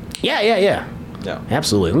 fun. Yeah.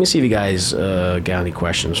 Absolutely. Let me see if you guys got any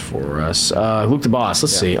questions for us. Luke the Boss.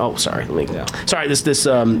 Let's see. Oh, sorry. Sorry.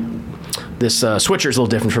 switcher's a little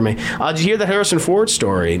different for me. Did you hear the Harrison Ford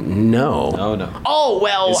story? No. Oh no. Oh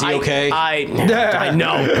well. Is he okay? I know.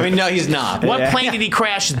 I mean, no, he's not. What plane did he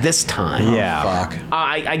crash this time? Yeah. Fuck.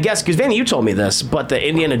 I guess because Vanny, you told me this, but the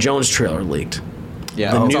Indiana Jones trailer leaked.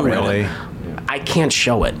 Yeah. The it's new on Reddit. Really? I can't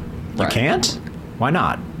show it. You can't? Why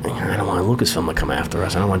not? I don't want Lucasfilm to come after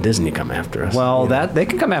us. I don't want Disney to come after us. Well, that they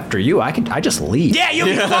can come after you. I just leave. Yeah, you'll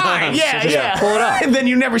be fine. Yeah. Pull it up. And then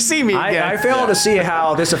you never see me again. I fail to see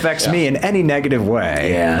how this affects me in any negative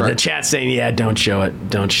way. Yeah, the chat's saying, don't show it.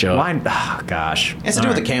 Don't show it. Mine, gosh. It has to do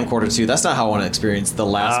with the camcorder too. That's not how I want to experience the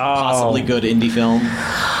last possibly good indie film.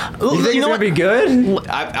 You think it's gonna be good?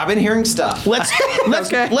 I've been hearing stuff. Let's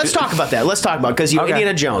talk about that. Let's talk about because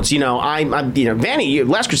Indiana Jones. I'm Vanny.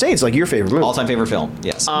 Last Crusade's like your favorite movie. All-time favorite film.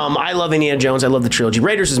 Yes. I love Indiana Jones. I love the trilogy.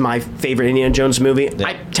 Raiders is my favorite Indiana Jones movie.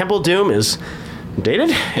 Yeah. Temple of Doom is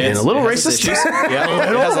dated and a little racist.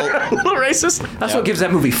 Yeah, a little racist. That's what gives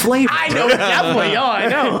that movie flavor. I know, definitely. Oh, I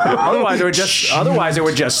know. Otherwise, it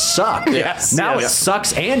would just suck. Yes. Now it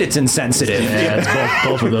sucks and it's insensitive. Yeah, it's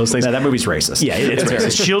both of those things. No, that movie's racist. Yeah, it's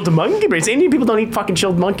racist. Chilled monkey brains. Indian people don't eat fucking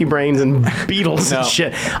chilled monkey brains and beetles and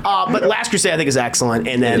shit. But Last Crusade I think is excellent,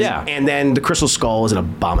 and then the Crystal Skull is an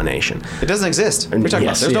abomination. It doesn't exist. We're talking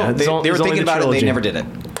about. They were thinking about it. They never did it.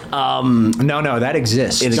 No, that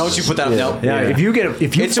exists. Don't you put that? No. Yeah.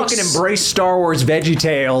 If you fucking embrace Star Wars Veggie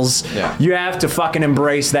Tales, you have to fucking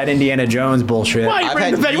embrace that Indiana Jones bullshit.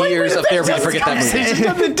 I've had years of therapy to forget that movie. It's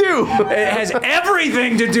nothing to do. It has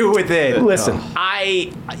everything to do with it. Listen,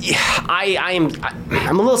 I'm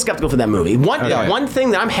a little skeptical for that movie. One thing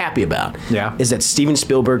that I'm happy about is that Steven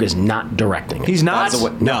Spielberg is not directing it. He's not?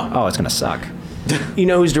 No. Oh, it's gonna suck. You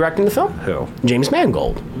know who's directing the film? Who? James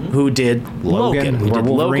Mangold, who did Logan. Where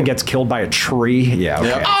Wolverine gets killed by a tree. Yeah. Okay.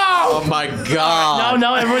 Yep. Oh my God!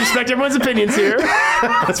 No! Everyone respect everyone's opinions here.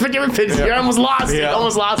 Respect your opinions here. I almost lost it.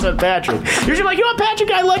 Almost lost it, Patrick. Usually, like, Patrick,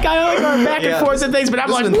 I like our back and forth and things, but I'm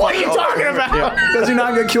like, what are you talking about? Does he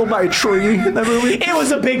not get killed by a tree in that movie? It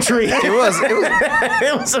was a big tree. It was.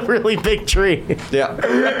 It was a really big tree. Yeah.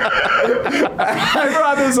 I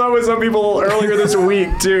brought this up with some people earlier this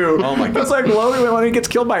week too. Oh my God! It's like Logan when he gets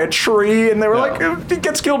killed by a tree, and they were like, he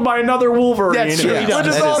gets killed by another Wolverine. That's true. Which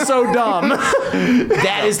is also dumb.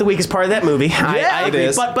 That is the weakest part of that movie. I agree. it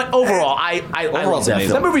is. But overall, I love that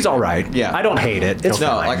film. That movie's all right. Yeah. I don't hate it. It's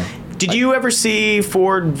fine. Did you ever see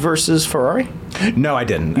Ford versus Ferrari? No, I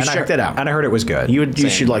didn't. You should check that out. And I heard it was good. You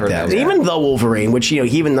should like that. that. Even though Wolverine, which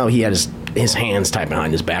even though he had his hands tied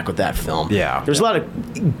behind his back with that film, there's a lot of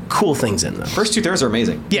cool things in there. First 2/3 are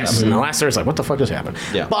amazing. Yes, and the last third is like, what the fuck just happened?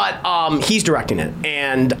 Yeah. But he's directing it,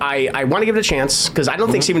 and I want to give it a chance because I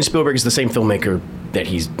don't think Steven Spielberg is the same filmmaker that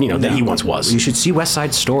that he once was. You should see West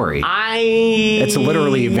Side Story. It's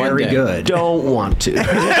literally very good. Don't want to.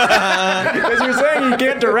 Because you're saying he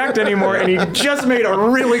can't direct anymore, and he just made a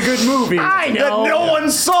really good movie. I know. That no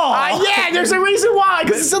one saw. Yeah, there's a reason why.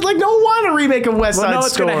 Because it's like no one want a remake of West Side Story. No,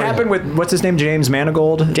 it's going to happen with what's his name, James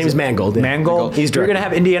Mangold. James Mangold. Yeah. Mangold. You're going to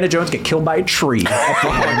have Indiana Jones get killed by a tree. Oh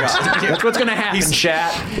my God! That's what's going to happen,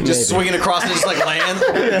 chat. Just swinging across and just like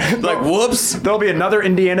land. Like whoops. There'll be another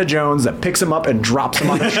Indiana Jones that picks him up and drops him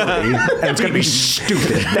on a tree, and it's going to be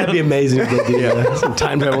stupid. That'd be amazing if they did some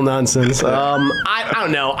time travel nonsense. I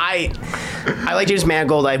don't know. I like James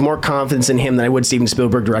Mangold. I have more confidence in him than I would Steven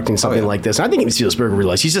Spielberg directing something like this. And I think even Steven Spielberg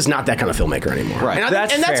realized he's just not that kind of filmmaker anymore. Right. And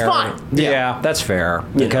that's fine. Yeah, that's fair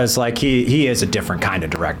because like he is a different kind of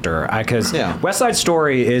director. Because West Side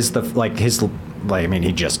Story is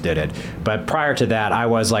he just did it. But prior to that, I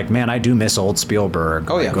was like, man, I do miss old Spielberg.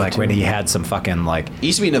 Oh yeah, like when he had some fucking like. It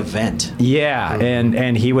used to be an event. Yeah,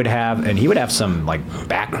 and he would have some like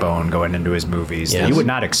backbone going into his movies that you would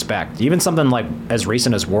not expect. Even something like as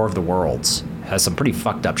recent as War of the Worlds has some pretty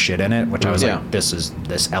fucked up shit in it, which I was like,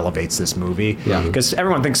 this elevates this movie. Yeah, because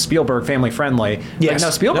everyone thinks Spielberg family friendly. Yes, like, no,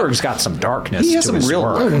 Spielberg's got some darkness. He has to some his real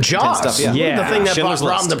work. Jaws stuff. Yeah, the thing that brought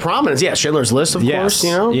Rom to prominence. Yeah, Schindler's List, of course.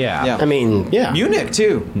 You know. Yeah. I mean, Munich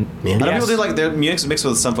too. Yeah. A lot of people do like Munich's mixed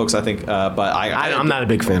with some folks, I think, but I'm not a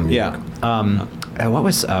big fan of Munich. Yeah. What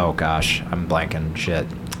was? Oh gosh, I'm blanking. Shit.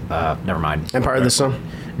 Never mind. Empire of the Sun.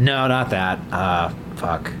 No, not that.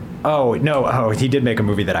 Fuck. Oh no. Oh, he did make a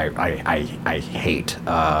movie that I hate.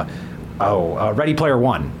 Ready Player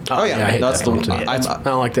One. Oh yeah, I hate that's that the one too. I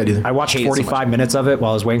don't like that either. I watched 45 minutes of it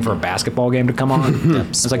while I was waiting for a basketball game to come on. I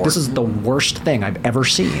was like, this is the worst thing I've ever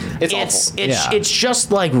seen. It's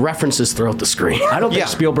just like references throughout the screen. I don't think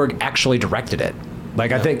Spielberg actually directed it.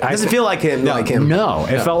 Like, I think it doesn't feel like him. No,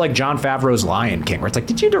 it felt like Jon Favreau's Lion King, where it's like,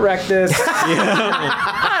 did you direct this?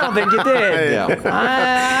 I don't think you did.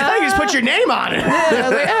 I think just put your name on it.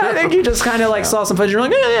 I think you just kind of like saw some footage. You're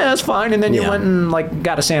like, yeah, that's fine, and then you went and like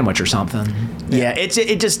got a sandwich or something. Yeah,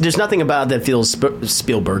 it just there's nothing about it that feels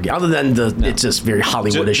Spielberg other than it's just very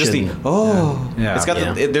Hollywoodish. Just the it's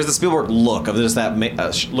got there's the Spielberg look of just that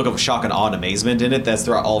look of shock and awe and amazement in it. That's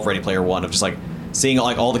throughout all of Ready Player One of just like seeing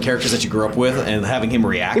like all the characters that you grew up with and having him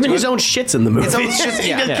react. Even to his own shits in the movie. His own shits,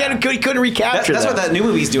 he couldn't recapture that's what that new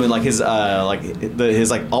movie's doing. Like his his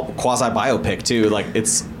quasi biopic too. Like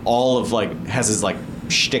it's all of like has his like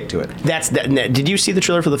shtick to it. Did you see the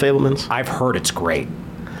trailer for The Fabelmans? I've heard it's great.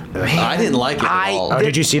 I didn't like it at all.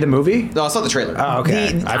 Did you see the movie? No, I saw the trailer. Oh,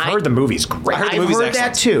 okay. I've heard the movie's great. I've heard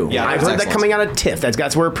that too. Yeah, I've heard that coming out of TIFF.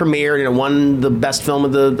 That's where it premiered and it won the best film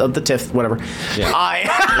of the TIFF, whatever. Yeah.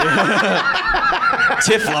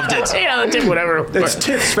 TIFF loved it. Yeah, TIFF, whatever. It's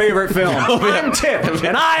TIFF's favorite film. I'm TIFF,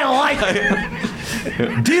 and I like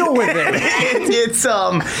it. Deal with it.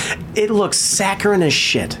 It looks saccharine as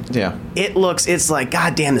shit. Yeah. It's like,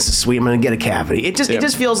 God damn, this is sweet. I'm gonna get a cavity. It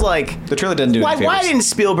just feels like the trailer didn't do any favors. Why didn't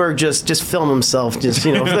Spielberg just film himself for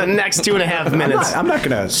the next 2.5 minutes? I'm not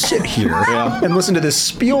gonna sit here and listen to this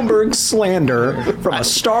Spielberg slander from a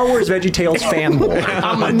Star Wars VeggieTales fanboy.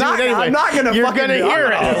 I'm not gonna. You're gonna hear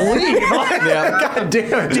it. God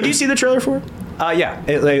damn it. Did you see the trailer for it? Yeah,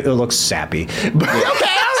 it looks sappy. Okay, all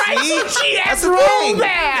right. That's the thing.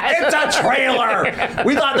 It's a trailer.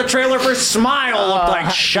 We thought the trailer for Smile looked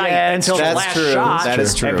like shite until the last shot. That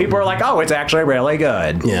is true. And people are like, "Oh, it's actually really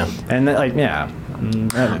good." Yeah. And like, yeah.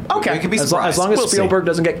 Okay. We could be as surprised. long as Spielberg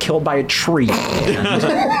doesn't get killed by a tree.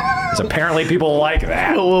 Because apparently people like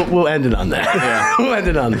that. We'll end it on that. Yeah. We'll end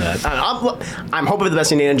it on that. I'm hoping for the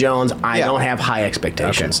best Indiana Jones. I don't have high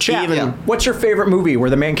expectations. Okay. What's your favorite movie where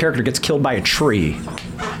the main character gets killed by a tree?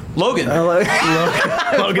 Logan. Logan's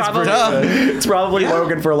pretty good. It's probably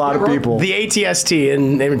Logan for a lot of people. The ATST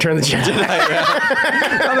in Return of the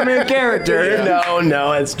Jedi. Not the main character.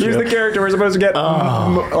 No, it's true. He's the character we're supposed to get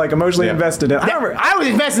emotionally invested in. I was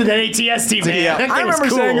invested in ATST, man. Yeah. I remember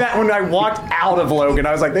saying that when I walked out of Logan.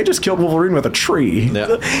 I was like, they just killed Wolverine with a tree. Yeah.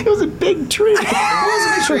 It was a big tree. It was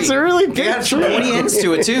a big tree. It's a really big tree. 20 ends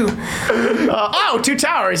to it, too. Two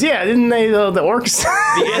towers. Yeah, didn't they? The orcs.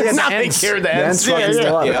 Nothing cared the ends.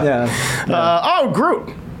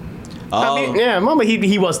 Groot. Mama,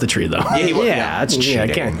 he was the tree though. Yeah, he was. Yeah, that's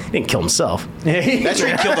cheating. He didn't kill himself. That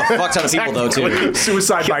tree killed a fuck ton of people though too.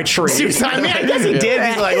 Suicide by tree. Suicide. I guess he did.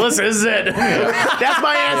 He's like, listen, this is it. That's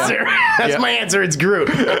my answer. That's my answer. It's Groot.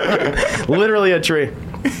 Literally a tree.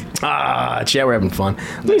 Chat, we're having fun.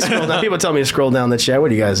 Let me scroll down. People tell me to scroll down the chat. What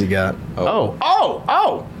do you guys got?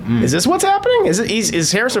 Is this what's happening?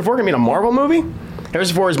 Is Harrison Ford gonna be in a Marvel movie?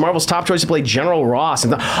 Harrison Ford is Marvel's top choice to play General Ross,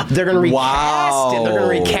 and they're going to recast it. They're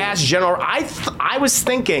going to recast General. I was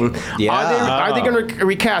thinking, are they going to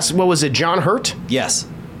recast? What was it, John Hurt? Yes,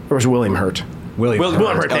 or was it William Hurt? William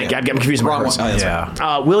Hurt. I'm confused. Wrong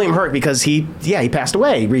one. William Hurt, because he passed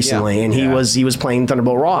away recently, and he was playing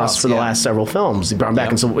Thunderbolt Ross for the last several films. He brought him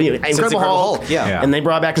back in Incredible Hulk, and they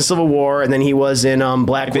brought him back in Civil War, and then he was in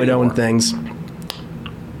Black Widow and things.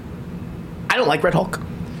 I don't like Red Hulk.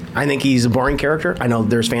 I think he's a boring character. I know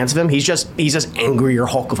there's fans of him. He's just angrier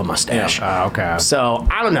Hulk with a mustache. Yeah. Okay. So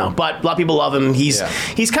I don't know, but a lot of people love him. He's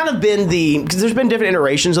kind of been because there's been different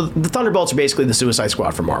iterations of the Thunderbolts are basically the Suicide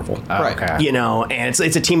Squad for Marvel. Right. Okay. And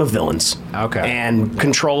it's a team of villains. Okay. And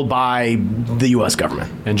controlled by the U.S.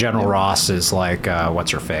 government. And General Ross is like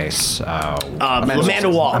what's her face? Amanda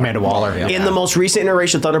Waller. Amanda Waller. Yeah. In the most recent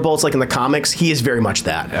iteration of Thunderbolts, like in the comics, he is very much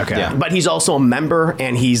that. Okay. Yeah. But he's also a member,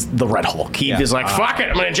 and he's the Red Hulk. He's like, fuck it,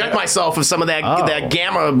 I'm going to inject myself with some of that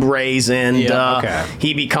gamma rays, and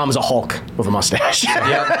he becomes a Hulk with a mustache.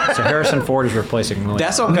 Yep. So Harrison Ford is replacing William.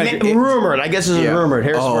 That's what rumored. I guess it's rumored.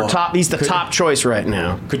 Harrison Ford he's the top choice right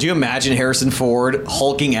now. Could you imagine Harrison Ford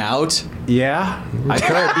hulking out? Yeah, I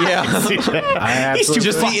could. Yeah, he's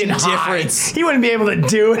just the indifference. He wouldn't be able to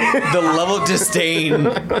do it. The level of disdain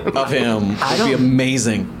of him would be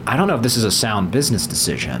amazing. I don't know if this is a sound business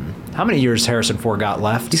decision. How many years Harrison Ford got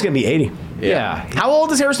left? He's going to be 80. Yeah. How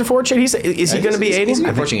old is Harrison Ford? Is he going to be 80? He's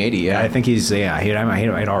approaching 80, yeah. I think he'd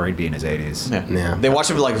already be in his 80s. Yeah. They watch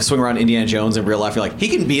him like swing around Indiana Jones in real life. You're like, he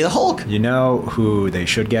can be the Hulk. You know who they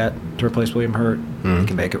should get to replace William Hurt? He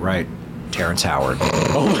can make it right. Terrence Howard.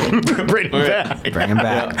 Bring him back. Bring him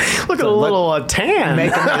back. Look at a little tan.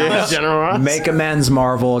 General Ross. Make amends,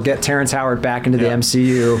 Marvel. Get Terrence Howard back into the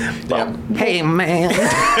MCU. Hey, man.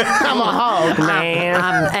 I'm a Hulk, man.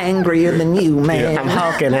 I'm angrier than you, man. I'm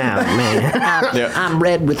hulking out, man. I'm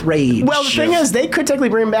red with rage. Well, the thing is, they could technically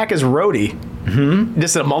bring him back as Rhodey.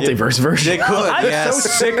 Just a multiverse version. They could. I'm so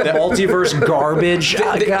sick of multiverse garbage.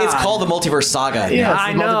 It's called the Multiverse Saga. Yeah,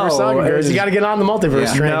 I it's the multiverse know. saga. You got to get on the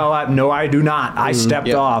multiverse train. No, I do not. I stepped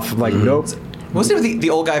off. Like, nope. Wasn't it the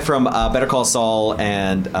old guy from Better Call Saul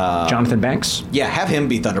and Jonathan Banks? Yeah, have him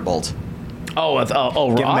be Thunderbolt. Ross. Give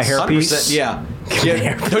him a hairpiece. Yeah. Don't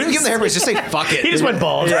even give him the hairpiece. Just say fuck it. He just went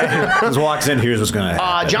bald. Just walks in. Here's what's gonna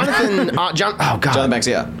happen. Jonathan Banks.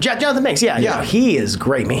 Yeah. Jonathan Banks. Yeah. He is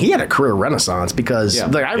great, man. He had a career renaissance because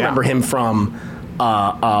I remember him from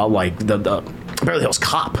like the Beverly Hills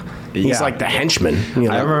Cop. He's like the henchman.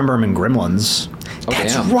 I remember him in Gremlins.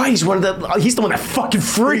 That's right. He's he's the one that fucking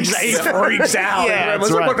freaks. He freaks out. Yeah,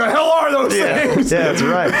 that's right. What the hell are those things? Yeah, that's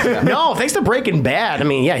right. No, thanks to Breaking Bad. I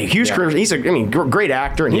mean, huge career. He's great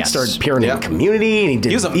actor, and he started appearing in Community, and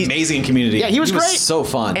he was amazing in Community. Yeah, he was great. So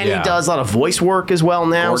fun, and he does a lot of voice work as well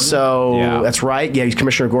now. Gordon? So that's right. Yeah, he's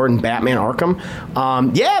Commissioner Gordon, Batman, Arkham.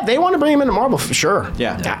 They want to bring him into Marvel for sure.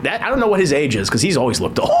 Yeah, I don't know what his age is because he's always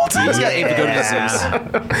looked old. He's got 8 to go to the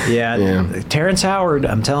Sims. Yeah. Terrence Howard.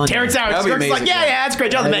 I'm telling you. Terrence Howard. Like, that's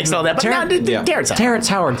great. Jonathan Banks and all that. But Terrence Howard. Terrence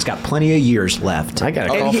Howard's got plenty of years left. I got a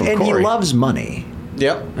call from and Corey. he loves money.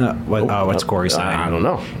 Yep. What's Corey saying? I don't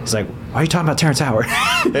know. He's like, why are you talking about Terrence Howard?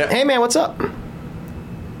 Hey, man, what's up?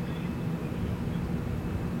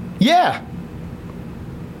 Yeah.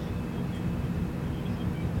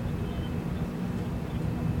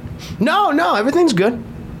 No, everything's good.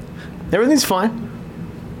 Everything's fine.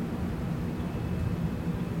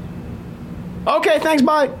 Okay, thanks,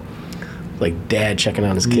 bye. Like dad checking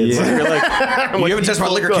on his kids. Yeah. You're like, you haven't touched my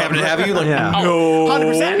liquor cabinet, have you? Like, no.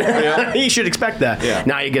 100%. He should expect that. Yeah.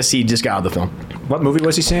 Now I guess he just got out of the film. What movie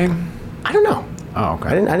was he saying? I don't know. Oh, okay.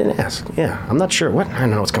 I didn't ask. Yeah, I'm not sure. I don't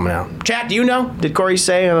know what's coming out. Chat, do you know? Did Corey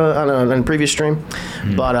say on a previous stream?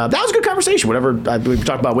 But that was a good conversation. Whatever we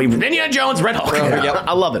talked about, Indiana Jones, Red Hulk.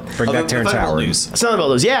 I love it. Bring back Terrence Howard. Some of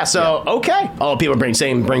those, So okay. Oh, people are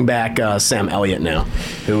saying bring back Sam Elliott now,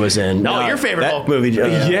 who was in your favorite Hulk movie.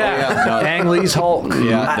 Ang Lee's Hulk.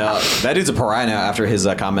 That dude's a pariah now after his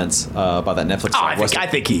comments about that Netflix.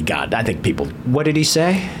 I think people. What did he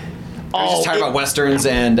say? I was just tired about westerns,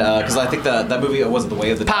 and because I think that movie wasn't The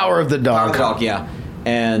Way of the Power of the Dog. Power of the Dog, yeah.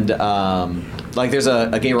 And like there's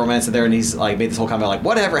a gay romance in there, and he's like made this whole comment like,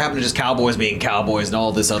 whatever happened to just cowboys being cowboys and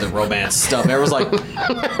all this other romance stuff. And everyone's like,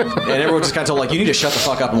 and everyone just kind of told like, you need to shut the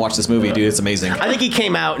fuck up and watch this movie, dude. It's amazing. I think he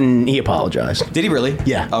came out and he apologized. Did he really?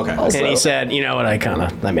 Yeah. Okay. And he said, you know what, I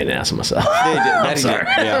made an ass of myself. That he did.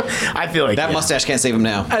 Yeah. I feel like that mustache can't save him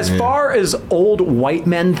now. As far as old white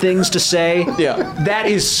men things to say, that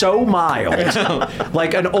is so mild.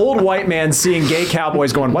 Like an old white man seeing gay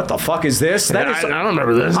cowboys going, what the fuck is this? I don't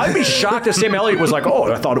remember this. I'd be shocked if Sam Elliott was like,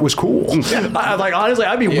 oh, I thought it was cool. Honestly,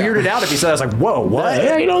 I'd be weirded out if he said, I was like, whoa, what?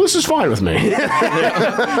 Yeah, this is fine with me.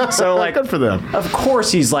 So, like, good for them. Of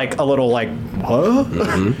course, he's like a little like, huh?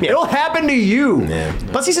 Mm-hmm. It'll happen to you. Yeah.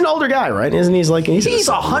 Plus, he's an older guy, right? Isn't he? He's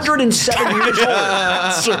 107 years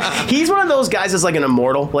old. He's one of those guys that's like an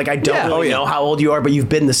immortal. Like, I don't really know how old you are, but you've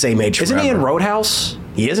been the same age forever. Isn't he in Roadhouse?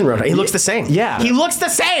 He is in Roadhouse. He looks the same. Yeah. He looks the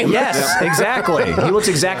same. Yes, exactly. He looks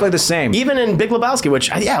exactly the same. Even in Big Lebowski, which,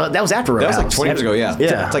 that was after Roadhouse. That was like 20 years ago,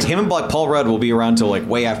 Yeah. It's like him and like Paul Rudd will be around till like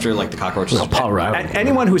way after like the cockroaches. No, Paul Rudd.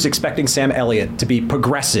 Anyone who's expecting Sam Elliott to be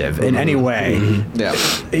progressive in any way,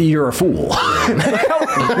 you're a fool.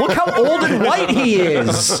 Look how old and white he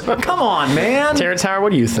is. Come on, man. Terrence Howard,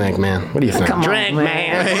 what do you think, man? What do you think? Drink,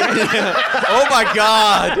 man. Oh my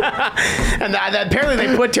God. And apparently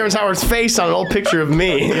they put Terrence Howard's face on an old picture of me.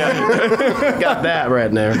 Got that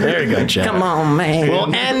right there. There you go, Chad. Come on, man.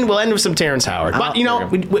 We'll end with some Terrence Howard. But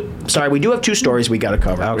we do have 2 stories we got to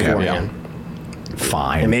cover. Okay.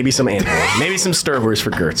 Fine. And maybe some animals. Maybe some Stirwurst for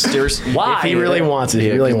Gertz. Why? If he really wants it. He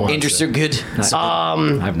really wants Andrews are good.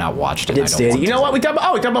 I've not watched it. You know what? We talk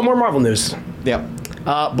about more Marvel news. Yep.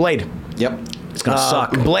 Blade. Yep. It's gonna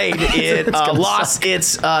suck. Blade lost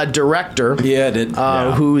its director. Yeah, it did.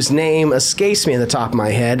 Whose name escapes me in the top of my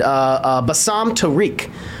head. Bassam Tariq,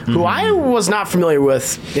 who I was not familiar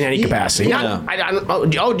with in any capacity. Do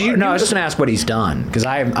you? No, I was just gonna ask what he's done because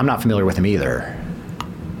I'm not familiar with him either.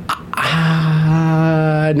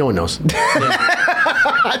 No one knows.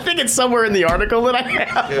 I think it's somewhere in the article that I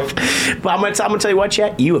have. But I'm gonna tell you what,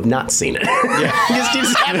 chat. You have not seen it. You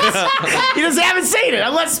just haven't seen it.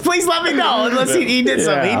 Please let me know. Unless he did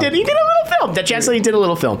something. He did a little film. That Chancellor did a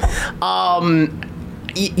little film.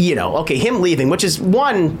 Him leaving, which is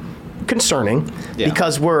concerning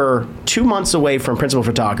because we're 2 months away from principal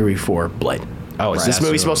photography for Blade. Oh, is this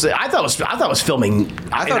movie supposed to? I thought it was filming.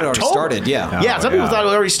 I thought it already started. Yeah. Yeah. Some people thought it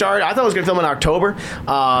already started. I thought it was going to film in October. It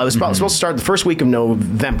was supposed to start the first week of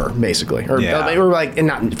November, basically, or like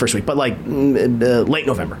not first week, but like late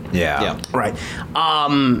November. Yeah. Right.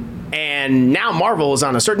 And now Marvel is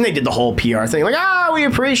on a certain. They did the whole PR thing, like, we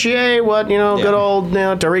appreciate what good old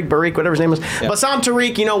Tariq Barik, whatever his name was, Bassam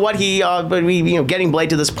Tariq. You know what but we getting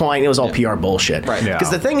Blade to this point, it was all PR bullshit. Right. Because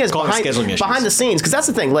the thing is behind the scenes, because that's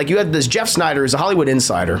the thing. Like you had this Jeff Snyder, who's a Hollywood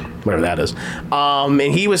insider, whatever that is, and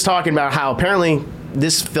he was talking about how apparently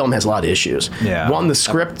this film has a lot of issues. Yeah. One, the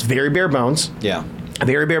script very bare bones. Yeah. A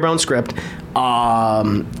very bare bones script.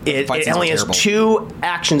 It only has 2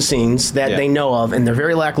 action scenes that they know of, and they're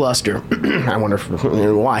very lackluster. I wonder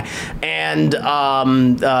why. And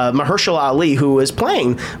Mahershala Ali, who is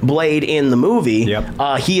playing Blade in the movie,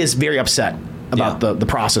 he is very upset about the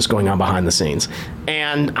process going on behind the scenes.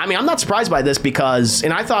 And I mean, I'm not surprised by this because,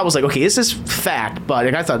 and I thought, I was like, okay, this is fact,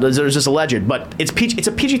 but I thought it was just alleged, but it's a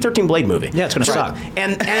PG-13 Blade movie. Yeah, it's going to suck.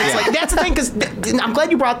 And it's like, that's the thing, because I'm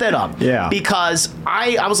glad you brought that up. Yeah. Because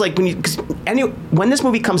I was like, when this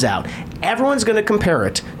movie comes out, everyone's going to compare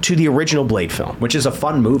it to the original Blade film. Which is a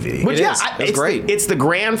fun movie. It's great. It's the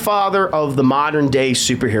grandfather of the modern day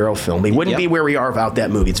superhero film. We wouldn't be where we are without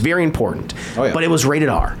that movie. It's very important. Oh, yeah. But it was rated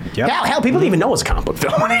R. Yep. Hell, people didn't even know it was a comic book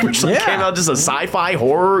film when it originally came out. Just a sci-fi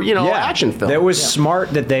horror, action film. It was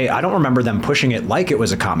smart that I don't remember them pushing it like it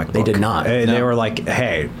was a comic book. They did not. They were like,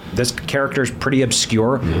 hey, this character's pretty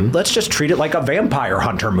obscure. Mm-hmm. Let's just treat it like a vampire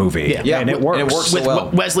hunter movie. Yeah. And it works. And it works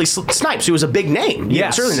with Wesley Snipes, who was a big name.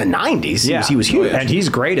 Yes. Certainly in the 90s. He was huge. And he's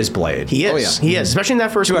great as Blade. He is. Oh, yeah. He is, especially in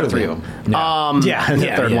that first 2 out of 3 of them.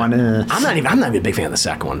 The third one. I'm not even a big fan of the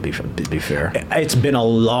second one, to be fair. It's been a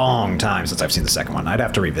long time since I've seen the second one. I'd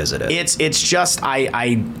have to revisit it. It's just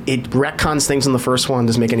it retcons things in the first one.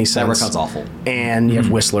 Doesn't make any sense. That retcon's awful. And you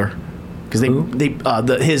have Whistler. Because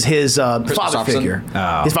his father figure,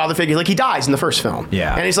 his father figure, like he dies in the first film.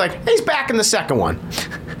 Yeah. And he's like, he's back in the second one.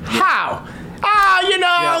 How?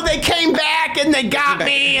 They came back and they got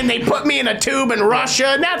me and they put me in a tube in Russia,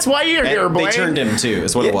 and that's why you're here, Blade. They turned him too,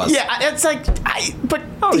 is what it was. Yeah, it's like,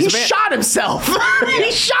 he shot himself.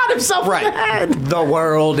 He shot himself in the head. The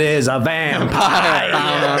world is a vampire.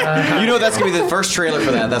 That's going to be the first trailer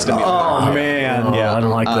for that. That's going to be man. Yeah, I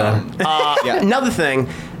don't like that. Another thing.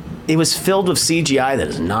 It was filled with CGI that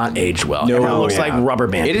has not aged well. No, it looks like rubber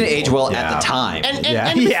band. It didn't age well at the time. And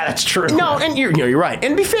that's true. No, and you're right.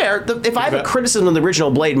 And to be fair, if I have a criticism of the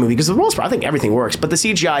original Blade movie, because for the most part, I think everything works, but the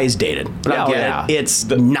CGI is dated. But I get it. It's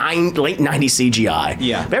the late 90s CGI.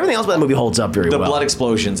 Yeah. But everything else about the movie holds up very well. The blood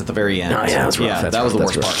explosions at the very end. Oh, yeah, that's rough. That was the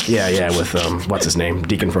worst part. Yeah, with, what's his name?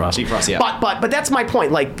 Deacon Frost. Deacon Frost, yeah. But that's my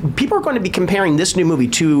point. Like, people are going to be comparing this new movie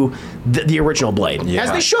to the original Blade. Yeah.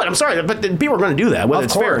 As they should. I'm sorry, but people are going to do that, whether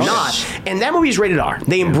it's fair or not. And that movie's rated R.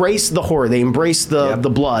 They embrace the horror. They embrace the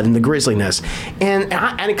blood and the grisliness. And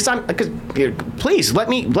please let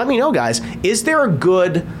me know, guys. Is there a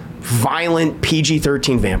good violent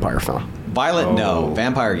PG-13 vampire film? Violent, no.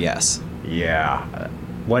 Vampire, yes. Yeah.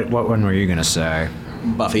 What one were you gonna say?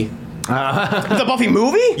 Buffy. The Buffy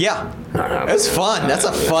movie? Yeah. It's fun. That's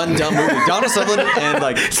a fun, dumb movie. Donald Sutherland and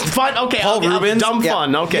it's fun. Okay, Paul Rubens. Dumb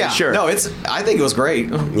fun. Okay, sure. No, I think it was great.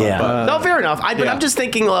 Yeah. No, fair enough. But I'm just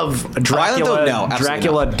thinking of Dracula. No,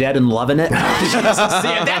 Dracula Dead and Loving It. That's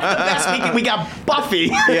the best. We got Buffy.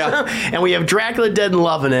 Yeah. And we have Dracula Dead and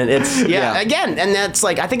Loving It. It's again, and that's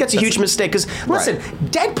like I think that's a huge mistake because listen,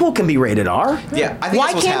 Deadpool can be rated R. Yeah. I think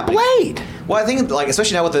why that's can't happening. Blade? Well, I think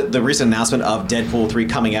especially now with the recent announcement of Deadpool 3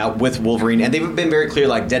 coming out with Wolverine, and they've been very clear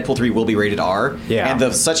Deadpool 3 will be rated R. Yeah.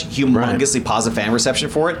 And such humongously positive fan reception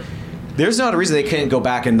for it. There's not a reason they couldn't go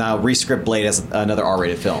back and re-script Blade as another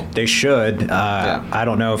R-rated film. They should. I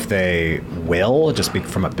don't know if they will, just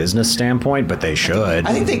from a business standpoint, but they should.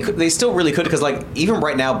 I think they still really could because even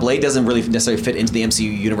right now, Blade doesn't really necessarily fit into the MCU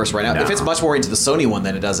universe right now. No. It fits much more into the Sony one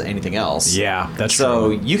than it does anything else. Yeah, that's true. So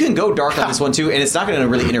you can go dark on this one too, and it's not going to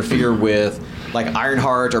really interfere with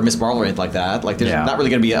Ironheart or Miss Marvel or anything like that. There's not really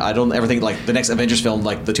going to be. I don't ever think the next Avengers film,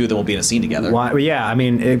 the two of them will be in a scene together. Well, yeah, I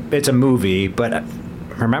mean it's a movie, but.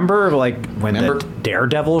 Remember when the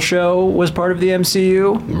Daredevil show was part of the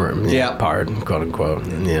MCU? Yeah, part, quote unquote.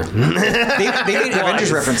 Yeah. they made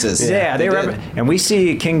Avengers references. Yeah, they were. And we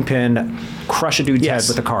see Kingpin crush a dude's head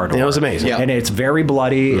with a car door. It was amazing. Yeah. And it's very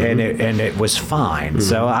bloody, and it was fine.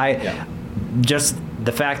 So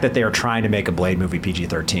the fact that they are trying to make a Blade movie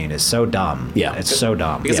PG-13 is so dumb. Yeah. It's so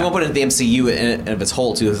dumb. Because they won't put it in the MCU in of its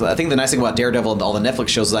whole too. I think the nice thing about Daredevil and all the Netflix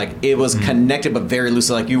shows is like it was connected but very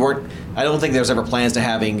loosely. Like you weren't. I don't think there's ever plans to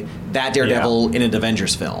having that Daredevil in an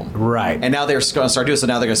Avengers film. Right. And now they're going to start doing. So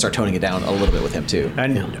now they're going to start toning it down a little bit with him too.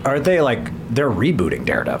 And are they they're rebooting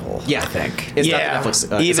Daredevil? Yeah, I think. it's not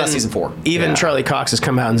Netflix. It's not season 4. Even Charlie Cox has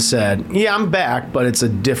come out and said, "Yeah, I'm back, but it's a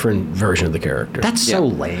different version of the character." That's so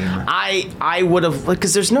lame. I would have,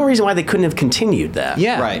 because there's no reason why they couldn't have continued that.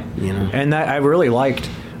 Yeah. Right. You know. And that I really liked.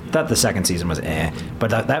 Thought the second season was but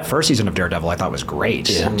that first season of Daredevil I thought was great.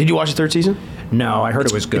 Yeah. Did you watch the third season? No, I heard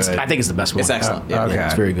it was good. I think it's the best one. It's excellent. Yeah. Okay.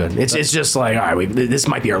 It's very good. It's just like, all right, this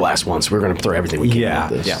might be our last one, so we're going to throw everything we can Yeah, at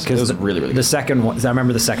this. Yeah. It was really, really the good. second one. I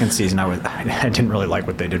remember the second season. I didn't really like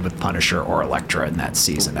what they did with Punisher or Elektra in that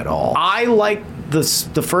season at all. I liked the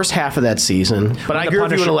first half of that season, but I agree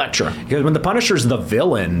with you with Elektra. Because when the Punisher's the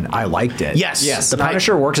villain, I liked it. Yes. The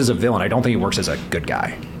Punisher works as a villain. I don't think he works as a good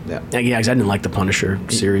guy. Yeah. Yeah, because I didn't like the Punisher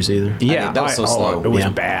series either. Yeah, that was so slow. It was Yeah.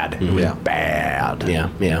 bad. It was bad.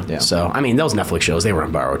 Yeah. So, I mean, those Netflix shows, they were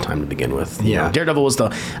on borrowed time to begin with. You Yeah. know, Daredevil was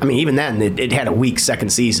even then, it had a weak second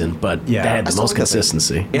season, but that had the most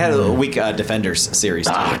consistency. It had a weak Defenders series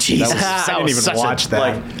too. Oh, Jesus. I didn't even such watch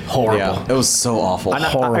that. Horrible. Yeah, it was so awful.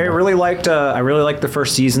 Horrible. I really liked the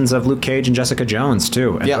first seasons of Luke Cage and Jessica Jones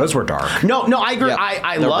too, and those were dark. No, I agree. Yeah.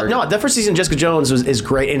 I They're love. very No, good. the first season of Jessica Jones is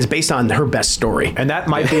great, and it's based on her best story. And that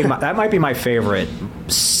might be my favorite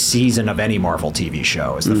season of any Marvel TV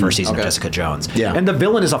show is the first season of Jessica Jones. Yeah. And the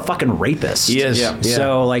villain is a fucking rapist. He is. Yeah.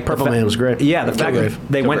 So like Purple Man was great. Yeah, the fact Kilgrave.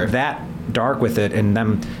 that they went Kilgrave. that dark with it and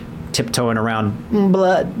them tiptoeing around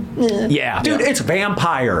blood. Yeah. Dude, Yeah. it's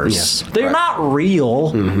vampires. Yes. They're Right. not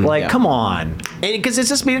real. Like, Yeah. come on. And because it's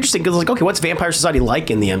just be interesting, because like, okay, what's Vampire Society like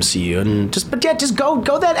in the MCU? And just go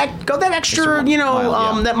that extra, mile,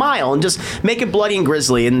 yeah. that mile, and just make it bloody and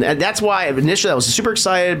grisly. And that's why initially I was super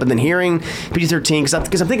excited, but then hearing PG-13,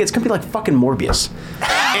 because I'm thinking it's gonna be like fucking Morbius.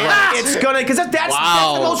 And it's gonna, because that's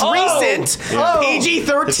the most recent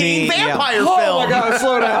PG-13 vampire film. Oh my God,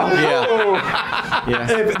 slow down.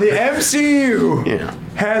 If the MCU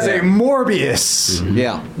has a Morbius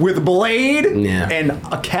Yeah. with Blade Yeah. and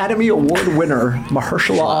Academy Award winner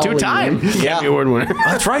Mahershala Ali. 2-time Academy Award winner.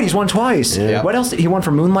 That's right, he's won twice. Yeah. What else? He won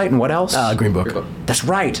for Moonlight and what else? Green Book. That's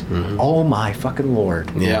right. Oh my fucking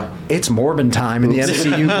lord. Yeah. It's Morbin time in the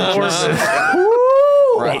MCU.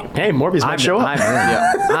 Right. Hey, Morbius might show up.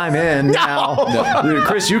 I'm in now. Dude,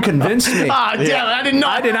 Chris, you convinced me. Ah, damn it, I didn't know.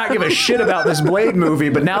 I did not give a shit about this Blade movie,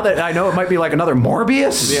 but now that I know it might be like another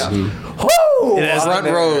Morbius. Yeah. Woo! It has Front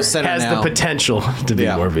row center has now. the potential to be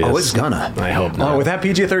Yeah. Morbius. Oh, it's gonna. I hope not. Oh, with that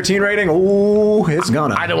PG-13 rating, ooh, it's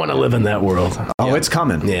gonna. I don't want to live in that world. Oh, it's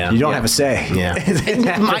coming. Yeah. You don't Yeah. have a say.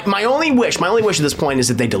 Yeah. my only wish at this point is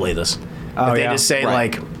that they delay this. Oh, If they yeah. just say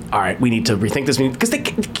Right. all right, we need to rethink this because you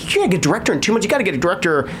can't get a director in 2 months. You got to get a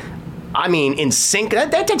director. In sync.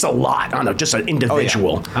 That takes a lot on just an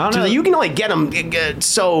individual. I don't know. So you can only get them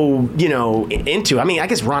into. I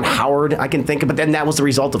guess Ron Howard I can think of, but then that was the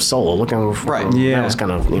result of Solo. Look, Right. That was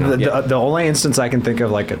kind of The only instance I can think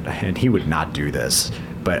of, and he would not do this,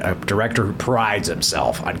 but a director who prides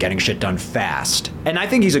himself on getting shit done fast, and I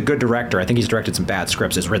think he's a good director. I think he's directed some bad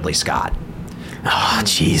scripts. Is Ridley Scott. Oh,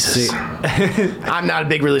 Jesus. I'm not a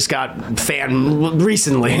big Ridley Scott fan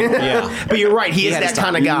recently. Yeah. But you're right. He is had that his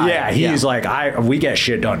kind of guy. Yeah, he's like we get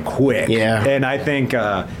shit done quick. Yeah. And I think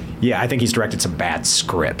I think he's directed some bad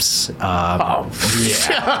scripts.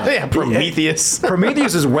 Yeah, Prometheus.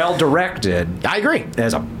 Prometheus is well directed. I agree. It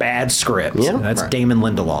has a bad script. Yeah. That's Right. Damon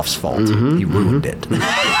Lindelof's fault. He ruined it.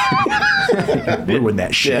 Ruined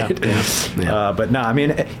that shit. Yeah. But no,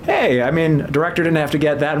 director didn't have to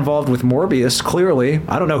get that involved with Morbius, clearly.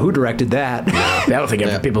 I don't know who directed that. I don't think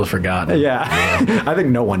people have forgotten. Yeah. I think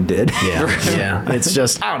no one did. Yeah. It's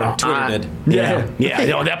just, I don't know. Twitter did. Yeah.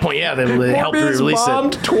 At that point, they helped Morbius release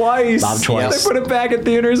bombed it. twice. Bombed twice. They put it back at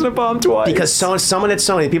theaters and it bombed twice. Because someone at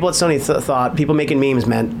Sony, people at Sony thought people making memes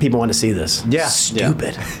meant people wanted to see this. Yeah.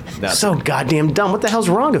 Stupid. That's- So goddamn dumb. What the hell's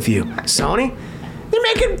wrong with you, Sony? They're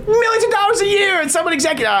making millions of dollars a year, and some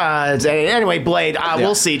executive. Anyway, Blade.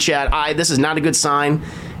 We'll see, Chad. This is not a good sign.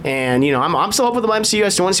 And I'm still up with the MCU. I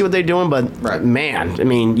still want to see what they're doing, but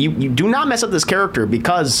man, you do not mess up this character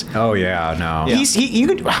because Oh yeah, no. you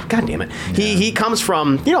could. God damn it. He comes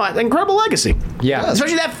from an incredible legacy. Yeah.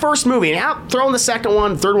 Especially that first movie. And throw in the second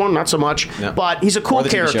one, third one, not so much. Yeah. But he's a cool Or the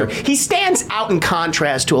TV character. show. He stands out in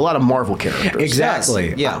contrast to a lot of Marvel characters.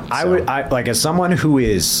 Exactly. Yeah. I would as someone who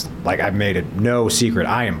is I've made it no secret,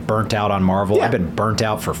 I am burnt out on Marvel. Yeah. I've been burnt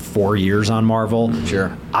out for 4 years on Marvel.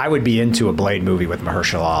 Sure. I would be into a Blade movie with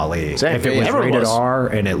Mahershala Ali. Same. If it was Everyone rated was. R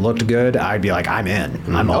and it looked good, I'd be like, I'm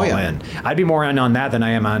in. I'm all in. I'd be more in on that than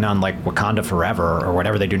I am on like Wakanda Forever or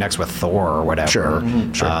whatever they do next with Thor or whatever. Sure.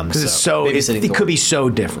 Because it could be so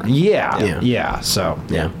different. Yeah. So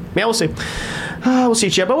Yeah, we'll see. We'll see,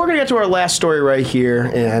 Chip. But we're going to get to our last story right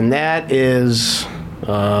here, and that is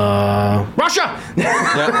Russia.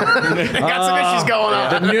 Got some issues going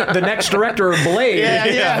on. the next director of Blade,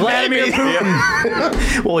 Vladimir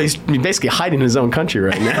Putin. Well, he's basically hiding in his own country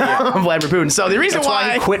right now, Vladimir Putin. So the reason That's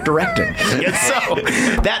why he quit directing.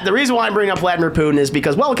 The reason why I'm bringing up Vladimir Putin is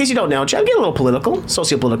because, well, in case you don't know, Chip, get a little political,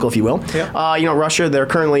 sociopolitical, if you will. Yeah. Russia, they're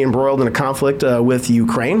currently embroiled in a conflict with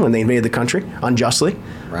Ukraine when they invaded the country unjustly.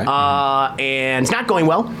 Right. And it's not going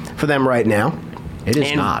well for them right now. It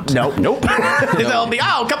is not. Nope. They'll be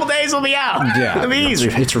out. A couple days, they'll be out. Yeah. It'll be easy.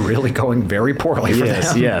 It's really going very poorly for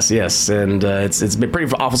them. Yes. And it's been a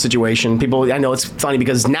pretty awful situation. People, I know it's funny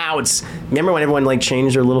because now remember when everyone like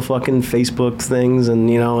changed their little fucking Facebook things and,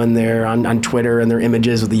 and they're on Twitter and their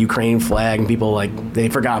images with the Ukraine flag and people they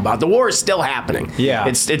forgot about it. The war is still happening. Yeah.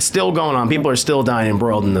 It's still going on. People are still dying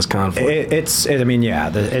embroiled in this conflict. It's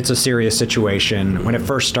a serious situation. When it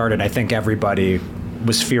first started, I think everybody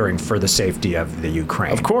was fearing for the safety of the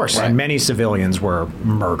Ukraine. Of course. And many civilians were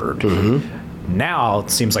murdered. Mm-hmm. Now it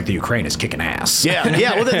seems like the Ukraine is kicking ass.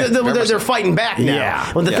 Yeah. Well, they're fighting back now.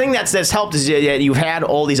 Yeah. Well, the thing that's helped is you've had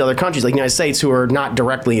all these other countries like the United States who are not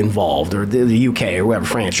directly involved, or the UK or whatever,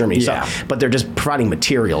 France, Germany, but they're just providing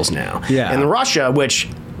materials now. Yeah. And Russia, which,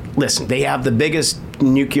 listen, they have the biggest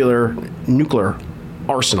nuclear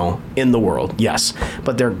arsenal in the world, yes,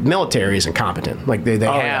 but their military is incompetent. Like they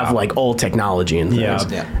have like old technology and things.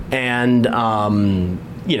 And and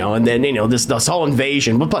then this whole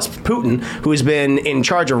invasion, but plus Putin, who has been in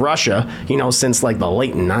charge of Russia, since like the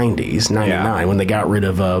late 90s, 99, when they got rid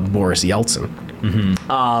of Boris Yeltsin.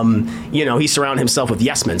 Mm-hmm. He surrounded himself with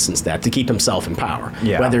yes men since that to keep himself in power,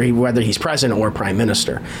 whether he's president or prime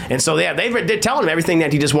minister. And so they're telling him everything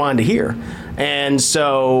that he just wanted to hear. And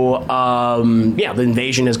so the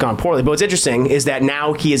invasion has gone poorly. But what's interesting is that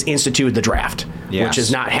now he has instituted the draft, which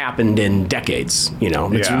has not happened in decades.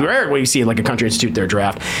 It's rare when you see like a country institute their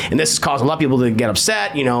draft, and this has caused a lot of people to get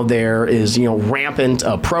upset. There is rampant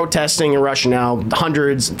protesting in Russia now,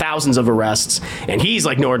 hundreds, thousands of arrests, and he's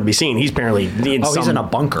like nowhere to be seen. He's apparently he's in a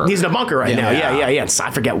bunker. He's in a bunker right now. Yeah. So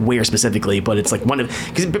I forget where specifically, but it's like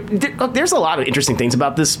because there's a lot of interesting things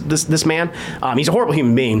about this man. He's a horrible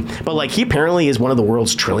human being, but like he apparently is one of the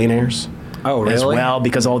world's trillionaires. Oh, really? As well,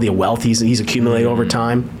 because all the wealth he's accumulated over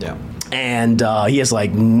time. Yeah. And he has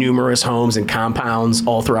like numerous homes and compounds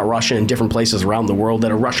all throughout Russia and different places around the world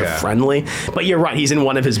that are Russia friendly. But you're right, he's in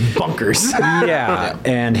one of his bunkers.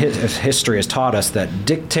 And his history has taught us that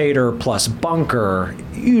dictator plus bunker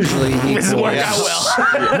usually equals work out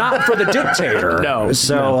well. Not for the dictator. No.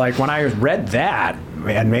 So like when I read that,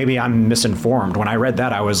 and maybe I'm misinformed, when I read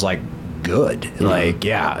that I was like, good. Like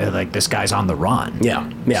this guy's on the run. Yeah.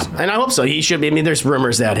 And I hope so. He should be. I mean, there's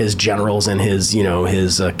rumors that his generals and his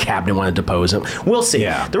cabinet want to depose him. We'll see.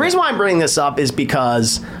 Yeah. The reason why I'm bringing this up is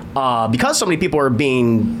because so many people are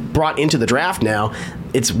being brought into the draft now.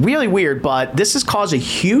 It's really weird, but this has caused a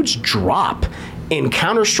huge drop in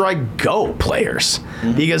Counter-Strike Go players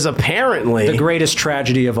because apparently the greatest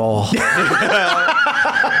tragedy of all.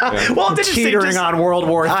 Well, teetering on World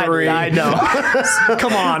War III. I know.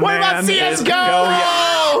 Come on, what man. What about CS:GO?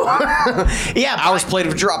 Hours played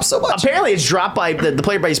have dropped so much. Apparently, it's dropped by the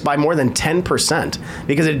player base by more than 10%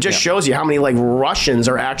 because it just shows you how many like Russians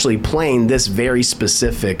are actually playing this very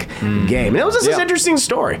specific game. And it was just an interesting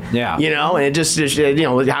story. Yeah. And it just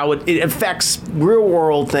how it affects real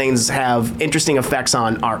world things have interesting effects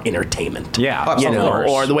on our entertainment. Yeah.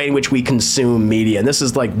 Or the way in which we consume media. And this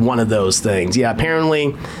is like one of those things. Yeah.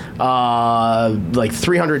 Apparently, like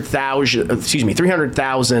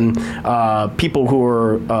 300,000 people who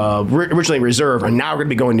were originally reserved are now going to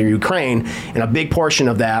be going to Ukraine, and a big portion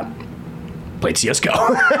of that played CS:GO.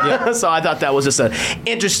 So I thought that was just an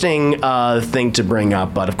interesting thing to bring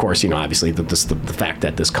up. But of course, obviously the fact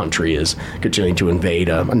that this country is continuing to invade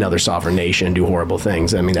another sovereign nation and do horrible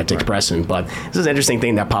things, I mean, that takes precedent. But this is an interesting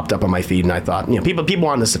thing that popped up on my feed, and I thought, people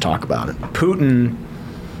wanted us to talk about it. Putin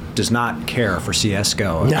does not care for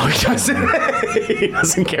CS:GO. No, he doesn't. He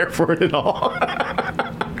doesn't care for it at all.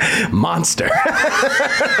 Monster.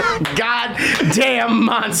 Goddamn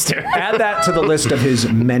monster. Add that to the list of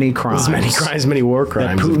his many crimes. Many war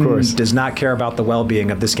crimes, Putin of course. does not care about the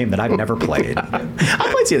well-being of this game that I've never played. I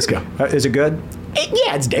played CS:GO. Is it good?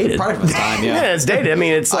 It's dated. Product of its time, yeah. Yeah, it's dated. I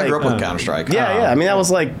mean, it's like... I grew up with Counter-Strike. Yeah. I mean, that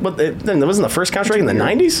was like... Then wasn't the first Counter-Strike in the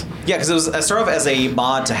 90s? Yeah, because it started off as a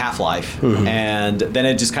mod to Half-Life, and then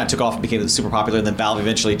it just kind of took off and became super popular, and then Valve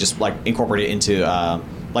eventually just like incorporated it into...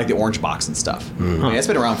 like the orange box and stuff. I mean, it's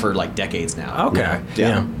been around for like decades now. Okay.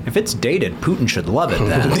 Yeah. If it's dated, Putin should love it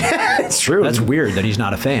then. It's true. That's weird that he's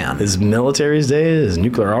not a fan. His military's dated, his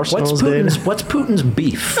nuclear arsenal's dated. What's Putin's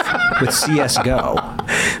beef with CSGO?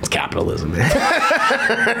 It's capitalism, man.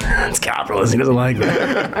 It's capitalism. He doesn't like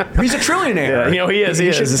that. He's a trillionaire. Yeah, he is. He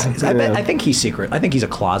is. I think he's secret. I think he's a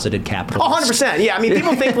closeted capitalist. 100%. Yeah, I mean,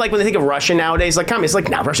 people think like when they think of Russia nowadays, like communists, like,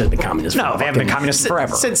 no, Russia's been communist. No, they haven't been communist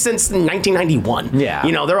forever. Since 1991. Yeah.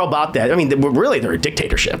 You know, they're all about that. I mean, they're a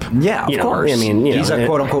dictatorship. Yeah, of course. I mean, he's a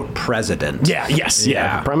quote unquote president. Yeah. Yes.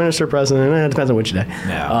 Yeah. Prime Minister, president. It depends on which day.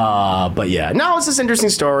 Yeah. But yeah, no, it's this interesting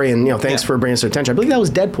story, and thanks for bringing us to attention. I believe that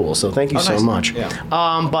was Deadpool, so thank you so much.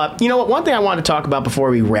 Yeah. But you know what? One thing I wanted to talk about before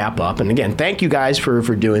we wrap up, and again, thank you guys for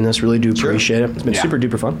doing this. Really do appreciate it. It's been super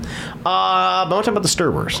duper fun. But I want to talk about the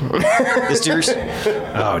Star Wars. The Steers?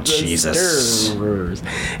 Oh, Jesus. Star Wars.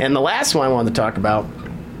 And the last one I wanted to talk about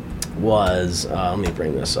was, let me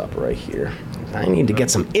bring this up right here. I need to get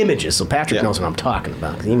some images so Patrick knows what I'm talking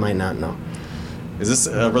about, because he might not know. Is this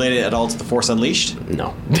related at all to The Force Unleashed?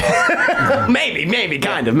 No. maybe,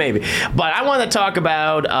 kind of, maybe. But I want to talk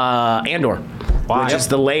about Andor. Which is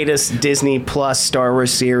the latest Disney Plus Star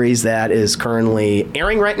Wars series that is currently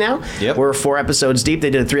airing right now. Yep. We're 4 episodes deep. They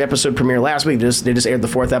did a 3-episode premiere last week. They just aired the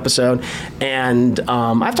 4th episode. And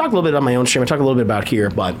I've talked a little bit on my own stream. I talked a little bit about here,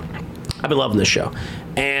 but I've been loving this show.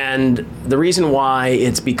 And the reason why,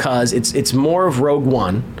 it's because it's more of Rogue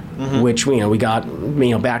One, which we got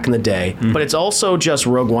back in the day, but it's also just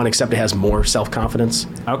Rogue One, except it has more self-confidence.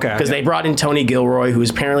 Okay. Because they brought in Tony Gilroy,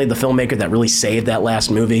 who's apparently the filmmaker that really saved that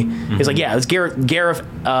last movie. He's like, it's Gareth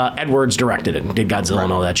Edwards directed it and did Godzilla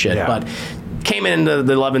and all that shit, but came in the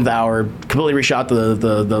 11th hour, completely reshot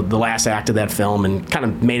the last act of that film and kind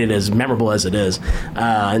of made it as memorable as it is.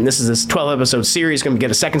 And this 12-episode series, going to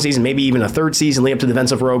get a second season, maybe even a third season, lead up to the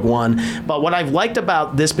events of Rogue One. But what I've liked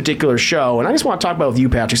about this particular show, and I just want to talk about it with you,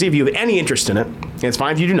 Patrick, see if you have any interest in it. It's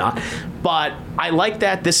fine if you do not. But I like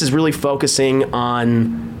that this is really focusing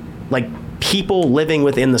on, like, people living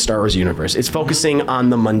within the Star Wars universe. It's focusing on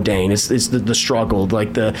the mundane. It's the struggle,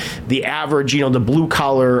 like the average, the blue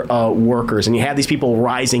collar workers, and you have these people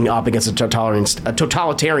rising up against a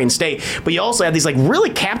totalitarian state. But you also have these like really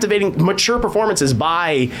captivating, mature performances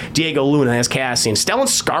by Diego Luna as Cassian. Stellan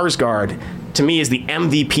Skarsgård, to me, is the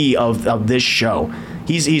MVP of this show.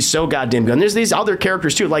 He's so goddamn good. And there's these other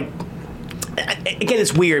characters too, like. Again,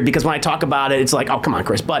 it's weird because when I talk about it, it's like, oh, come on,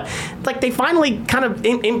 Chris. But like, they finally kind of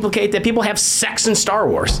implicate that people have sex in Star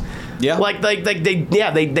Wars. Yeah. Like they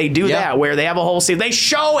do that, where they have a whole scene. They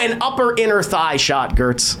show an upper inner thigh shot,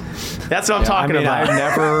 Gertz. That's what I'm talking about. I've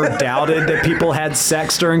never doubted that people had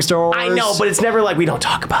sex during Star Wars. I know, but it's never like, we don't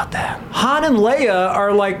talk about that. Han and Leia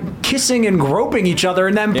are like kissing and groping each other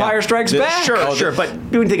in Empire Strikes Back. Sure, but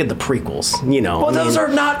you think of the prequels, Well, those are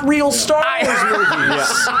not real Star Wars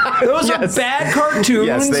movies. Those are bad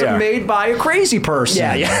cartoons made by a crazy person.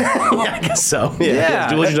 Yeah, I guess so. Yeah.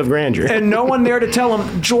 Delusions of grandeur. And no one there to tell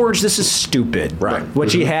him, George, this is stupid. Right.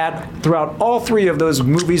 Which he had throughout all 3 of those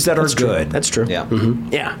movies that are good. That's true. Yeah.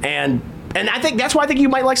 Yeah, and I think that's why I think you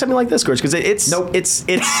might like something like this, George, because it's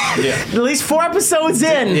at least 4 episodes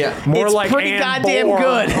in. Yeah. More it's like pretty Ann goddamn Bohr.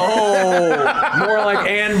 good. Oh, more like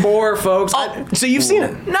Ann Bohr, folks. Oh, so you've seen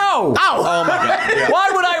it? No. Oh my God. Yeah. Why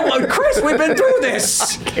would I? Chris, we've been through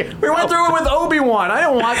this. We went through it with Obi-Wan. I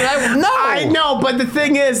don't want that. No. I know, but the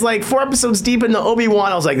thing is, like 4 episodes deep in the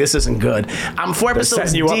Obi-Wan, I was like, this isn't good. I'm 4 episodes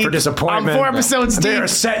setting you deep. up for disappointment. I'm 4 episodes deep. They're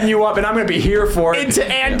setting you up, and I'm going to be here for it. Into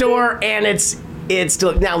Andor, and it's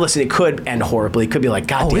still, now listen, it could end horribly. It could be like,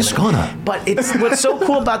 God damn it's gonna. But it's what's so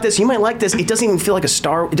cool about this, you might like this, it doesn't even feel like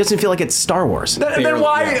it doesn't feel like it's Star Wars. Then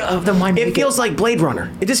why it feels like Blade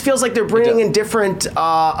Runner. It just feels like they're bringing in different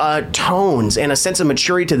tones and a sense of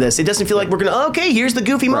maturity to this. It doesn't feel like we're gonna, okay, here's the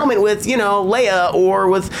goofy moment with, Leia or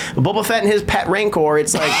with Boba Fett and his pet Rancor.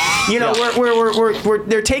 It's like, we're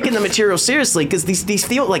they're taking the material seriously because these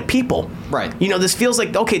feel like people. Right. This feels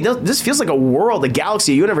like, okay, this feels like a world, a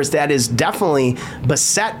galaxy, a universe that is definitely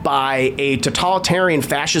beset by a totalitarian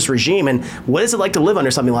fascist regime. And what is it like to live under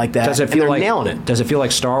something like that? Does it feel like nailing it? Does it feel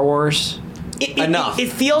like Star Wars? Enough.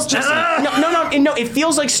 It feels just no. It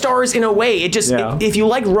feels like Star Wars in a way. It just if you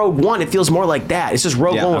like Rogue One, it feels more like that. It's just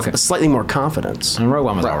Rogue One with slightly more confidence. And Rogue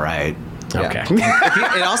One was all right. Okay.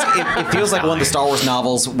 It feels like one of the Star Wars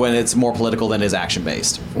novels when it's more political than it is action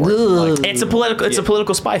based. It's a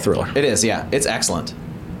political spy thriller. It is, yeah. It's excellent.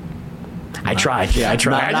 I tried. Yeah, I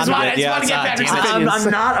tried. I just want to get Patrick's opinions.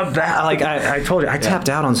 I'm not a bad. Like I told you, I tapped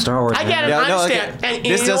out on Star Wars. I get it. I understand. And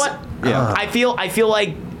you know what? Yeah. I feel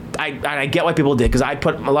like I get why people did, because I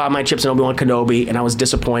put a lot of my chips in Obi-Wan Kenobi and I was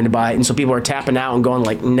disappointed by it, and so people are tapping out and going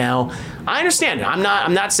like, no. I understand it. I'm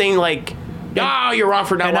not saying like, oh, you're wrong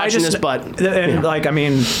for not watching this, but like, I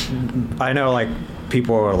mean, I know like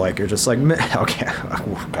people are like, you're just like, okay,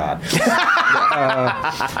 oh God.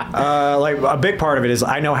 Like a big part of it is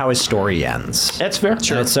I know how his story ends. That's fair.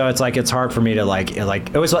 Sure. So it's like, it's hard for me to like it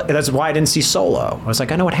was like, that's why I didn't see Solo. I was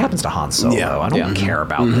like, I know what happens to Han Solo. Yeah. I don't care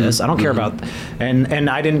about this. I don't care about, and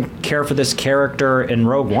I didn't care for this character in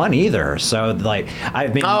Rogue One either. So like, I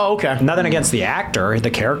mean, nothing against the actor.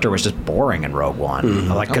 The character was just boring in Rogue One.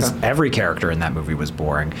 Like, because every character in that movie was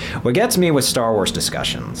boring. What gets me with Star Wars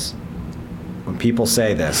discussions, when people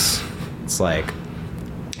say this, it's like,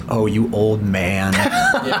 oh, you old man.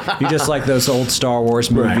 You just like those old Star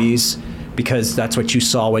Wars movies because that's what you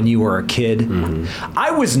saw when you were a kid.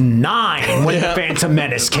 I was 9 when The Phantom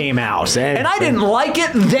Menace came out, and I didn't like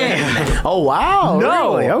it then. Oh, wow.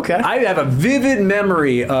 No. Really? Okay. I have a vivid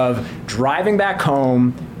memory of driving back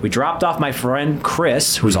home. We dropped off my friend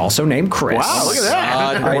Chris, who's also named Chris. Wow, look at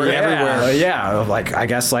that. We're everywhere. Like, I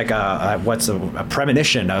guess like what's a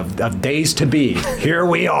premonition of days to be. Here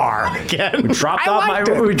we are. Again. We dropped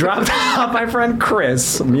off my friend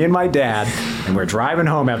Chris, me and my dad, and we're driving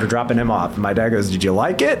home after dropping him off. And my dad goes, "Did you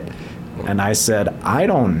like it?" And I said, "I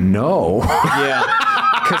don't know."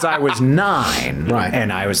 Because I was 9,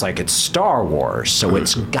 and I was like, it's Star Wars, so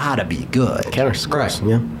it's gotta be good.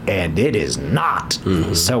 Yeah. And it is not.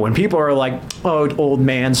 So when people are like, oh, old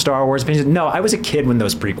man Star Wars, no, I was a kid when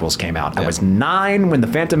those prequels came out. I was 9 when The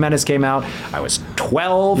Phantom Menace came out. I was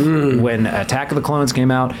 12 when Attack of the Clones came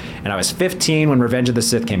out, and I was 15 when Revenge of the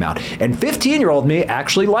Sith came out. And 15-year-old me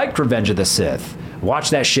actually liked Revenge of the Sith.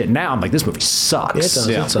 Watch that shit now. I'm like, this movie sucks. It does.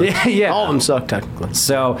 It sucks. Yeah. All of them suck technically.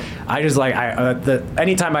 So I just like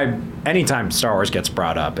anytime Star Wars gets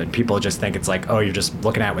brought up and people just think it's like, oh, you're just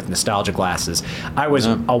looking at it with nostalgia glasses. I was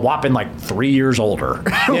a whopping like 3 years older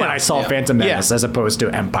when I saw Phantom Menace as opposed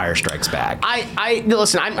to Empire Strikes Back. I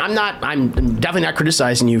listen. I'm definitely not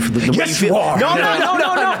criticizing you for the way you feel. You are.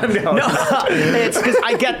 No. It's because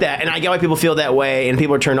I get that, and I get why people feel that way, and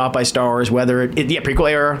people are turned off by Star Wars, whether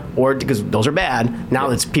prequel era or because those are bad. Now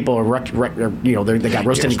that people are, they got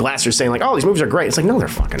roasted glasses saying like, oh, these movies are great. It's like, no,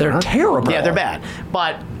 they're terrible. Yeah, they're bad.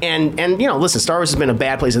 But and listen, Star Wars has been a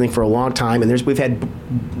bad place, I think, for a long time, and we've had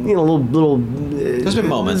little. There's been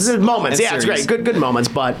moments. Yeah, it's great, good moments,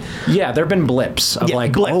 but yeah, there've been blips of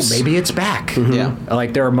oh, maybe it's back. Yeah,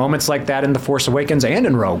 like there are moments like that in The Force Awakens and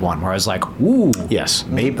in Rogue One where I was like, ooh, yes,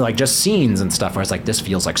 maybe like just scenes and stuff where I was like, this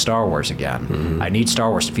feels like Star Wars again. I need Star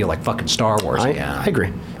Wars to feel like fucking Star Wars again. I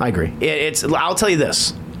agree. I'll tell you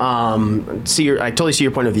this. I totally see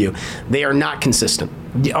your point of view. They are not consistent.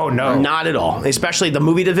 Oh no, not at all. Especially the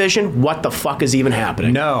movie division. What the fuck is even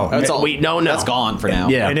happening? No, that's gone for now.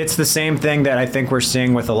 Yeah, and it's the same thing that I think we're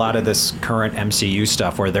seeing with a lot of this current MCU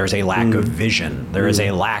stuff, where there's a lack of vision. There is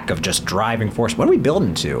a lack of just driving force. What are we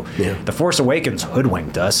building to? Yeah. The Force Awakens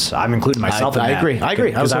hoodwinked us. I'm including myself in that. I agree.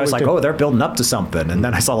 Because I was like, oh, they're building up to something, and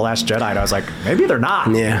then I saw The Last Jedi, and I was like, maybe they're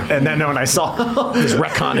not. Yeah. And then when I saw this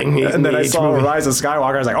retconning, and then I saw Rise of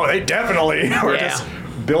Skywalker, I was like, oh, they definitely were just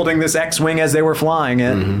building this X-wing as they were flying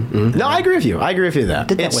it. No, I agree with you. That.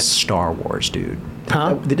 Did that with Star Wars, dude.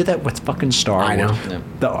 Huh? They did that with fucking Star Wars. I know.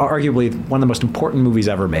 Arguably one of the most important movies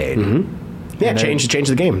ever made. Yeah, change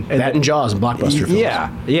the game. That and Jaws and blockbuster films.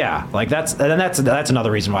 Yeah. Like that's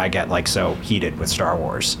another reason why I get like so heated with Star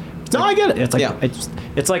Wars. I get it. It's like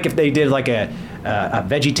it's like if they did like a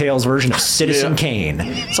VeggieTales version of Citizen Kane.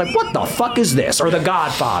 It's like, what the fuck is this? Or The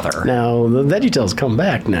Godfather. No, the VeggieTales come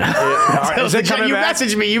back now. You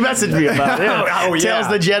messaged me about it. Oh, yeah. Tales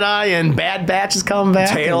of the Jedi and Bad Batch is coming back.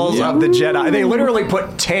 Tales of the Jedi. They literally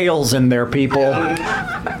put tails in there, people.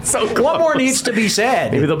 So close. What more needs to be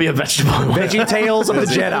said? Maybe there'll be a vegetable. VeggieTales of the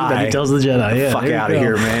Jedi. VeggieTales of the Jedi. Yeah. Fuck out of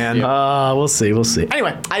here, man. We'll see.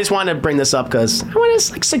 Anyway, I just wanted to bring this up because I want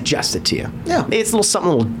to suggest it to you. Yeah. It's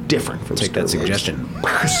something a little different from Take that suggestion.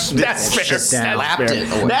 That's fair.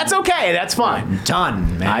 That's okay. That's fine.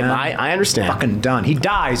 Done, man. I understand. Fucking done. He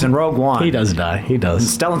dies in Rogue One. He does die. He does.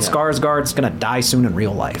 And Stellan Skarsgård's gonna die soon in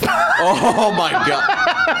real life. Oh my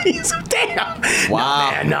god. He's damn.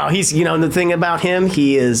 Wow. No, he's the thing about him.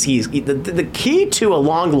 The key to a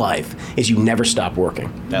long life is you never stop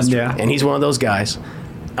working. That's true. And he's one of those guys.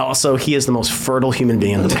 Also, he is the most fertile human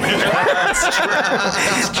being in the world.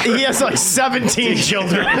 He has like 17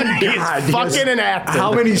 children. He's fucking an actor.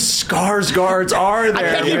 How many Skarsgårds are there? I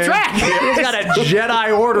can't keep track. He's got a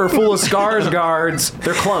Jedi Order full of Skarsgårds.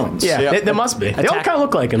 They're clones. Yeah, there must be. They all kind of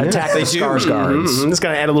look like him. Attack the Skarsgårds. I'm just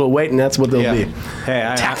gonna add a little weight, and that's what they'll be. Hey,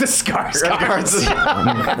 Attack the Skarsgårds.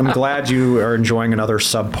 I'm glad you are enjoying another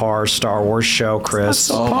subpar Star Wars show, Chris.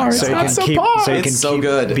 It's not subpar. So you It's can not keep, subpar. so you It's can so keep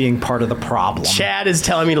good. being part of the problem. Chad is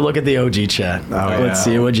telling me to look at the OG chat. Let's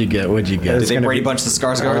see. What'd you get? Did they Brady Bunch the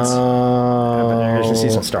Skarsgårds? Here's the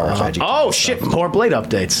season Star Wars IGT Oh stuff. shit! More Blade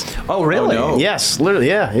updates. Oh really? Oh, no. Yes, literally,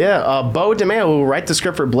 yeah. Bo DeMeo will write the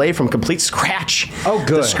script for Blade from complete scratch. Oh,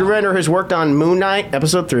 good. The screenwriter has worked on Moon Knight,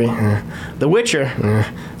 Episode 3, The Witcher,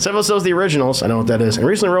 several episodes of the originals, I know what that is, and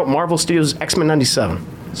recently wrote Marvel Studios' X-Men 97.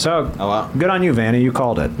 So, Oh, wow. good on you, Vanny. You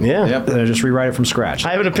called it. Yeah. Yep. Just rewrite it from scratch.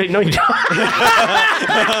 I have an opinion. No, you don't.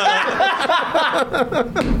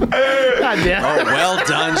 God damn. Oh, well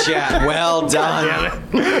done, chat. Well done.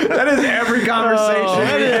 That is every conversation.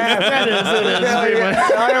 That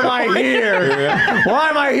is. Why am I here? Why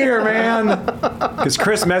am I here, man? Because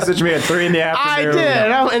Chris messaged me at 3 in the I afternoon. did,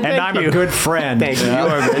 and thank I'm you. a good friend. Thank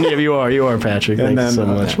you. You are, Patrick. Thank you so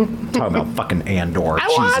much. Talking about fucking Andor. I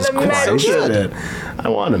want Jesus to Christ. mention it. I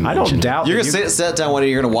want to mention I don't it. doubt You're that going to sit down one day,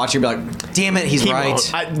 you're going to watch it and be like, damn it, he's He right.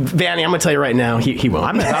 won't. Vanny, I'm going to tell you right now, he won't.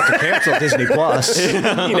 I'm about to cancel Disney Plus. He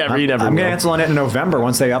never I'm will. canceling it in November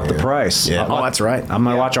once they up the price. Yeah. Oh, that's right. I'm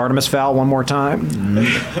gonna watch Artemis Fowl one more time.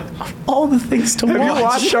 All the things to watch. Have you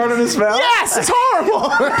watched Artemis Fowl? Yes, it's horrible.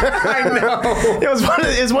 I know. It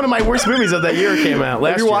was one of my worst movies of that year. It came out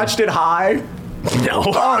last Have you year. watched it high? No.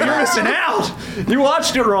 Oh, you're missing out. You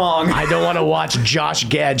watched it wrong. I don't want to watch Josh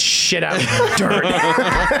Gad shit out of dirt.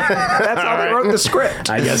 That's how they wrote the script.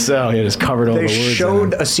 I guess so. He just covered all They the words.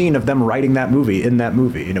 showed a scene of them writing that movie in that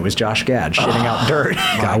movie, and it was Josh Gad shitting out dirt.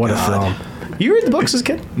 God, what a film. You read the books as a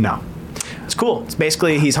kid? No. It's cool. It's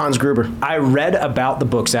basically he's Hans Gruber. I read about the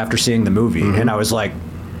books after seeing the movie, and I was like,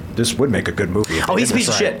 this would make a good movie. if they Oh, he's a did piece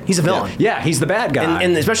this of right. shit. He's a villain. Yeah, he's the bad guy.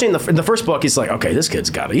 And especially in the first book, he's like, okay, this kid's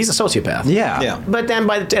got it. He's a sociopath. yeah. Yeah. But then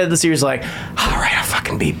by the end of the series, like, all right, I'll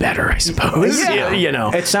fucking be better, I suppose. Yeah. You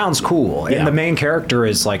know. It sounds cool. Yeah. And the main character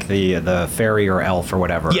is like the fairy or elf or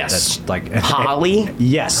whatever. Yes. That's like Holly?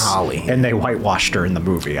 Yes. Holly. And they whitewashed her in the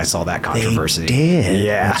movie. I saw that controversy. did.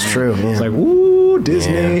 Yeah. That's true. Yeah. It's like, ooh,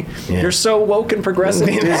 Disney. Yeah. You're so woke and progressive,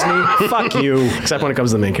 Disney. Fuck you. Except when it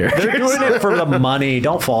comes to the main character. They're doing it for the money.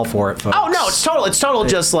 Don't fall for it, folks. Oh no, it's total. It's total.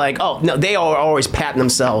 Just like, oh no, they are always patting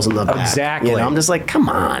themselves on the back. Exactly. You know, I'm just like, come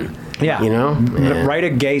on. Yeah. You know. Yeah. Write a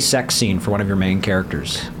gay sex scene for one of your main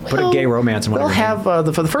characters. Put a gay romance in one We'll of your have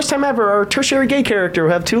for the first time ever, our tertiary gay character will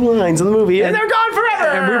have 2 lines in the movie, and they're gone forever.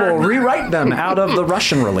 and we will rewrite them out of the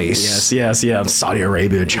Russian release. Yes. Saudi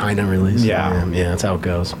Arabia, China release. Yeah. That's how it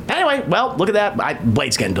goes. Anyway, well, look at that.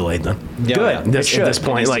 Blade's getting delayed then. Yeah, Good. yeah. It At should. this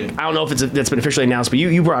point, It like needs to. I don't know if it's been officially announced, but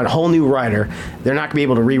you brought a whole new writer. They're not gonna be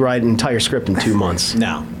able to rewrite an entire script in 2 months.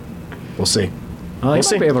 No. We'll see. Well, you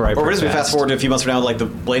see. might be able to write Or pretty as we fast. fast forward to a few months from now, like the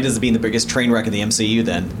Blade is being the biggest train wreck in the MCU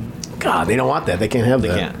then. God, they don't want that. They can't have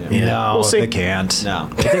that. can't, yeah. No, we'll see. they can't. No.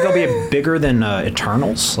 I think it'll be bigger than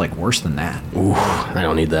Eternals, like worse than that. Ooh, I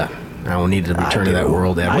don't need that. I don't need to return to that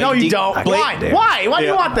world ever. No, you don't. I Why? do. Why? Why do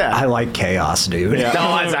you want that? I like chaos, dude.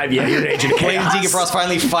 No, you're an agent of Blade and chaos. Deacon Frost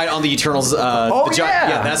finally fight on the Eternals.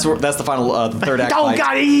 yeah. That's the final, the third act Oh fight.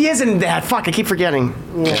 God, he isn't that. Fuck, I keep forgetting.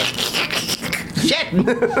 Shit!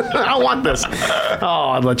 I don't want this.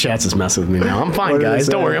 Oh, the chat's just messing with me now. I'm fine, What did guys.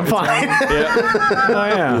 it Don't say? worry, I'm fine. Oh,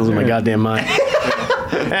 yeah. Losing my goddamn mind.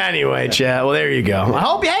 Anyway, chat. Well, there you go. I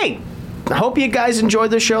hope you guys enjoyed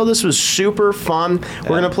the show. This was super fun.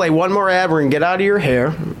 We're gonna play one more ad. We're gonna get out of your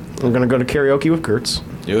hair. We're gonna go to karaoke with Kurtz.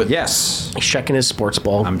 Do it. Yes. He's checking his sports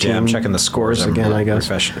ball. I'm checking the scores again, I guess.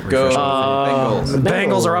 Go. The Bengals.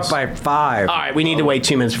 Bengals are up by 5. All right, we need to wait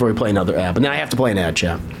 2 minutes before we play another ad. But then I have to play an ad,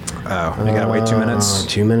 chat. Oh, we gotta wait 2 minutes.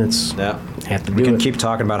 2 minutes. Yeah. Have to We do can it. keep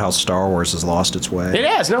talking about how Star Wars has lost its way. It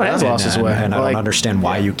has. No, it has lost its way. And I Like, don't understand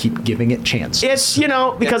why you keep giving it chances. It's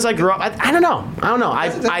because I grew up. I don't know.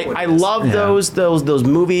 I love Yeah. those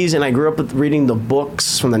movies, and I grew up with reading the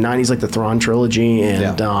books from the '90s, like the Thrawn trilogy,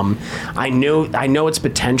 and Yeah. I know its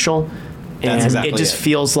potential. And That's exactly it just it.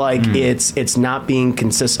 feels like it's not being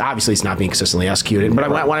consistent. Obviously, it's not being consistently executed. But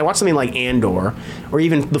when I watch something like Andor, or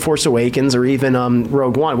even The Force Awakens, or even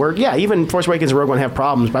Rogue One, where even Force Awakens and Rogue One have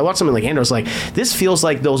problems, but I watch something like Andor, it's like this feels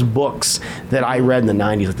like those books that I read in the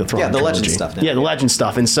 '90s, like the Thrawn Yeah, the trilogy. Legend stuff now. Yeah, the Legend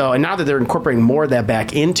stuff. And now that they're incorporating more of that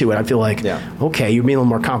back into it, I feel like okay, you're being a little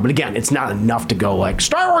more confident. But again, it's not enough to go like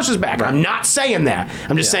Star Wars is back. I'm not saying that.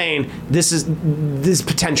 I'm just saying this is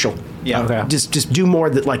potential. Yeah. Okay. Just do more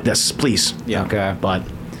like this, please. Yeah. Okay. But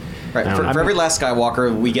Right. For every Last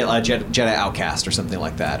Skywalker, we get a Jedi Outcast or something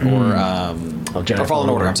like that, or Fallen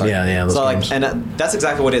Order. I'm sorry. Yeah. Those games. And that's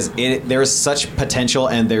exactly what it is. There's such potential,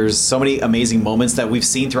 and there's so many amazing moments that we've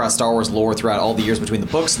seen throughout Star Wars lore throughout all the years between the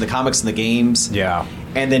books and the comics and the games. Yeah.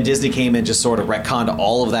 And then Disney came and just sort of retconned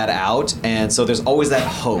all of that out, and so there's always that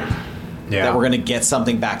hope. Yeah. That we're going to get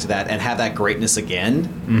something back to that and have that greatness again.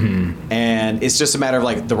 Mm-hmm. And it's just a matter of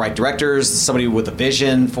like the right directors, somebody with a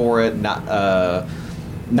vision for it, not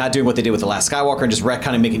doing what they did with The Last Skywalker and just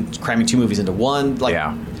cramming 2 movies into one.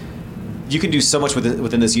 Like, you can do so much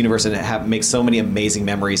within this universe and make so many amazing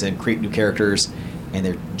memories and create new characters. And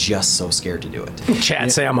they're just so scared to do it.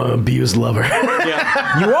 Chad say I'm an abused lover.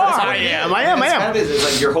 Yeah, you are. I am. It's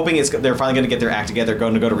like you're hoping they're finally going to get their act together,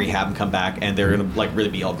 going to go to rehab and come back, and they're going to like really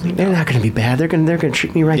be all clean. They're not going to be bad. They're going to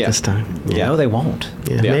treat me right this time. Yeah. No, they won't.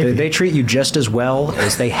 Yeah. They treat you just as well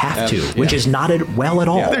as they have to, which is not well at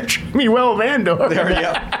all. Yeah. They're treating me well,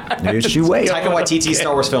 Vandor. Just you wait. Taika Waititi's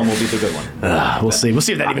Star Wars film will be the good one. We'll see. We'll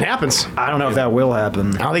see if that even happens. I don't know if that will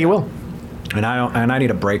happen. I don't think it will. And I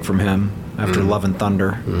need a break from him. After Love and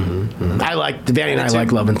Thunder. I like Danny and I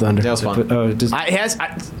like Love and Thunder. That was fun.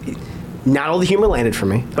 Not all the humor landed for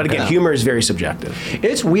me, but again, humor is very subjective.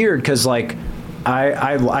 It's weird because like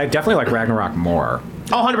I definitely like Ragnarok more.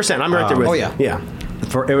 Oh, 100%. I'm right there with you. Yeah.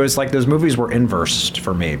 It was like those movies were inversed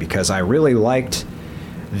for me because I really liked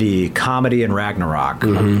the comedy in Ragnarok.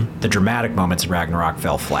 The dramatic moments in Ragnarok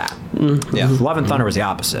fell flat. Yeah. Love and Thunder was the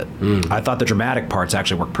opposite. I thought the dramatic parts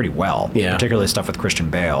actually worked pretty well. Yeah. Particularly stuff with Christian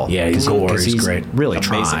Bale. Yeah, he's great. Really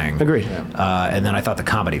amazing. trying. Agreed. And then I thought the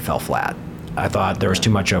comedy fell flat. I thought there was too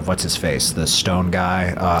much of what's his face, the stone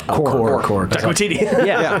guy. Taika Waititi.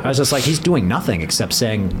 Yeah. I was just like, he's doing nothing except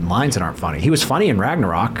saying lines that aren't funny. He was funny in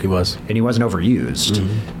Ragnarok. He was. And he wasn't overused.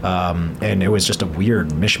 And it was just a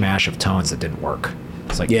weird mishmash of tones that didn't work.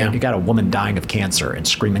 It's like, you got a woman dying of cancer and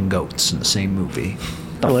screaming goats in the same movie.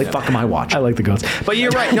 The fuck am I watching? I like the goats, but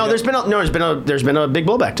you're right. No, there's been a big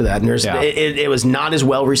blowback to that, and it was not as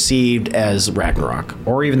well received as Ragnarok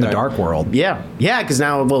or even the Dark World. Yeah, because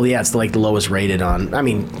now, it's like the lowest rated on. I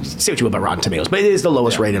mean, say what you will about Rotten Tomatoes, but it is the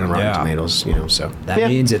lowest rated on Rotten Tomatoes. So that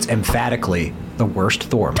means it's emphatically the worst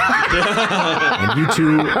Thor. And you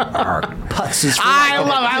two are putzes. I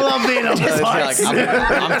love being a putz.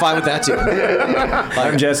 I'm fine with that too.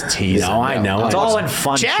 I'm just teasing. No, I know. It's all in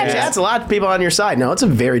fun. Chad's a lot of people on your side. No, it's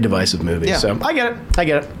a very divisive movie. Yeah. So I get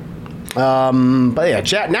it. But yeah,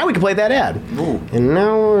 Chad, now we can play that ad. Ooh. And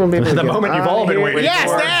now we'll be able to the moment you've all been waiting for. Yes,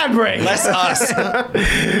 the ad break. Less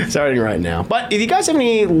us. Starting right now. But if you guys have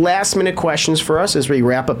any last minute questions for us as we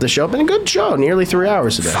wrap up the show, been a good show, nearly 3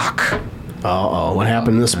 hours today. Fuck. What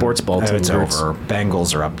happened in the sports ball team? It's over.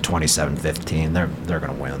 Bengals are up 27-15. They're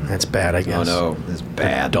going to win. That's bad, I guess. Oh, no. It's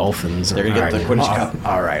bad. The Dolphins. They're going to get the Quidditch Cup.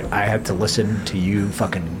 All right. I had to listen to you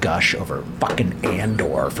fucking gush over fucking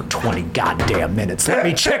Andor for 20 goddamn minutes. Let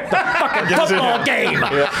me check the fucking football game.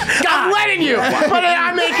 God. I'm letting you. But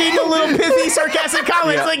I'm making a little pithy, sarcastic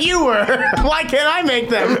comments like you were. Why can't I make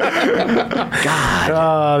them? God.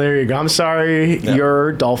 Oh, there you go. I'm sorry. Yeah.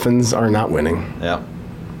 Your Dolphins are not winning. Yeah.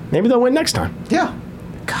 Maybe they'll win next time. Yeah.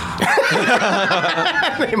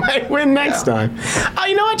 They might win next time.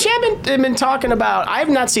 You know what? Chad been talking about. I have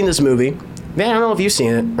not seen this movie. Man, I don't know if you've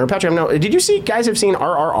seen it. Or Patrick, I don't know. Did you guys have seen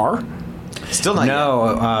RRR? Still not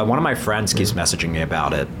yet. One of my friends keeps messaging me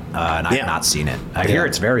about it, and I have not seen it. I hear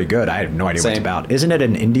it's very good. I have no idea what it's about. Isn't it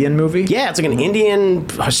an Indian movie? Yeah, it's like an Indian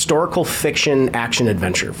historical fiction action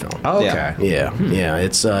adventure film. Oh, okay. Yeah.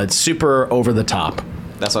 It's super over the top.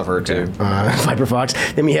 That's what I've heard too. Viper Fox.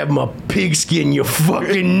 Then we have my pigskin, you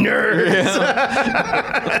fucking nerds.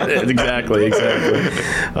 Exactly.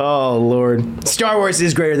 Oh, Lord. Star Wars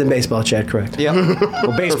is greater than baseball, Chad, correct? Yeah.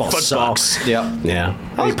 Well, baseball sucks. Yeah. Yeah.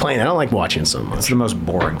 I like playing it. I don't like watching it so much. It's the most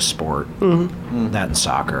boring sport. That and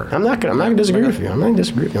soccer. I'm not gonna disagree with you. I'm not gonna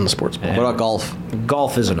disagree with you on the sports ball. What about golf?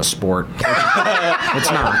 Golf isn't a sport.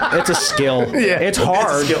 It's not. It's a skill. Yeah. It's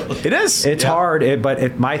hard. It is. It's hard.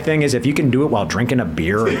 But my thing is, if you can do it while drinking a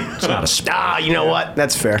beer, it's not a sport. You know what?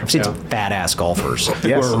 That's fair. I've seen some fat ass golfers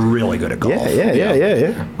who are really good at golf.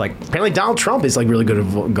 Yeah. Like apparently Donald Trump is like really good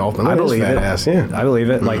at golf. I believe it. I believe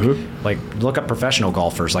it. Like look up professional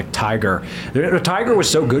golfers like Tiger. Tiger was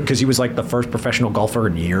so good because he was like the first professional golfer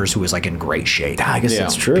in years who was like in great shape. I guess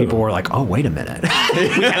that's true. People were like, oh, wait a minute. We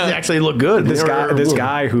have to actually look good. This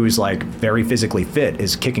guy who's like very physically fit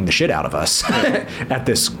is kicking the shit out of us at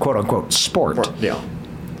this quote unquote sport. Yeah.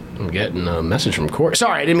 I'm getting a message from Corey.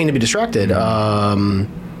 Sorry, I didn't mean to be distracted. It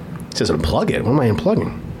says unplug it. What am I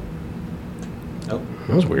unplugging? Oh.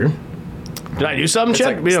 That was weird. Did I do something,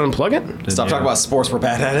 Chet? We didn't unplug it? Stop talking about sports. We're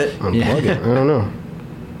bad at it. Unplug it. I don't know.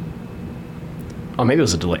 Oh, maybe it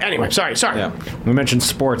was a delay. Anyway, sorry. Yeah. We mentioned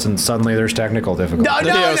sports, and suddenly there's technical difficulties.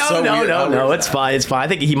 No. It's fine. I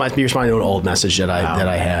think he must be responding to an old message that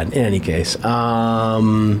I had. In any case,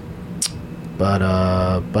 but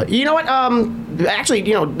you know what? Actually,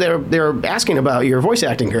 they're asking about your voice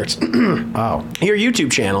acting, Gertz. Your YouTube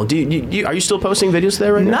channel. Are you still posting videos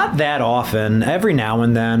there right now? Not that often. Every now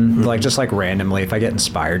and then, just randomly, if I get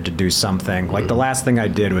inspired to do something. Like the last thing I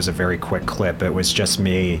did was a very quick clip. It was just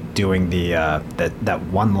me doing that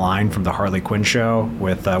one line from the Harley Quinn show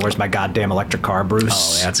with "Where's my goddamn electric car,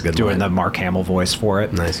 Bruce?" Oh, that's a good. Doing line. the Mark Hamill voice for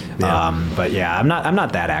it. Nice. Yeah. But yeah, I'm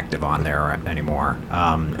not that active on there anymore.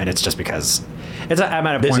 And it's just because. I'm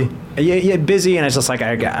at a point. Yeah, busy, and it's just like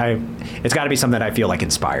it's got to be something that I feel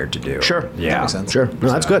inspired to do. Sure. Yeah. That makes sense. Sure. No,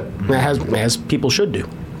 that's good. As people should do.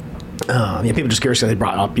 People just curious that they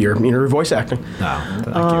brought up your voice acting. No,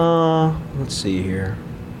 thank you. Let's see here.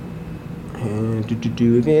 If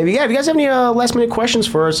you guys have any last minute questions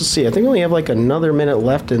for us, let's see. I think we only have another minute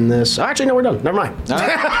left in this. Actually, no, we're done. Never mind.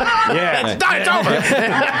 Yeah. It's done. It's over.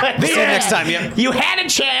 See you next time. Yep. You had a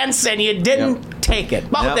chance and you didn't take it.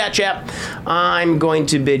 But with that, chap, we are going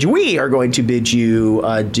to bid you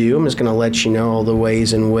adieu. I'm just going to let you know all the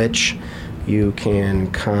ways in which you can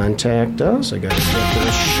contact us. I got to get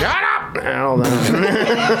this. Shut up! Hold on.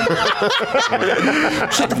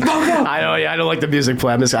 Shut the fuck up! I don't like the music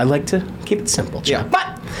play. I like to keep it simple, chap.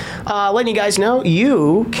 Yeah. But letting you guys know,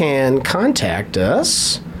 you can contact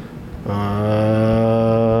us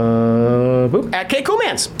at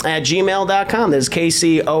kcoolmans@gmail.com. That is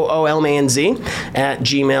KCOOLMANZ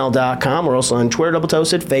 @gmail.com. We're also on Twitter, Double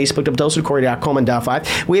Toasted, Facebook, Double Toasted,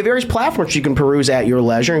 Corey.Coleman.5. We have various platforms you can peruse at your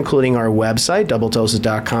leisure, including our website,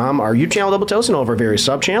 doubletoasted.com, our YouTube channel, Double Toasted, and all of our various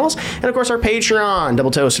sub-channels, and of course our Patreon, Double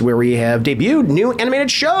Toasted, where we have debuted new animated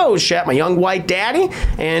shows, Chat My Young White Daddy,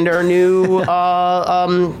 and our new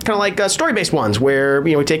kind of like story-based ones, where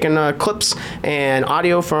we're taking clips and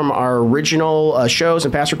audio from our original shows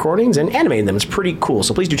and past recordings and animating them. It's pretty cool,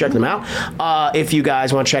 so please do check them out. If you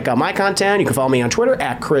guys want to check out my content, you can follow me on Twitter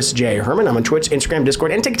at Chris J. Herman. I'm on Twitch, Instagram,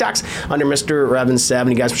 Discord, and TikToks under Mr. Revan7.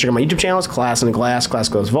 You guys can check out my YouTube channels, Class in the Glass, Class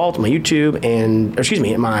Goes Vault, my YouTube, and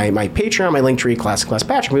my Patreon, my Linktree, Classic Class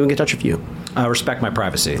Patrick. Maybe we can get in touch with you. Respect my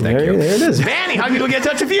privacy. Thank you. There it is. Vanny, how can people get in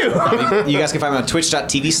touch with you? You guys can find me on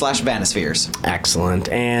twitch.tv/Vanispheres. Excellent.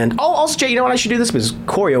 And also, Jay, you know what? I should do this because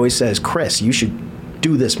Corey always says, Chris, you should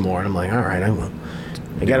do this more. And I'm like, all right, I will.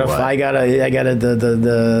 I got the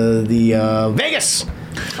Vegas.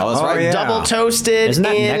 Oh, that's right. Yeah. Double Toasted. Isn't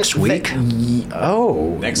that next week?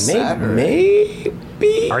 Next Saturday.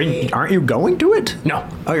 Maybe. Aren't you going to it? No.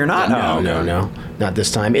 Oh, you're not? No. Not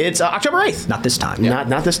this time. It's October 8th. Not this time.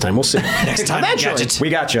 Not this time. We'll see. Next time. Eventually.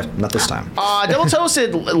 We got you. Not this time. Double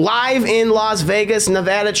Toasted live in Las Vegas,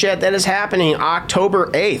 Nevada, chat. That is happening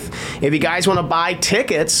October 8th. If you guys want to buy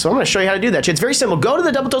tickets, so I'm going to show you how to do that. It's very simple. Go to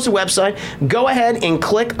the Double Toasted website. Go ahead and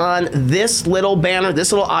click on this little banner,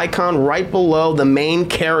 this little icon right below the main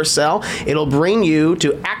carousel. It'll bring you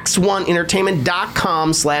to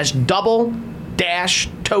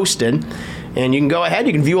x1entertainment.com/double-toasted. And you can go ahead.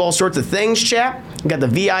 You can view all sorts of things, chat. You got the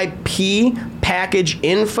VIP package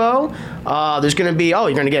info. There's going to be,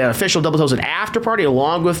 you're going to get an official Double Toasted after party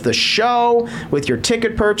along with the show, with your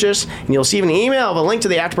ticket purchase. And you'll receive an email with a link to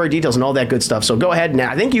the after party details and all that good stuff. So go ahead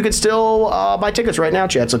now. I think you can still buy tickets right now,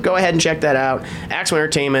 chat. So go ahead and check that out.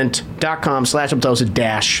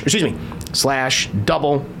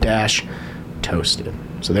 x1entertainment.com/double-toasted.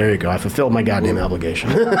 So there you go. I fulfilled my goddamn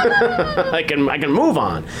obligation. I can move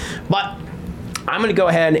on. But I'm going to go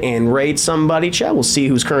ahead and rate somebody, chat. We'll see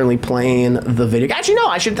who's currently playing the video. Actually, no,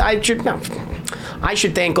 I should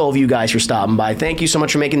thank all of you guys for stopping by. Thank you so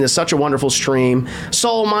much for making this such a wonderful stream.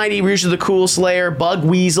 Soul Mighty, Rouge of the Cool Slayer, Bug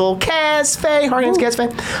Weasel, Kaz Faye, Hardhands Kaz Faye,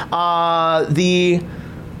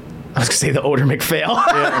 I was going to say the Oder McPhail.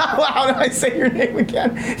 Yeah. How do I say your name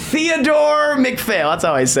again? Theodore McPhail. That's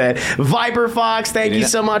how I say it. Viper Fox, thank you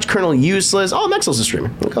so much. Colonel Useless. Oh, Mexels is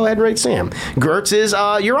streaming. Go ahead and rate Sam. Gertz is,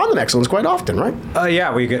 you're on the Mexels quite often, right?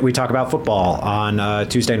 Yeah, we talk about football on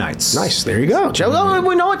Tuesday nights. Nice. There you go. Oh,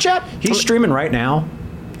 we know what, chat? He's streaming right now.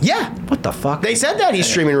 Yeah. What the fuck? They said that he's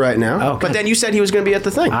streaming right now. Oh, but then you said he was going to be at the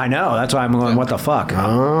thing. I know. That's why I'm going, what the fuck?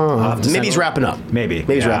 Oh. Maybe he's wrapping up. Maybe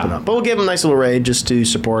he's wrapping up. But we'll give him a nice little raid just to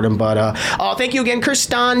support him. But thank you again,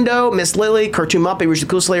 Kirstando, Miss Lily, Cartoon Muppet, Rouge the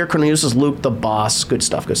Cool Slayer, Colonel Useless, Luke the Boss. Good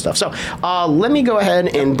stuff. So let me go ahead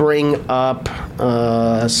and bring up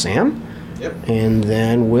Sam. Yep. And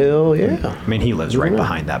then we'll, I mean, he lives right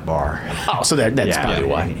behind that bar. Oh, so that's probably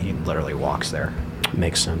why. He literally walks there.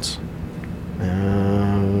 Makes sense.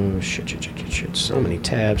 Shit. So many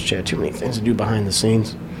tabs, chat. Too many things to do behind the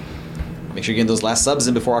scenes. Make sure you're getting those last subs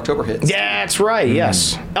in before October hits. Yeah, that's right.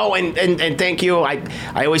 Yes. Oh, and thank you.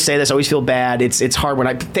 I always say this. I always feel bad. It's hard when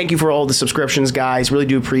I thank you for all the subscriptions, guys. Really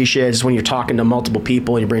do appreciate it. It's when you're talking to multiple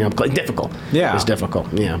people and you bring up difficult. Yeah, it's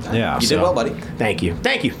difficult. Yeah. Yeah. You did well, buddy. Thank you.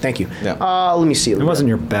 Yeah. Let me see. It wasn't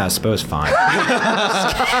your best, but it was fine.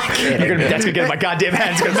 That's gonna get in my goddamn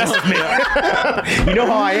head. It's gonna mess with me. You know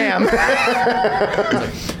how I am.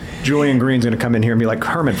 Julian Green's gonna come in here and be like,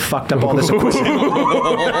 Herman fucked up all this equipment.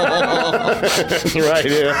 Right,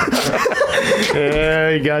 yeah. Yeah,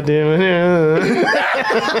 you goddamn it.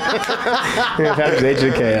 Patrick's Age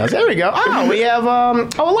of Chaos. There we go. Oh, we have,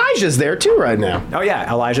 Elijah's there too right now. Oh,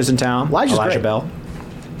 yeah, Elijah's in town. Elijah great. Bell.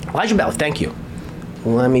 Elijah Bell, thank you.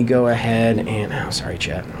 Let me go ahead and, sorry,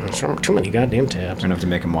 chat. Too many goddamn tabs. We're gonna have to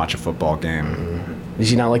make him watch a football game. Does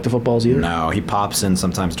he not like the footballs either? No, he pops in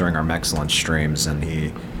sometimes during our Mexcellence streams, and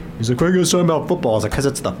he's like, "Why are you guys talking about football?" I was like, "Because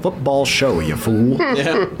it's the football show, you fool."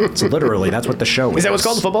 Yeah. It's literally that's what the show is. Is that what's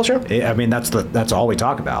called, the football show? I mean, that's all we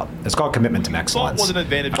talk about. It's called Commitment to Excellence. Was an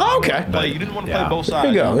advantage. Oh, okay. But you didn't want to play both sides.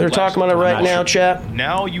 There you go. They're talking about it right now, chat.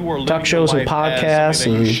 Now you are talk shows and podcasts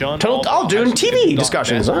and doing TV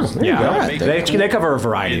discussions. Oh, there you go. They cover a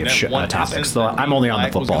variety of topics. Though I'm only on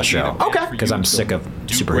the football show. Okay. Because I'm sick of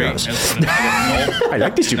superheroes. I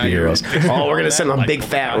like these superheroes. Oh, we're gonna send on big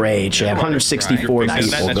fat rage. 164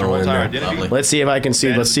 people going there. Let's see if I can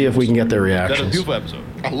see. Let's see if we can get their reactions. That's a beautiful episode.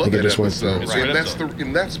 I love that episode.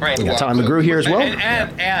 And that's right. We got Tom McGrew here as well.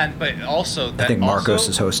 But also that I think Marcos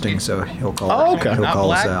is hosting, so he'll call. He'll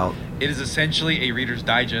call us out. It is essentially a Reader's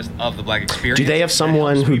Digest of the Black experience. Do they have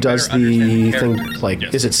someone who does the thing? Like,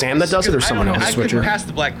 is it Sam that does it or someone else? I couldn't pass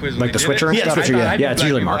the Black quiz. Like the Switcher? Yeah, Switcher. Yeah, it's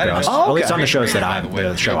usually Marcos. At least on the shows that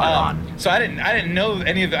the show I'm on. So I didn't know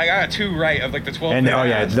any of the. I got 2 right of like the 12. And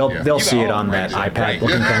they'll see it on that iPad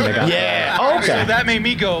looking thing they got. Yeah. Okay. So that made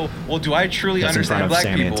me go, well, do I truly understand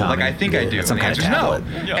Black people? Like I think I do. Some kind of tablet.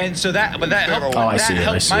 And so that helped. Oh, I see.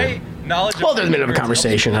 My knowledge. Well, there's a bit of a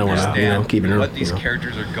conversation. I don't want to, keep it. What these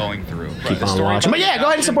characters are going through. Keep on watching. But yeah, go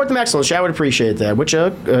ahead and support them Excellence. I would appreciate that. Which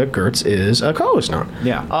Gertz is a co-host on.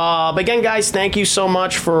 Yeah. But again, guys, thank you so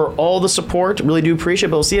much for all the support. Really do appreciate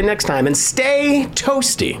it. But we'll see you next time. And stay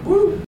toasty. Woo.